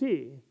do you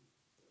see?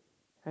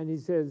 And he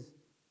says,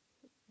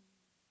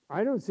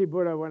 I don't see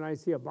Buddha when I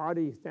see a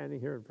body standing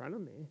here in front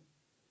of me.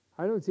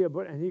 I don't see a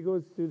Buddha. And he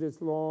goes through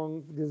this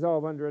long,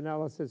 dissolve under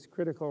analysis,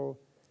 critical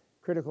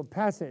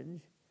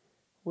passage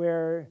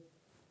where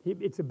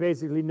it's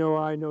basically no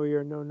eye, no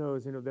ear, no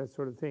nose, that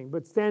sort of thing.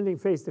 But standing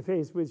face to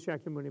face with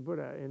Shakyamuni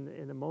Buddha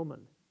in a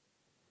moment.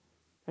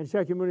 And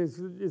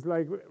Shakyamuni is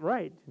like,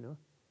 right,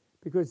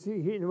 because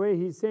in a way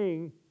he's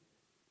saying,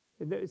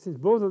 since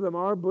both of them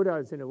are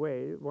Buddhas in a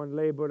way, one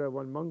lay Buddha,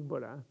 one monk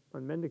Buddha,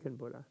 one mendicant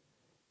Buddha,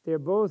 they're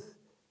both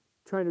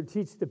trying to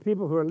teach the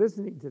people who are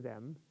listening to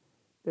them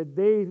that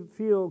they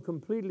feel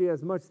completely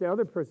as much the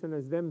other person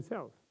as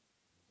themselves.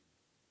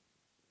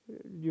 Do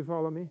you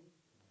follow me?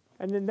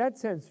 And in that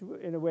sense,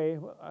 in a way,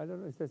 I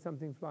don't know, is there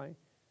something flying?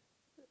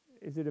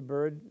 Is it a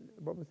bird?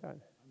 What was that?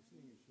 I'm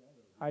seeing a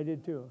shadow. I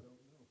did too.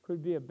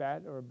 Could be a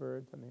bat or a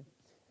bird, something.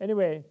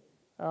 Anyway,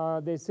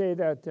 they say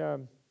that,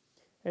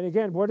 and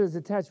again, what does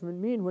attachment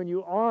mean when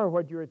you are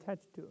what you're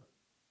attached to?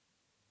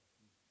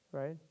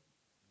 Right?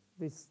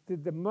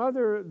 The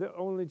mother, the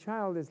only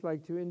child, is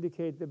like to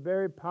indicate the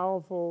very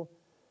powerful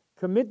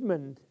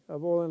commitment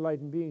of all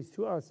enlightened beings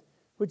to us,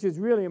 which is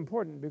really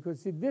important because,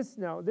 see, this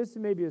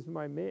maybe is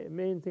my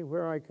main thing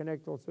where I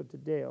connect also to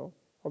Dale,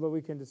 although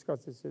we can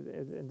discuss this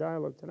in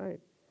dialogue tonight.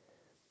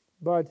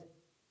 But,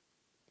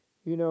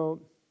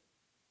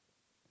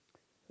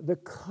 the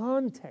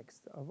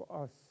context of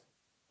us,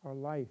 our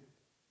life,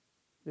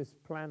 this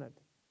planet,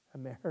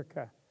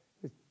 America,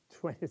 the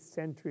 20th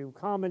century,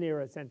 common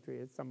era century,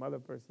 it's some other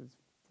person's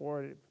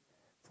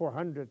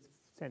 400th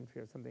century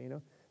or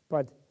something,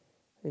 But,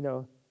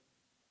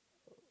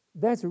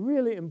 that's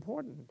really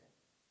important.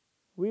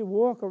 We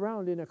walk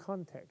around in a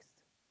context.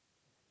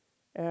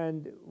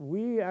 And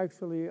we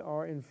actually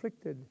are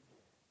inflicted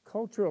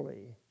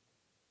culturally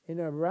in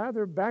a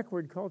rather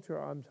backward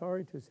culture, I'm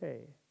sorry to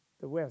say,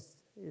 the West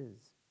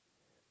is.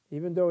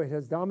 Even though it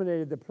has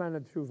dominated the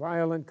planet through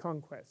violent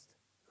conquest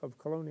of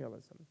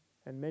colonialism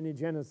and many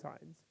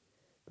genocides.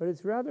 But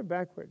it's rather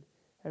backward.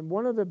 And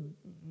one of the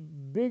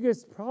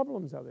biggest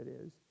problems of it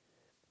is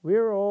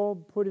we're all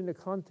put in the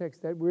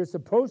context that we're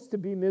supposed to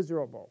be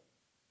miserable.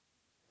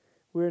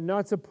 We're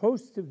not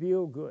supposed to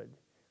feel good.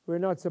 We're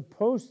not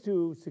supposed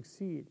to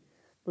succeed.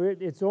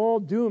 It's all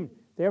doomed.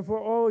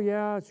 Therefore, oh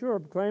yeah, sure,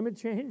 climate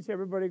change,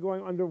 everybody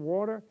going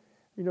underwater,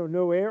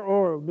 no air,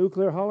 or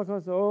nuclear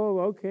holocaust, oh,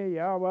 okay,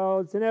 yeah, well,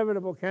 it's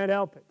inevitable, can't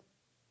help it.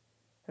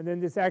 And then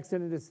this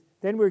accident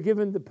then we're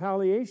given the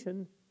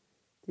palliation,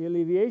 the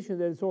alleviation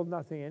that it's all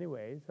nothing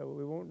anyway, so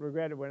we won't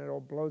regret it when it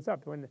all blows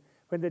up. When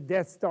the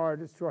Death Star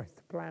destroys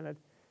the planet,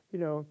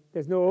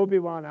 there's no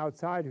Obi-Wan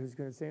outside who's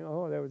going to say,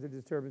 oh, there was a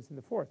disturbance in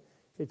the force.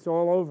 It's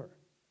all over.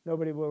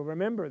 Nobody will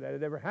remember that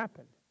it ever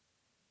happened.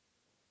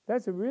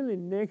 That's a really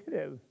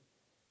negative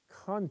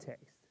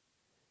context.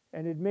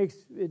 And it makes,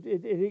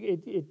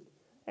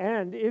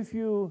 And if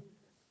you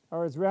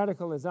are as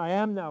radical as I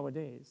am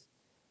nowadays,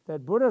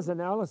 that Buddha's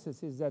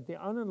analysis is that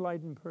the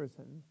unenlightened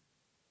person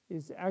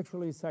is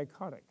actually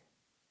psychotic.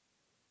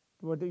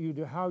 What do you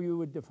do? How you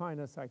would define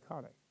a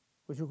psychotic?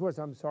 Which, of course,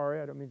 I'm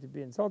sorry, I don't mean to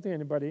be insulting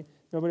anybody.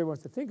 Nobody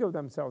wants to think of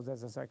themselves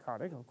as a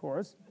psychotic, of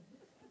course.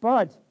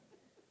 But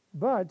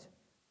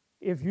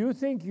if you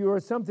think you're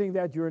something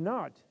that you're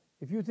not,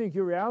 if you think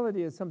your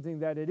reality is something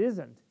that it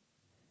isn't,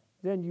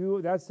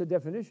 then that's the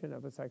definition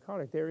of a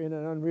psychotic. They're in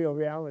an unreal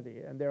reality,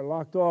 and they're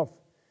locked off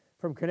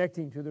from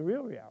connecting to the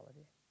real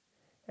reality.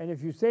 And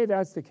if you say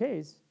that's the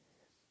case,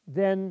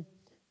 then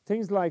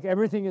things like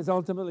everything is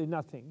ultimately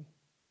nothing,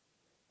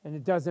 and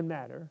it doesn't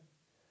matter,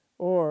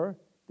 or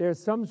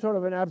there's some sort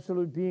of an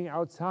absolute being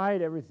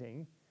outside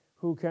everything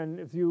who can,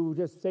 if you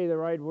just say the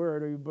right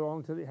word, or you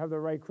have the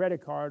right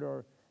credit card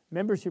or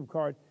membership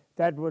card,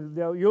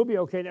 you'll be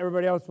okay and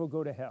everybody else will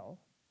go to hell.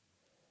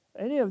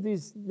 Any of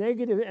these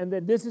negative, and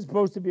then this is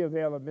supposed to be a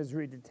veil of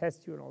misery to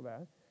test you and all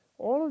that.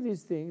 All of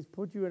these things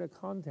put you in a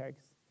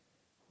context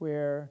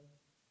where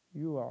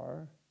you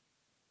are,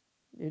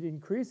 it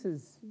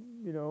increases,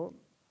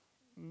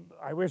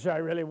 I wish I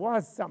really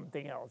was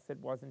something else that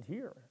wasn't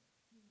here.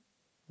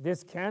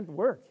 This can't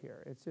work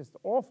here. It's just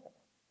awful.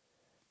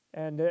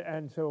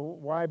 And so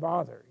why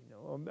bother?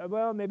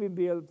 Well,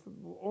 maybe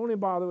only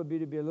bother would be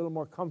to be a little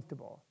more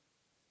comfortable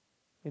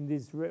in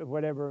this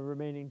whatever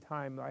remaining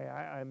time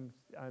I'm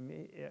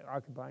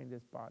occupying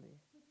this body.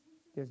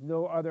 There's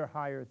no other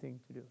higher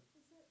thing to do.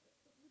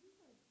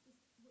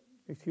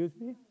 Excuse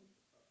me? What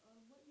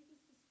you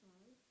just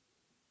described,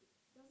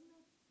 doesn't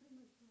that pretty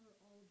much cover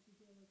all of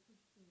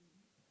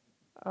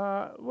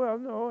Judeo-Christian? Well,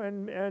 no,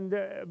 and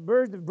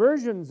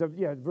versions of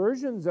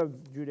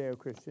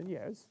Judeo-Christian,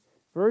 yes.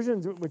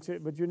 Versions,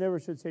 but you never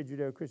should say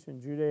Judeo-Christian,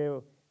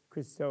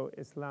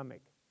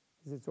 Judeo-Christo-Islamic,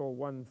 because it's all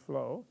one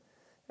flow.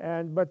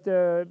 But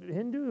the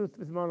Hindu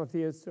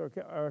monotheists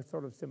are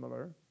sort of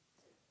similar,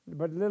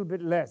 but a little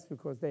bit less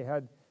because they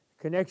had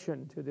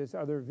connection to this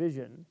other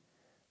vision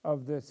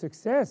of the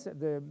success,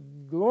 the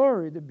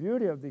glory, the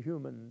beauty of the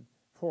human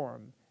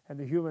form and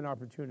the human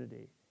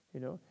opportunity,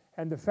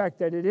 and the fact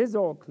that it is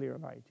all clear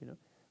light,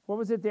 What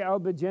was it, the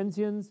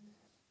Albigensians?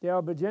 The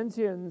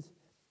Albigensians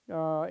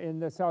in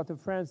the south of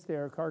France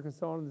there,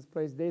 Carcassonne, this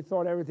place, they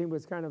thought everything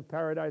was kind of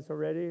paradise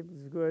already. It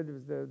was good. It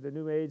was the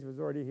New Age was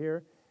already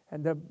here.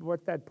 And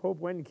that Pope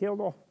went and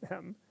killed all of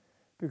them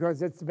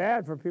because it's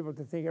bad for people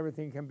to think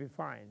everything can be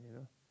fine,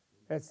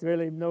 That's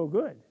really no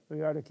good.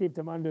 We ought to keep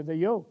them under the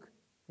yoke,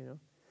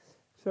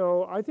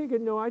 So I think, I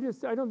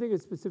don't think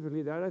it's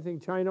specifically that. I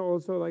think China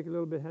also, like a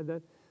little bit, had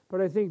that.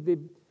 But I think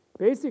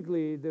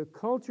basically the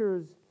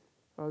cultures,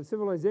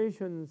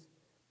 civilizations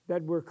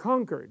that were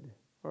conquered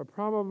are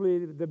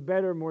probably the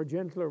better, more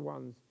gentler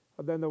ones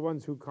than the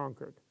ones who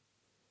conquered.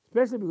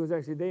 Especially because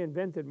actually they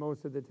invented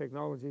most of the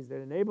technologies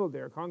that enabled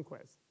their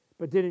conquest,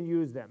 but didn't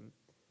use them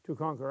to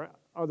conquer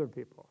other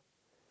people.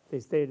 They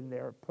stayed in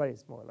their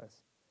place, more or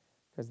less,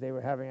 because they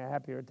were having a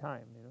happier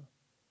time,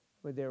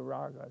 with their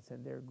ragas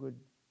and their good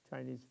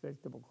Chinese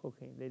vegetable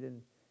cooking. They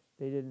didn't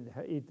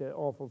eat the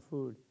awful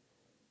food.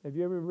 Have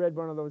you ever read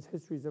one of those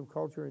histories of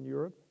culture in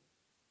Europe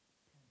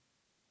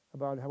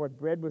about how what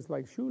bread was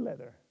like shoe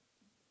leather?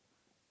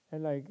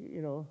 And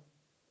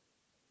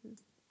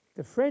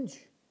the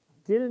French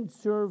didn't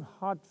serve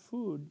hot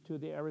food to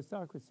the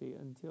aristocracy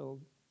until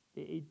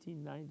the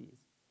 1890s,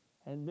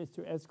 and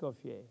Mr.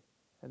 Escoffier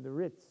and the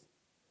Ritz.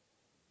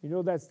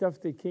 That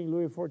stuff that King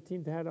Louis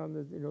XIV had on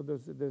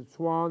the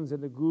swans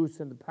and the goose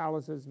and the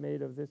palaces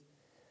made of this.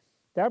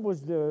 That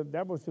was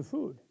the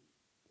food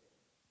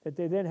that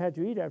they then had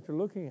to eat after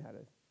looking at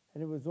it,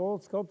 and it was all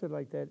sculpted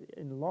like that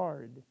in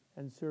lard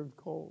and served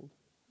cold.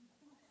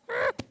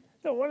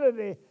 No wonder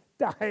they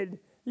died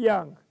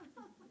young.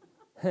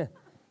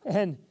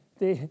 And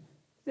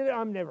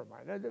never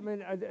mind. I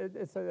mean,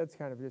 that's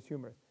kind of just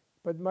humorous.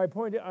 But my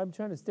point, I'm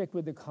trying to stick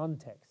with the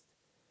context,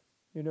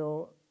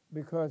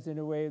 because in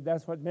a way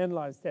that's what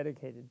Menla is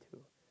dedicated to.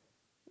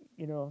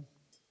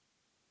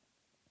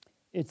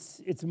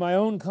 It's my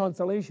own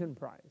consolation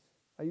prize.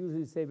 I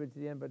usually save it to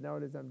the end, but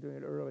nowadays I'm doing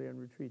it early in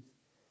retreats.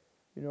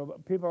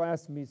 People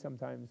ask me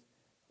sometimes,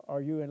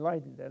 "Are you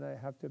enlightened?" And I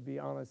have to be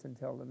honest and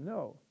tell them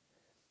no.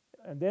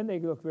 And then they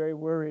look very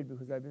worried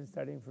because I've been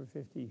studying for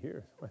 50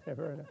 years,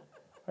 whatever. And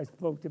I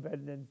spoke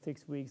Tibetan in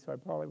 6 weeks, so I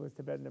probably was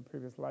Tibetan in a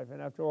previous life.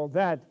 And after all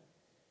that,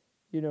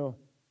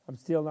 I'm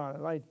still not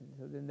enlightened.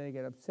 So then they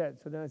get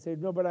upset. So then I say,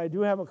 no, but I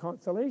do have a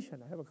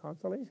consolation. I have a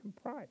consolation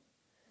prize.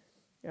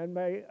 And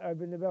I've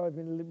been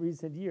developing in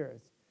recent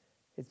years.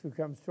 It's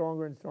become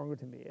stronger and stronger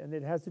to me. And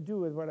it has to do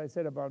with what I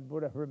said about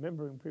Buddha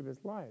remembering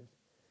previous lives.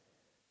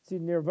 See,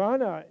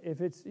 nirvana, if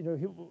it's,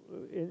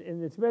 in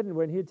the Tibetan,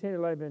 when he attained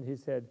enlightenment, he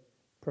said,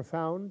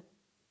 profound,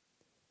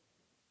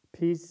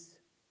 peace,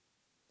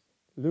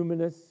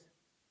 luminous,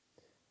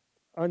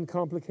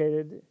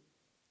 uncomplicated,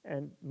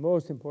 and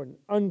most important,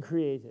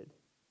 uncreated.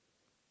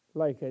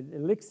 Like an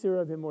elixir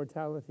of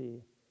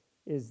immortality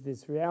is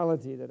this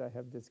reality that I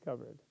have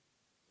discovered.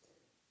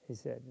 He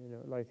said,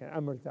 like an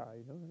amrita,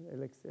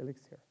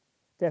 elixir.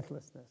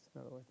 Deathlessness,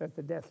 in other words. That's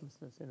the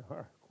deathlessness in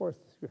our course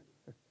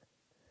description.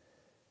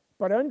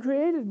 But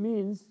uncreated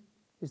means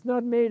it's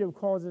not made of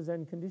causes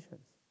and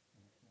conditions.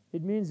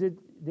 It means that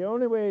the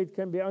only way it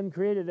can be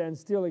uncreated and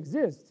still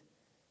exist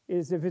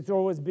is if it's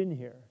always been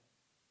here.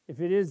 If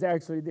it is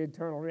actually the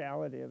eternal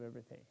reality of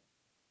everything.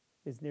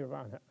 It's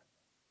nirvana,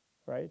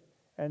 right?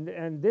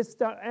 And this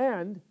stuff,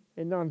 and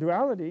in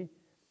non-duality,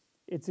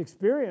 it's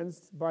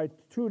experienced by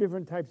two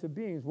different types of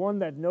beings. One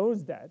that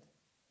knows that,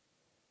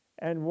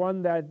 and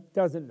one that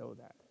doesn't know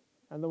that.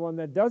 And the one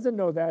that doesn't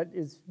know that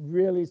is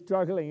really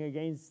struggling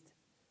against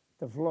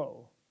the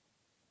flow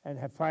and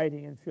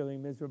fighting and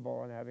feeling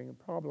miserable and having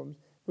problems,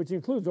 which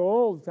includes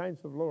all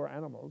types of lower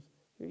animals.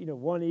 You know,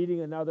 one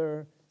eating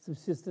another,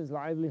 subsistence,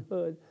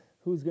 livelihood,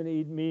 who's going to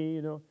eat me,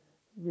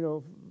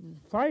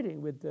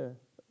 fighting with the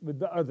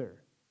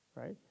other,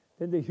 right?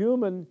 Then the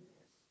human,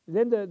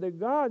 then the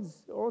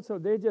gods also,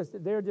 they're just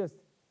in a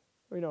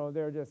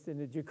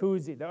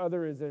jacuzzi. The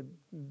other is a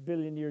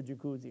billion-year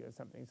jacuzzi or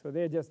something. So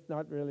they're just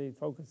not really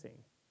focusing,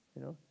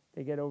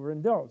 They get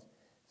overindulged.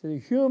 So the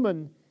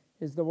human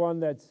is the one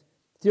that's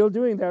still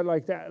doing that,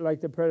 like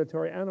the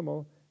predatory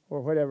animal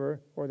or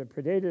whatever, or the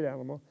predated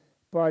animal,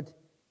 but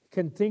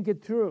can think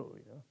it through,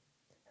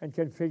 and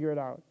can figure it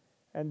out.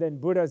 And then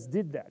Buddhas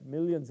did that,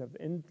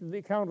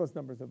 countless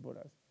numbers of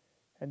Buddhas.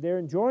 And they're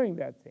enjoying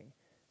that thing.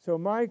 So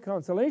my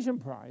consolation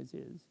prize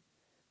is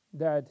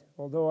that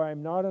although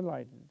I'm not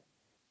enlightened,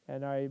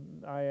 and I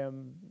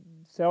am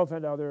self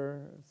and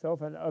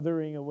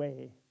othering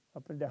away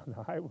up and down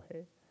the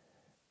highway,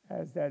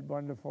 as that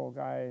wonderful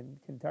guy in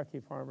Kentucky,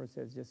 farmer,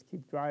 says, just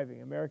keep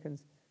driving.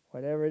 Americans,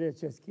 whatever it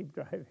is, just keep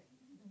driving.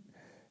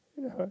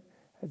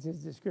 That's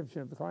his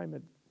description of the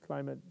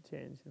climate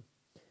change.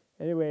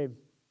 Anyway,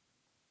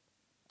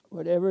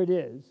 whatever it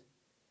is,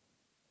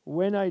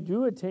 when I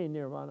do attain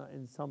nirvana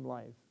in some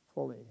life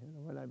fully,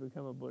 when I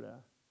become a Buddha,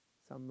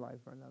 some life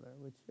or another,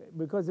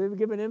 because they've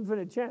given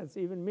infinite chance,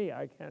 even me,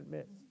 I can't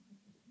miss,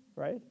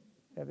 right?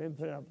 Have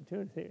infinite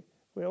opportunity.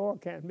 We all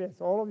can't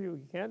miss. All of you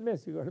can't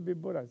miss. You're going to be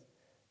Buddhas.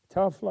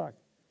 Tough luck.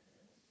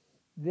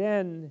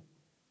 Then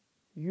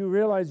you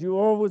realize you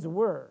always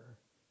were.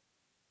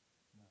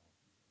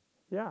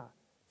 Yeah.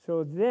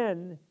 So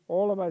then,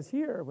 all of us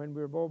here, when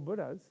we're both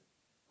Buddhas,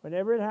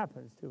 whenever it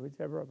happens to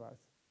whichever of us,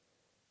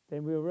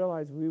 then we'll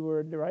realize we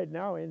were right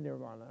now in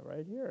nirvana,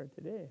 right here,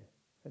 today,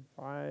 at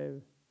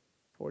 5:47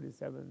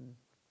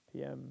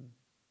 p.m.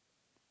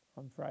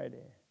 on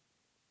Friday.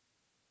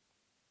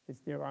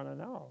 It's nirvana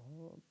now.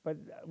 But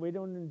we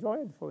don't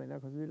enjoy it fully now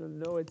because we don't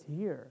know it's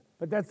here.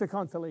 But that's the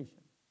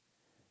consolation.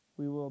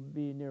 We will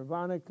be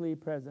nirvanically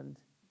present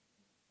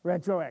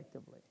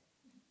retroactively.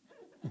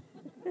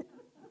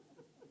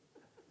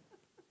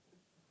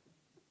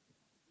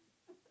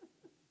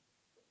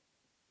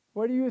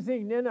 What do you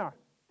think, Nina?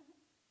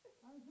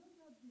 I've heard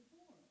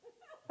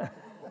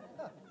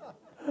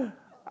that before.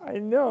 I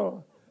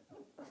know.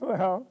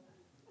 Well,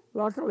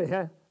 luckily,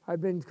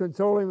 I've been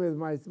consoling with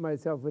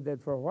myself with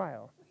that for a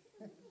while.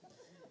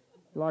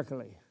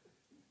 Luckily.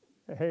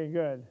 Very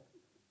good.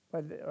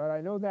 But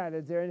I know that.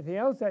 Is there anything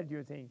else that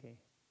you're thinking?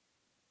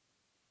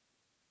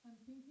 I'm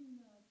thinking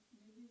that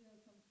maybe there are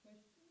some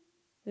questions.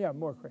 Yeah,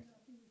 more questions.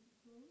 I think we should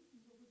close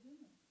and go to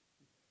dinner.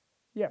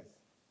 Yes,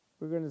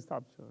 we're going to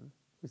stop soon.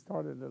 We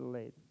started a little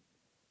late.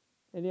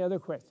 Any other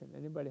question?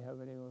 Anybody have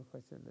any more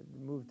question?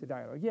 Move to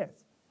dialogue.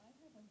 Yes. I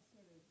have a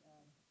sort of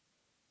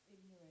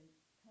ignorant,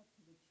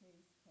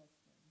 cut-to-the-chase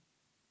question.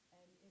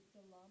 And if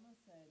the Lama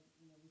said,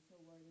 we're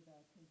so worried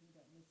about thinking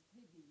about Miss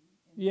Piggy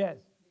in Yes.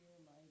 the clear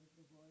light of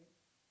the void,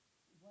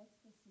 what's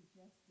the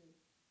suggested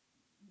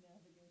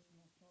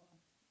navigational thought,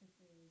 if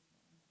there is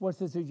one?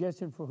 What's the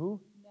suggestion for who?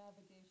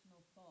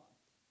 Navigational thought.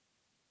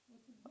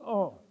 What's a good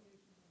Oh.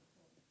 navigational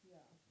thought?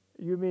 Yeah.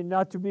 You mean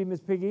not to be Miss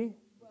Piggy?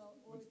 Well,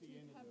 or to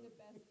have the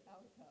best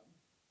outcome.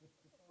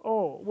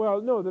 Oh,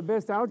 well, no, the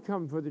best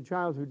outcome for the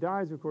child who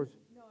dies, of course.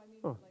 No, I mean,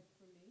 Oh. like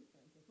for me, for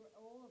instance, for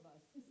all of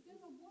us. Instead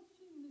of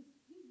watching Miss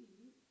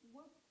Piggy,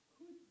 what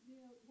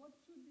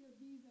should there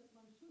be that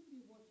one should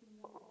be watching?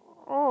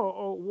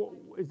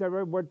 Is that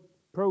right? What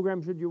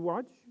program should you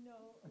watch?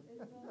 No, it's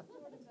sort of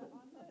the,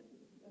 on the,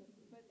 but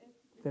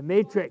if The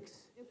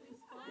Matrix. if we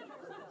find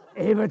ourselves,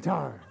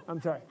 Avatar.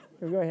 I'm sorry.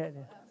 Go ahead.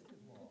 if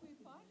we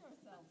find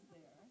ourselves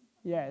there,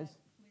 Yes.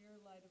 that clear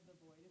light of the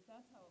void, if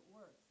that's how it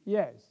works,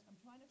 Yes. I'm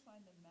trying to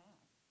find the map.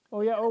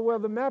 Oh, yeah. Oh, well,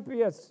 the map,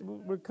 yes.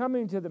 We're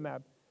coming to the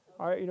map.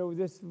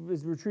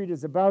 This retreat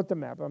is about the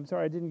map. I'm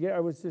sorry, I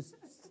was just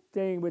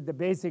staying with the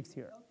basics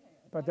here.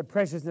 Okay. But the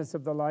preciousness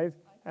of the life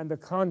and the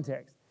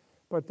context.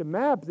 But the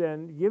map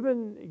then,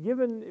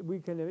 given we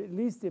can at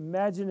least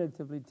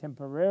imaginatively,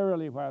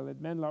 temporarily while at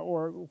Menla,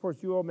 or of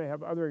course you all may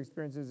have other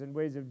experiences and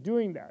ways of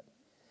doing that.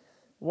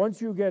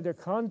 Once you get a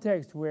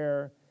context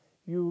where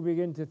you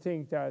begin to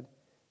think that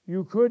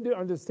you could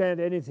understand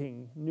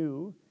anything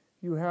new,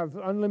 you have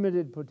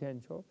unlimited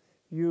potential,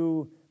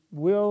 you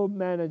will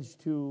manage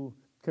to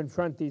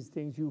confront these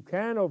things, you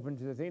can open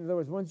to the thing. In other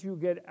words, once you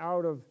get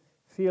out of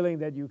feeling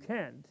that you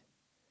can't,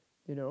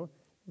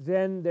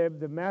 then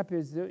the map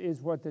is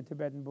what the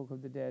Tibetan Book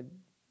of the Dead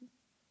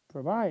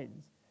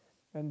provides.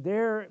 And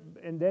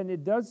then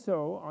it does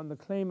so on the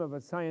claim of a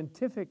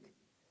scientific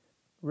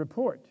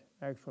report,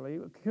 actually,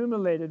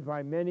 accumulated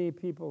by many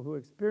people who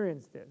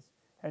experienced this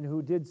and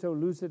who did so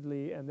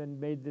lucidly and then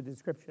made the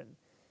description.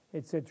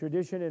 It's a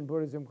tradition in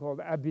Buddhism called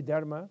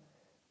Abhidharma.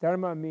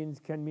 Dharma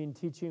can mean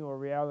teaching or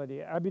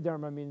reality.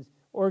 Abhidharma means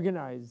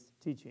organized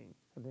teaching,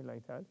 something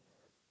like that.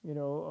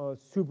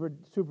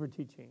 Super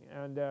teaching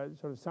and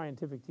sort of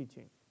scientific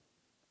teaching.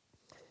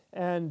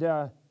 And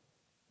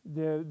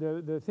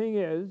the thing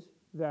is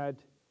that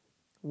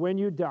when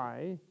you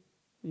die,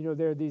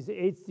 there are these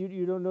 8,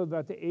 you don't know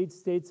about the 8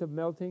 states of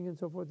melting and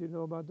so forth, you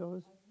know about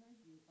those? I've heard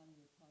you on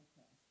your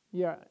podcast.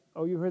 Yeah,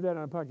 oh, you heard that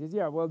on a podcast.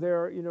 Yeah, well,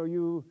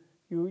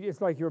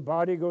 it's like your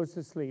body goes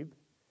to sleep.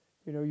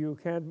 You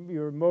can't,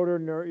 your motor,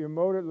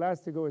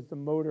 last to go is the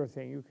motor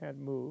thing, you can't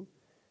move.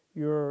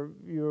 Your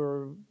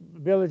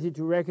ability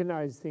to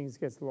recognize things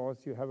gets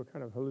lost, you have a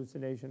kind of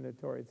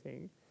hallucinatory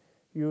thing.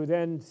 You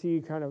then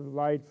see kind of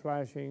light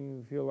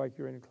flashing, feel like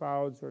you're in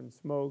clouds or in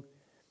smoke,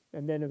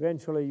 and then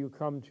eventually you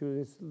come to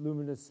this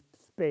luminous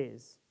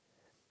space.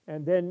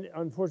 And then,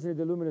 unfortunately,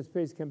 the luminous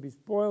space can be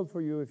spoiled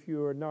for you if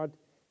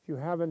you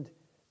haven't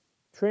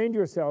trained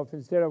yourself,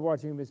 instead of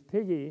watching Miss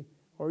Piggy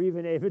or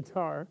even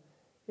Avatar,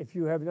 if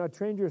you have not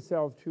trained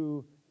yourself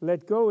to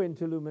let go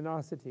into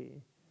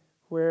luminosity,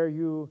 where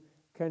you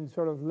can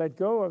sort of let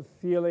go of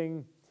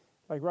feeling,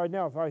 like right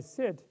now, if I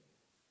sit,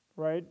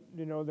 right,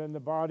 then the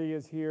body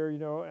is here,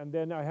 and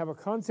then I have a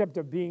concept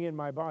of being in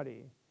my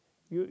body.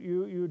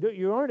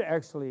 You aren't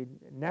actually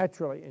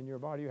naturally in your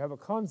body. You have a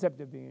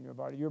concept of being in your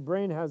body. Your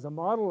brain has a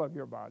model of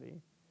your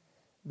body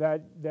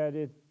that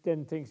it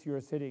then thinks you're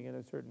sitting in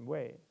a certain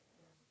way.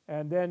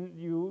 And then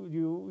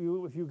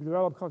if you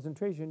develop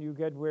concentration, you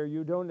get where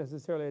you don't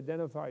necessarily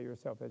identify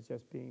yourself as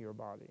just being your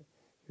body.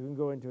 You can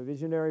go into a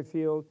visionary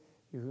field.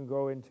 You can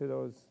go into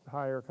those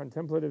higher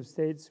contemplative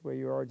states where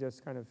you are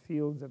just kind of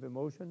fields of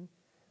emotion,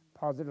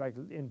 positive, like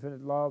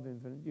infinite love,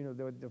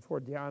 the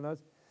 4 dhyanas.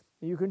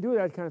 And you can do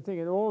that kind of thing,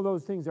 and all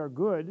those things are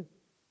good,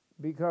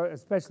 because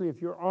especially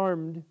if you're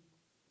armed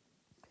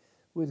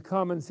with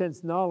common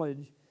sense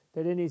knowledge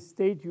that any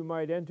state you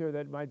might enter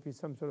that might be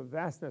some sort of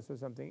vastness or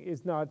something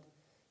is not.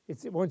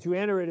 Once you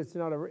enter it,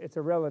 it's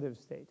a relative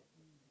state.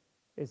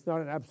 It's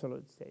not an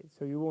absolute state.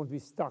 So you won't be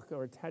stuck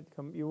or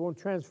you won't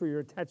transfer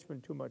your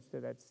attachment too much to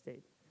that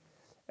state.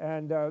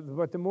 And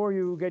but the more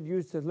you get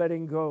used to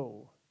letting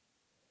go,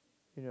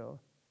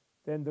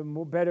 then the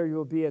better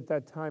you'll be at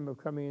that time of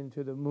coming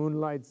into the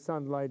moonlight,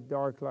 sunlight,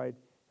 dark light,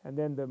 and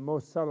then the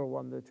most subtle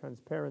one, the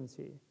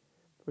transparency,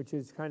 which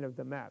is kind of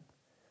the map.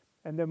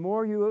 And the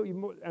more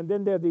and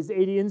then there are these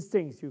 80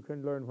 instincts. You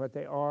can learn what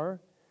they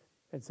are.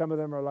 And some of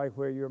them are like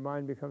where your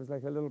mind becomes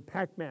like a little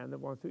Pac-Man that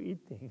wants to eat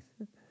things,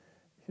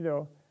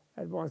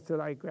 and wants to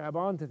like grab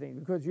onto things.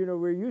 Because,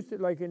 we're used to,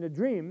 like in a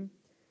dream,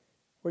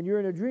 when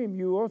you're in a dream,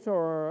 you also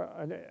are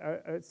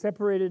a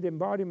separated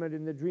embodiment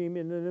in the dream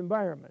in an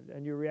environment.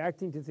 And you're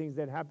reacting to things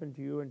that happen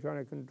to you and trying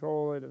to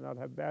control it and not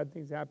have bad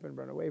things happen,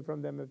 run away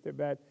from them if they're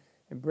bad,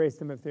 embrace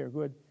them if they're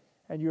good.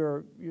 And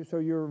so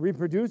you're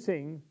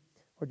reproducing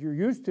what you're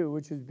used to,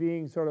 which is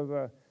being sort of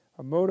a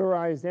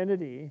motorized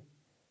entity,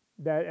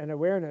 an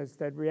awareness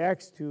that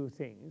reacts to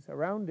things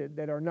around it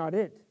that are not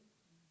it.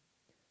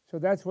 So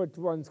that's what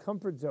one's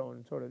comfort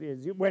zone sort of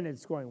is when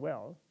it's going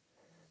well.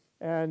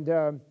 And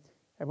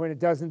when it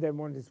doesn't, then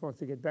one just wants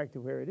to get back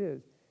to where it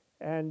is.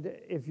 And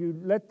if you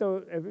let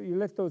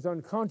those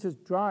unconscious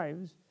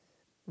drives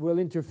will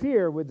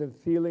interfere with the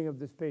feeling of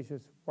the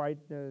spacious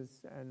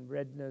whiteness and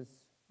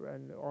redness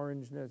and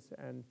orangeness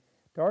and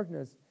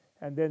darkness,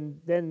 and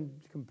then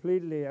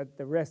completely at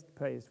the rest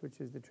place, which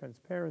is the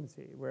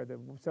transparency, where the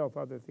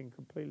self-other thing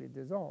completely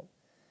dissolves.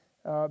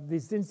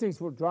 These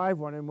instincts will drive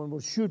one, and one will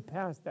shoot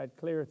past that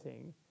clear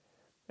thing,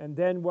 and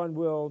then one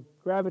will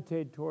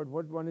gravitate toward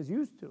what one is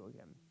used to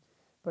again.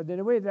 But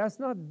in a way, that's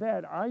not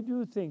bad. I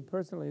do think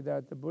personally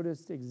that the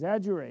Buddhists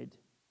exaggerate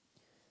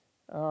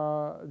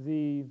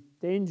the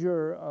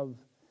danger of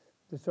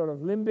the sort of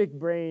limbic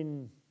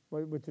brain,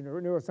 what the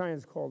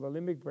neuroscience call the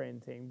limbic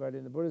brain thing, but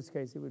in the Buddhist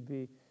case, it would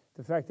be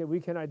the fact that we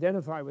can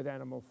identify with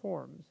animal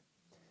forms,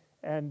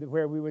 and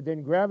where we would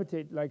then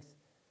gravitate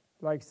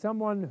like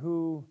someone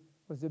who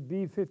was a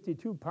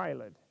B-52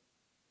 pilot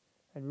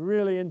and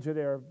really into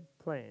their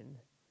plane.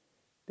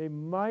 They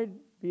might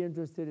be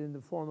interested in the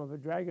form of a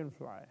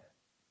dragonfly,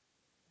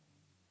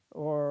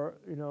 or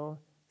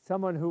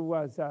someone who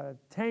was a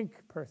tank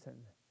person,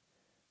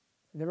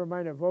 never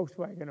mind a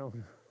Volkswagen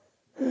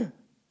owner,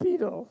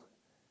 Beetle.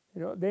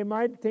 They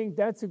might think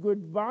that's a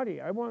good body.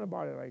 I want a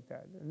body like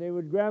that. And they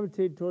would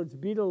gravitate towards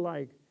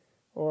beetle-like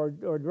or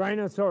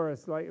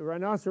rhinoceros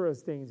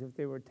things if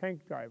they were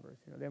tank drivers.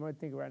 They might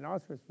think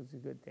rhinoceros was a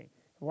good thing.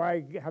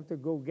 Why have to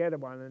go get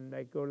one and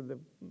go to the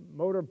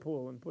motor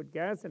pool and put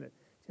gas in it?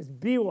 Just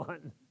be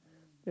one.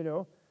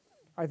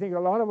 I think a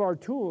lot of our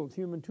tools,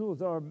 human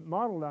tools, are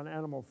modeled on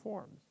animal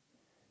forms.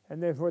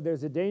 And therefore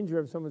there's a danger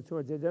of someone too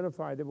much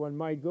identified that one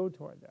might go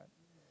toward that.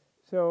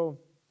 So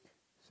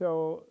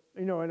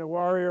you know, and a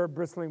warrior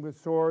bristling with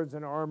swords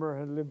and armor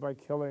and lived by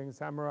killing,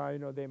 samurai, you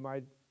know, they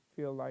might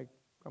feel like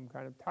some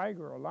kind of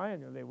tiger or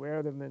lion. You know, they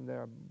wear them in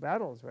their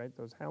battles, right?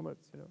 Those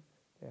helmets, you know,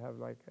 they have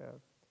like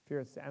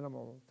fierce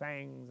animal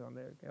fangs on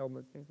their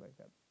helmets, things like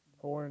that,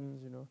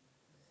 horns, you know.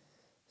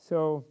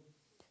 So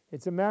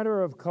it's a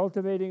matter of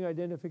cultivating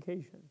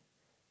identification.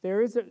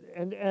 There is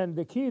and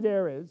the key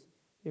there is,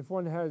 if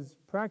one has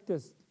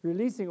practiced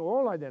releasing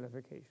all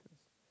identifications,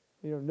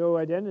 you know, no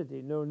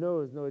identity, no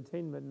nose, no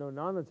attainment, no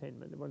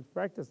non-attainment, if one's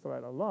practiced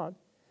that a lot,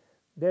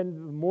 then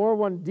the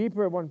more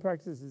deeper one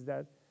practices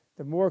that,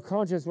 the more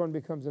conscious one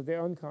becomes of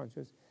the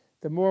unconscious,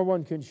 the more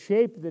one can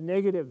shape the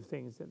negative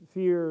things, and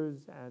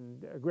fears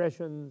and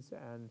aggressions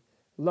and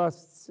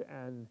lusts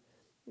and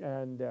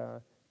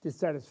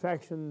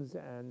dissatisfactions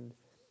and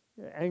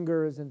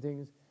angers and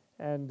things,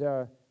 and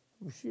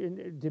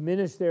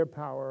diminish their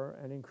power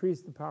and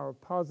increase the power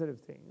of positive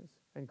things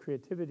and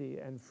creativity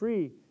and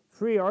free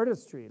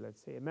artistry,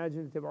 let's say,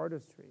 imaginative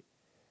artistry.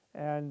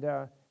 And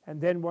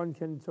then one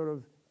can sort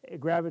of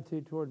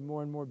gravitate toward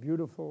more and more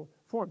beautiful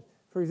forms.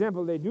 For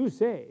example, they do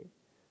say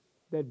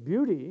that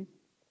beauty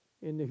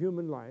in the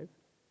human life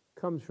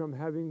comes from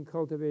having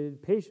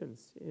cultivated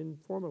patience in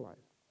former life.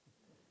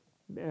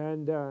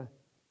 And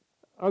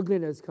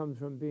ugliness comes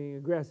from being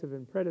aggressive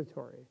and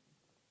predatory.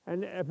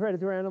 And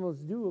predatory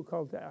animals do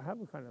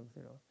have a kind of,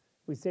 you know,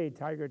 we say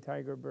tiger,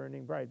 tiger,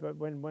 burning bright, but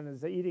when one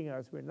is eating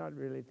us, we're not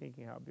really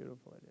thinking how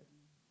beautiful it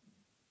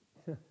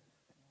is.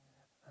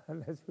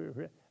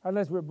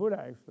 unless we're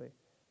Buddha, actually,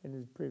 in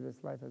his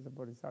previous life as a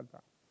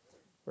bodhisattva,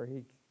 where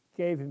he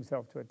gave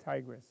himself to a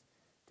tigress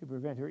to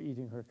prevent her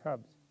eating her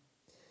cubs.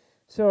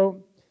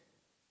 So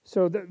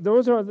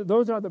those are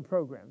the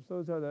programs.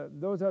 Those are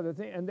the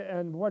things.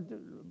 And what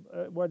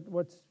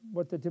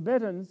the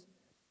Tibetans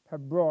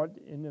have brought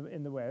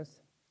in the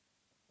West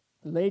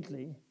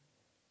lately,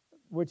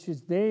 which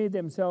is they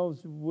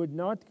themselves would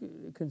not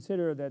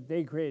consider that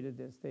they created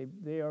this.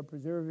 They are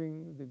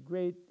preserving the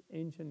great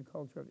ancient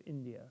culture of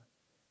India,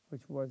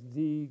 which was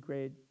the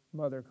great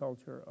mother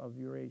culture of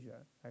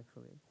Eurasia,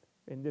 actually,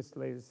 in this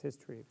latest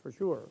history, for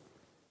sure.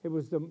 It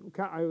was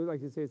I would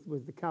like to say it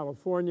was the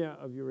California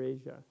of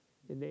Eurasia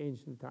in the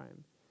ancient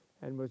time,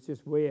 and was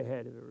just way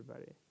ahead of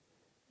everybody.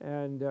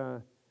 And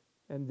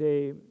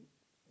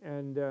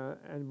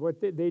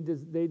what they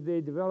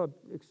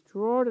developed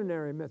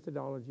extraordinary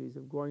methodologies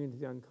of going into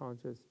the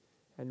unconscious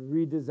and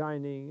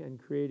redesigning and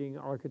creating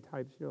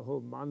archetypes, you know,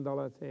 whole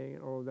mandala thing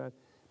and all of that.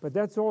 But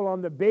that's all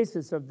on the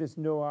basis of this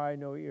no eye,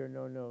 no ear,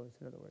 no nose.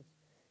 In other words,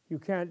 you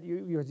can't,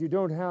 because you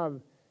don't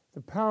have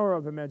the power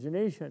of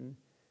imagination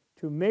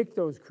to make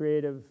those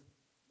creative,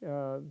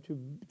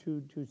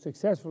 to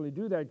successfully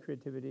do that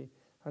creativity,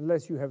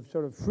 unless you have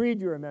sort of freed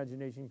your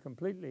imagination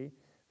completely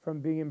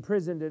from being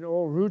imprisoned in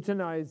all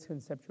routinized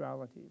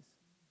conceptualities,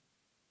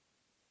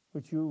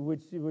 which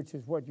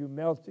is what you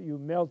melt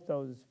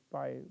those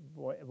by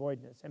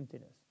voidness,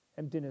 emptiness.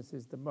 Emptiness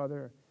is the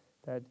mother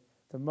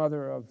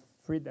of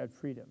that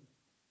freedom.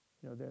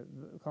 You know,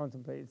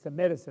 contemplate. It's the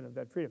medicine of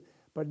that freedom,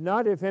 but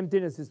not if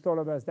emptiness is thought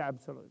of as the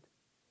absolute.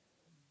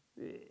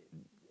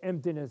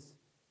 Emptiness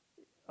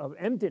of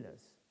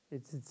emptiness.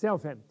 It's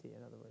itself empty.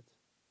 In other words,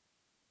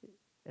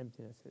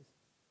 emptiness is.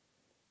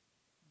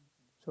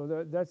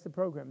 So that's the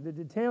program. The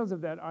details of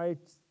that I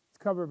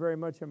cover very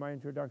much in my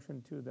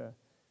introduction to the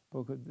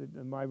book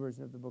of my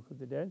version of the Book of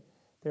the Dead.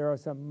 There are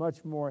some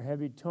much more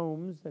heavy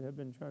tomes that have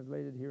been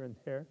translated here and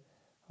there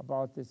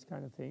about this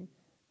kind of thing.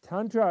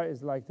 Tantra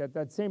is like that.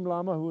 That same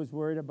Lama who was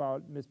worried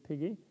about Miss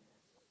Piggy,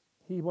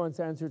 he once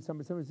answered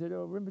somebody. Somebody said,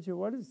 "Oh, Rinpoche,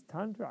 what is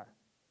Tantra?"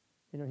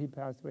 You know, he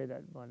passed away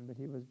that one, but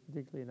he was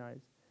particularly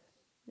nice.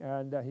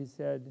 And he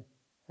said,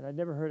 and I'd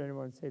never heard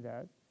anyone say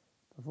that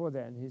before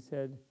then. He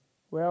said,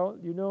 "Well,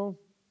 you know,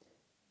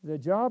 the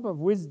job of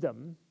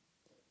wisdom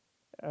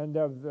and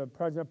of the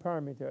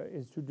prajnaparamita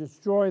is to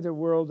destroy the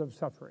world of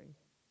suffering,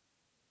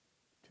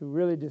 to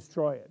really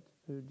destroy it,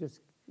 to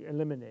just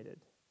eliminate it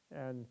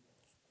and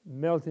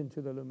melt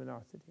into the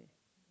luminosity.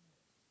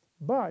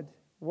 But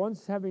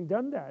once having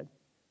done that,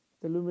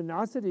 the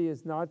luminosity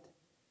is not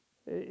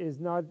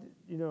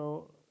you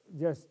know,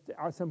 just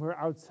somewhere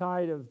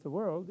outside of the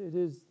world. It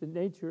is the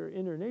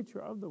inner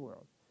nature of the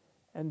world.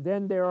 And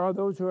then there are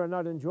those who are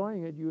not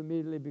enjoying it. You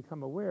immediately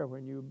become aware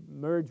when you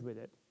merge with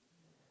it.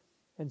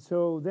 And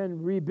so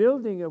then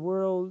rebuilding a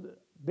world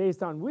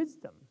based on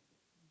wisdom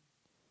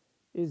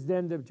is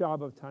then the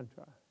job of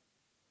Tantra.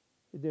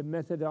 The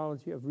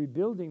methodology of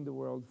rebuilding the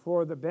world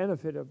for the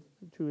benefit of,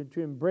 to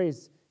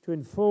embrace, to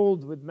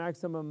enfold with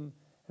maximum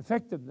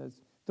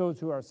effectiveness those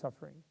who are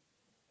suffering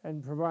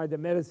and provide the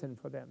medicine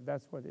for them.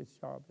 That's what its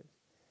job is.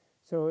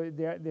 So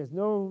there's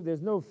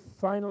no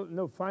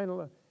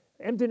final.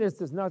 Emptiness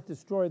does not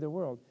destroy the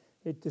world.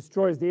 It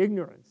destroys the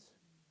ignorance.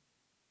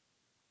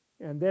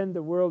 And then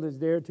the world is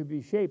there to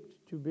be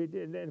shaped.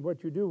 And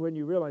what you do when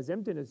you realize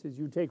emptiness is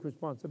you take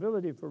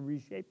responsibility for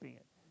reshaping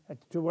it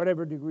to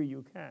whatever degree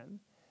you can.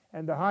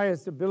 And the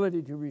highest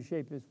ability to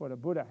reshape is what a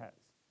Buddha has,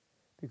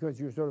 because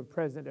you're sort of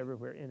present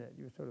everywhere in it.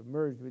 You're sort of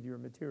merged with your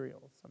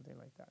materials, something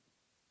like that.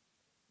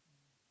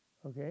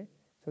 Okay?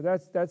 So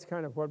that's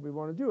kind of what we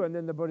want to do. And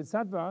then the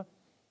bodhisattva,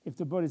 if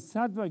the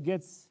bodhisattva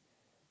gets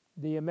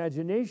the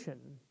imagination,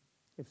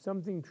 if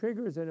something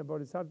triggers in a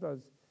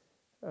bodhisattva's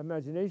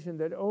imagination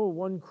that, oh,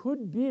 one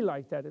could be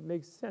like that, it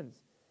makes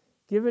sense.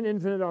 Given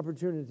infinite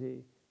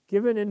opportunity,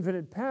 given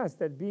infinite past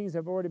that beings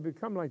have already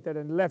become like that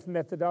and left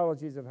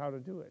methodologies of how to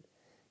do it,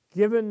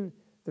 given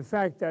the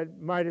fact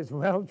that might as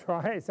well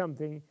try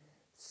something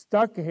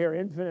stuck here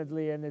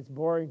infinitely and it's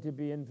boring to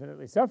be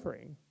infinitely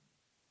suffering,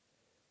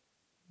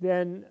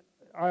 then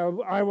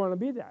I want to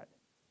be that.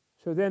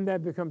 So then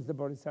that becomes the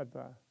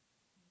bodhisattva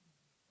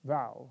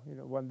vow.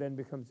 One then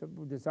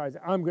decides,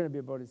 I'm going to be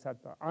a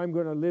bodhisattva. I'm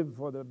going to live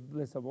for the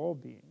bliss of all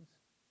beings.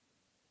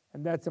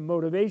 And that's a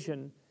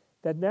motivation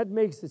that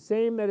makes the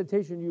same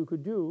meditation you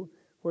could do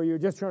where you're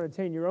just trying to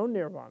attain your own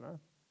nirvana.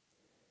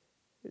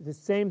 The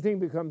same thing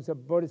becomes a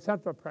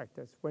bodhisattva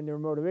practice when your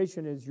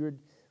motivation is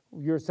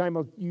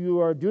you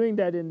are doing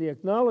that in the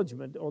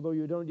acknowledgement, although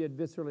you don't yet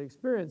viscerally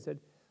experience it,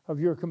 of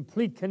your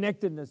complete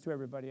connectedness to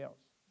everybody else.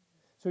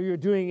 So you're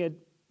doing it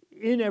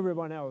in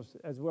everyone else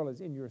as well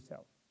as in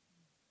yourself.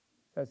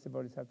 That's the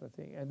bodhisattva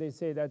thing. And they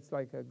say that's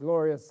like a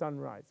glorious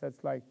sunrise.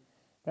 That's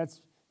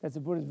a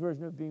Buddhist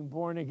version of being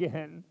born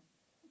again,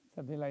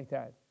 something like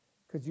that.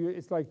 Because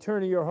it's like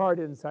turning your heart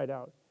inside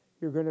out.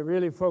 You're going to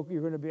really focus,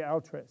 you're going to be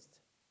altruist.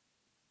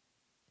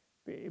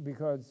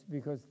 Because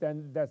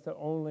then that's the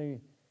only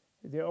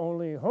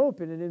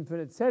hope in an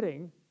infinite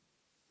setting,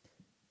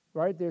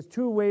 right? There's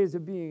two ways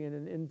of being in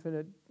an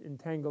infinite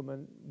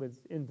entanglement with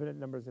infinite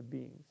numbers of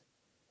beings.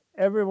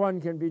 Everyone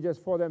can be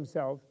just for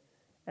themselves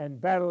and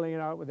battling it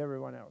out with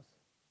everyone else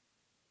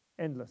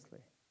endlessly.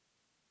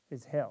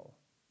 It's hell,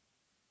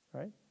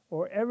 right?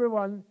 Or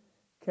everyone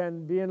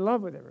can be in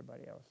love with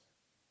everybody else,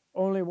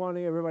 only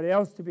wanting everybody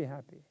else to be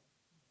happy.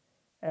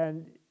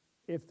 And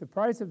if the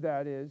price of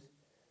that is,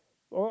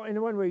 well,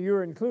 in one way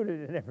you're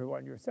included in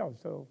everyone yourself,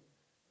 so,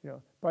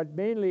 but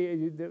mainly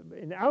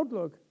in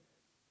outlook,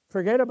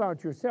 forget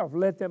about yourself,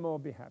 let them all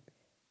be happy.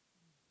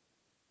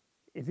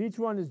 If each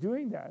one is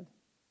doing that,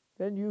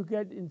 then you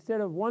get, instead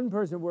of one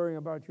person worrying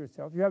about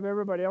yourself, you have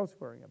everybody else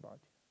worrying about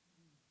you.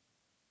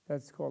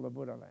 That's called a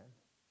Buddha land.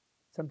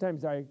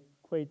 Sometimes I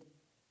equate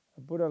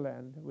a Buddha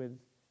land with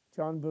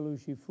John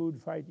Belushi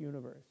Food Fight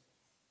Universe.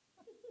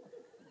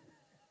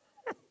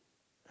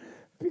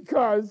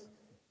 Because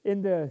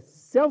in the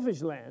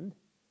selfish land,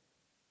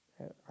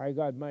 I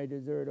got my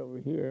dessert over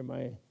here,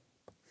 my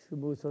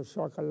shimuso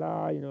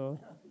chocolat,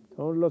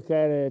 don't look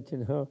at it,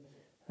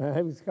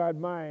 I've got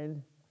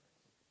mine,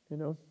 I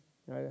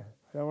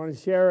don't want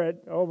to share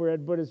it over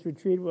at Buddhist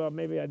retreat. Well,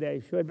 maybe I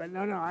should, but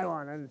no, I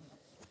want it.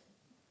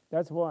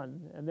 That's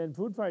one. And then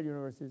Food Fight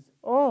Universe is,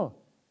 oh,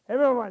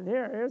 everyone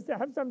here's to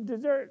have some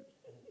dessert.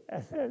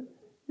 And then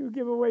you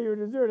give away your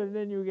dessert, and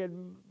then you get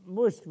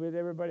mushed with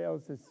everybody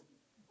else's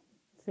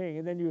thing,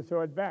 and then you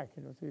throw it back.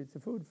 So it's a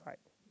food fight.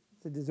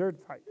 It's a dessert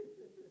fight.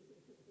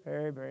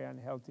 Very, very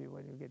unhealthy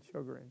when you get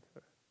sugar into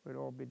it. We'd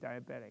all be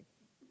diabetic.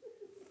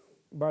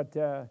 But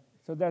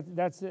so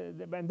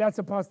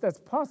that's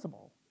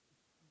possible.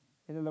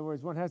 In other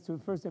words, one has to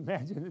first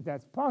imagine that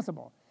that's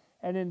possible.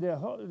 And in the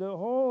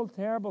whole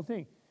terrible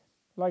thing,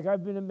 like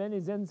I've been in many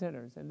Zen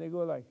centers, and they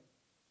go like,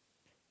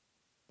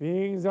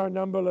 beings are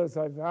numberless,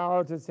 I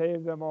vow to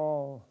save them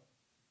all.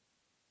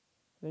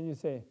 Then you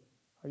say,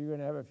 are you going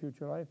to have a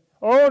future life?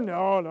 Oh, no,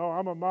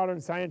 I'm a modern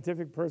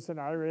scientific person.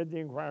 I read The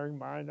Inquiring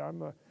Mind.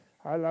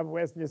 I love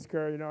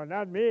Westminster,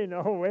 not me,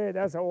 no way.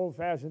 That's an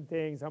old-fashioned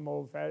thing, some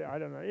old-fashioned, I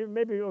don't know. Even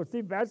maybe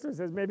Steve Batchelor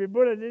says maybe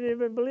Buddha didn't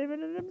even believe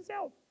it in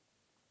himself.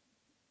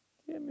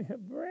 Give me a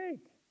break.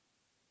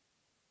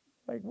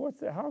 Like,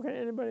 how can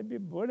anybody be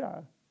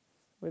Buddha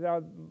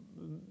without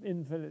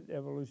infinite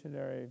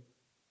evolutionary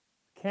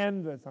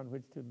canvas on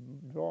which to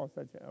draw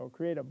or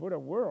create a Buddha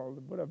world,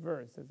 a Buddha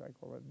verse, as I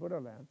call it, Buddha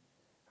land?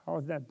 How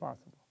is that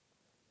possible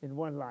in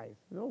one life?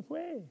 No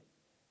way.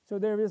 So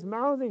they're just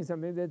mouthing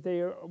something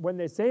that when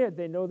they say it,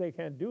 they know they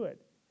can't do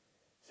it.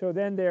 So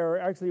then they're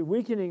actually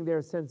weakening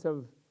their sense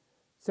of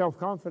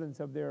self-confidence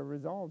of their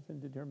resolves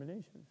and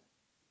determinations.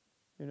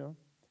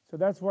 So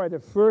that's why the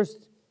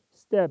first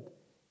step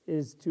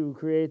is to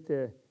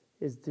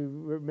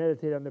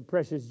meditate on the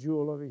precious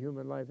jewel of a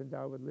human life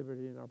endowed with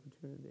liberty and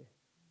opportunity.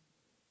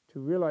 To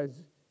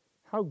realize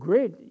how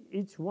great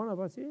each one of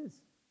us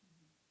is,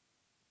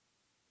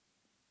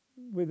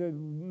 with an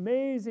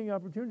amazing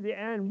opportunity,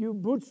 and you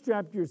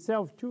bootstrapped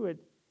yourself to it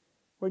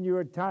when you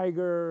were a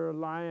tiger,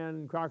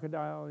 lion,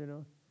 crocodile,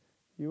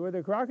 You were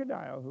the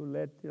crocodile who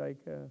let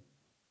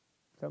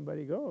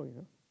somebody go,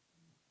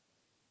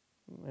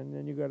 And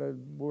then you got a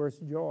worse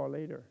jaw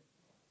later,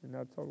 and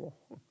not so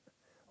long.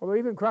 Although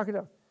even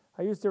crocodiles,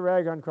 I used to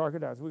rag on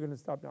crocodiles. We're going to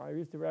stop now. I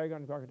used to rag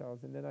on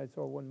crocodiles, and then I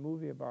saw one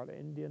movie about an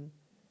Indian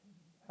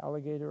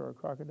alligator or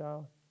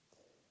crocodile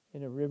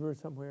in a river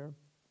somewhere.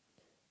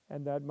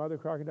 And that mother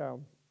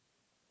crocodile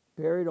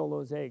buried all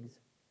those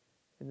eggs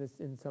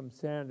in some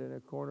sand in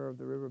a corner of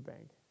the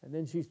riverbank. And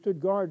then she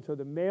stood guard so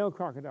the male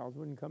crocodiles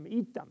wouldn't come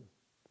eat them.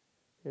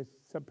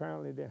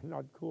 Apparently they're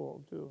not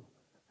cool, too.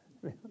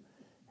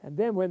 And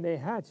then when they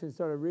hatch and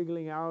start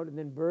wriggling out, and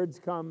then birds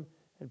come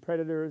and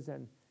predators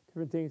and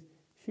different things,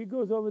 she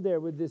goes over there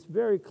with this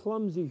very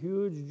clumsy,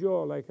 huge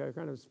jaw, like a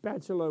kind of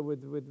spatula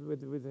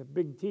with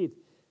big teeth,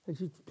 and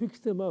she picks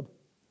them up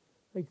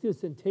like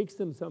this and takes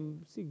them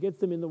gets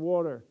them in the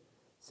water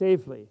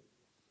safely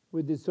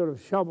with this sort of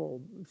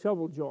shovel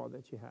jaw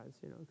that she has,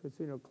 because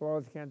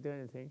claws can't do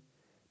anything.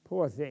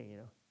 Poor thing,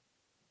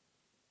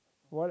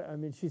 I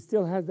mean, she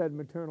still has that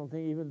maternal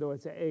thing, even though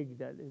it's an egg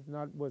that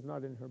was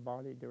not in her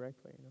body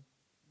directly,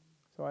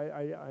 So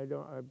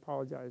I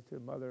apologize to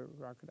Mother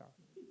Crocodile.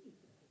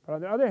 But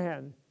on the other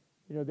hand,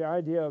 the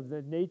idea of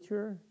the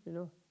nature,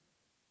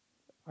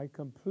 I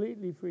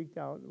completely freaked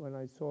out when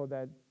I saw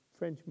that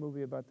French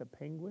movie about the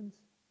penguins.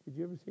 Did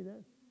you ever see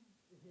that?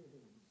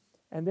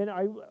 And then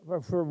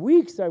for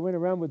weeks I went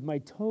around with my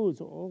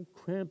toes all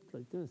cramped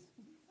like this.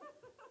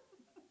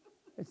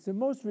 It's the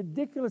most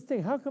ridiculous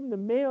thing. How come the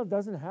male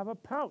doesn't have a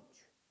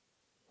pouch?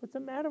 What's the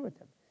matter with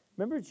them?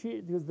 Remember,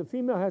 because the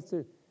female has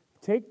to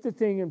take the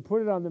thing and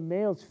put it on the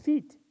male's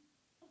feet.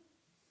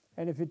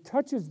 And if it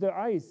touches the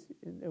ice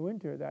in the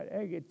winter, that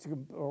egg,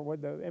 or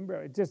the embryo,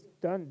 it's just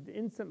done,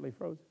 instantly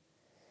frozen.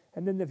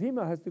 And then the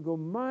female has to go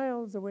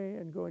miles away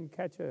and go and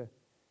catch a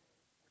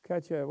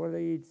what do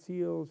they eat?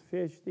 Seals,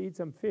 fish. They eat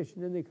some fish,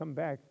 and then they come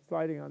back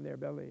sliding on their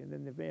belly, and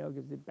then the male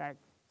gives it back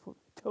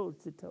toe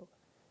to toe.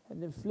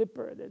 And then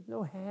flipper, there's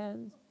no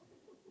hands,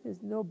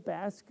 there's no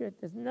basket,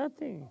 there's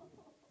nothing.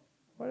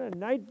 What a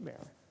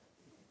nightmare.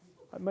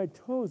 My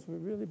toes were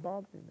really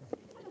bothering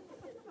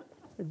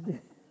me.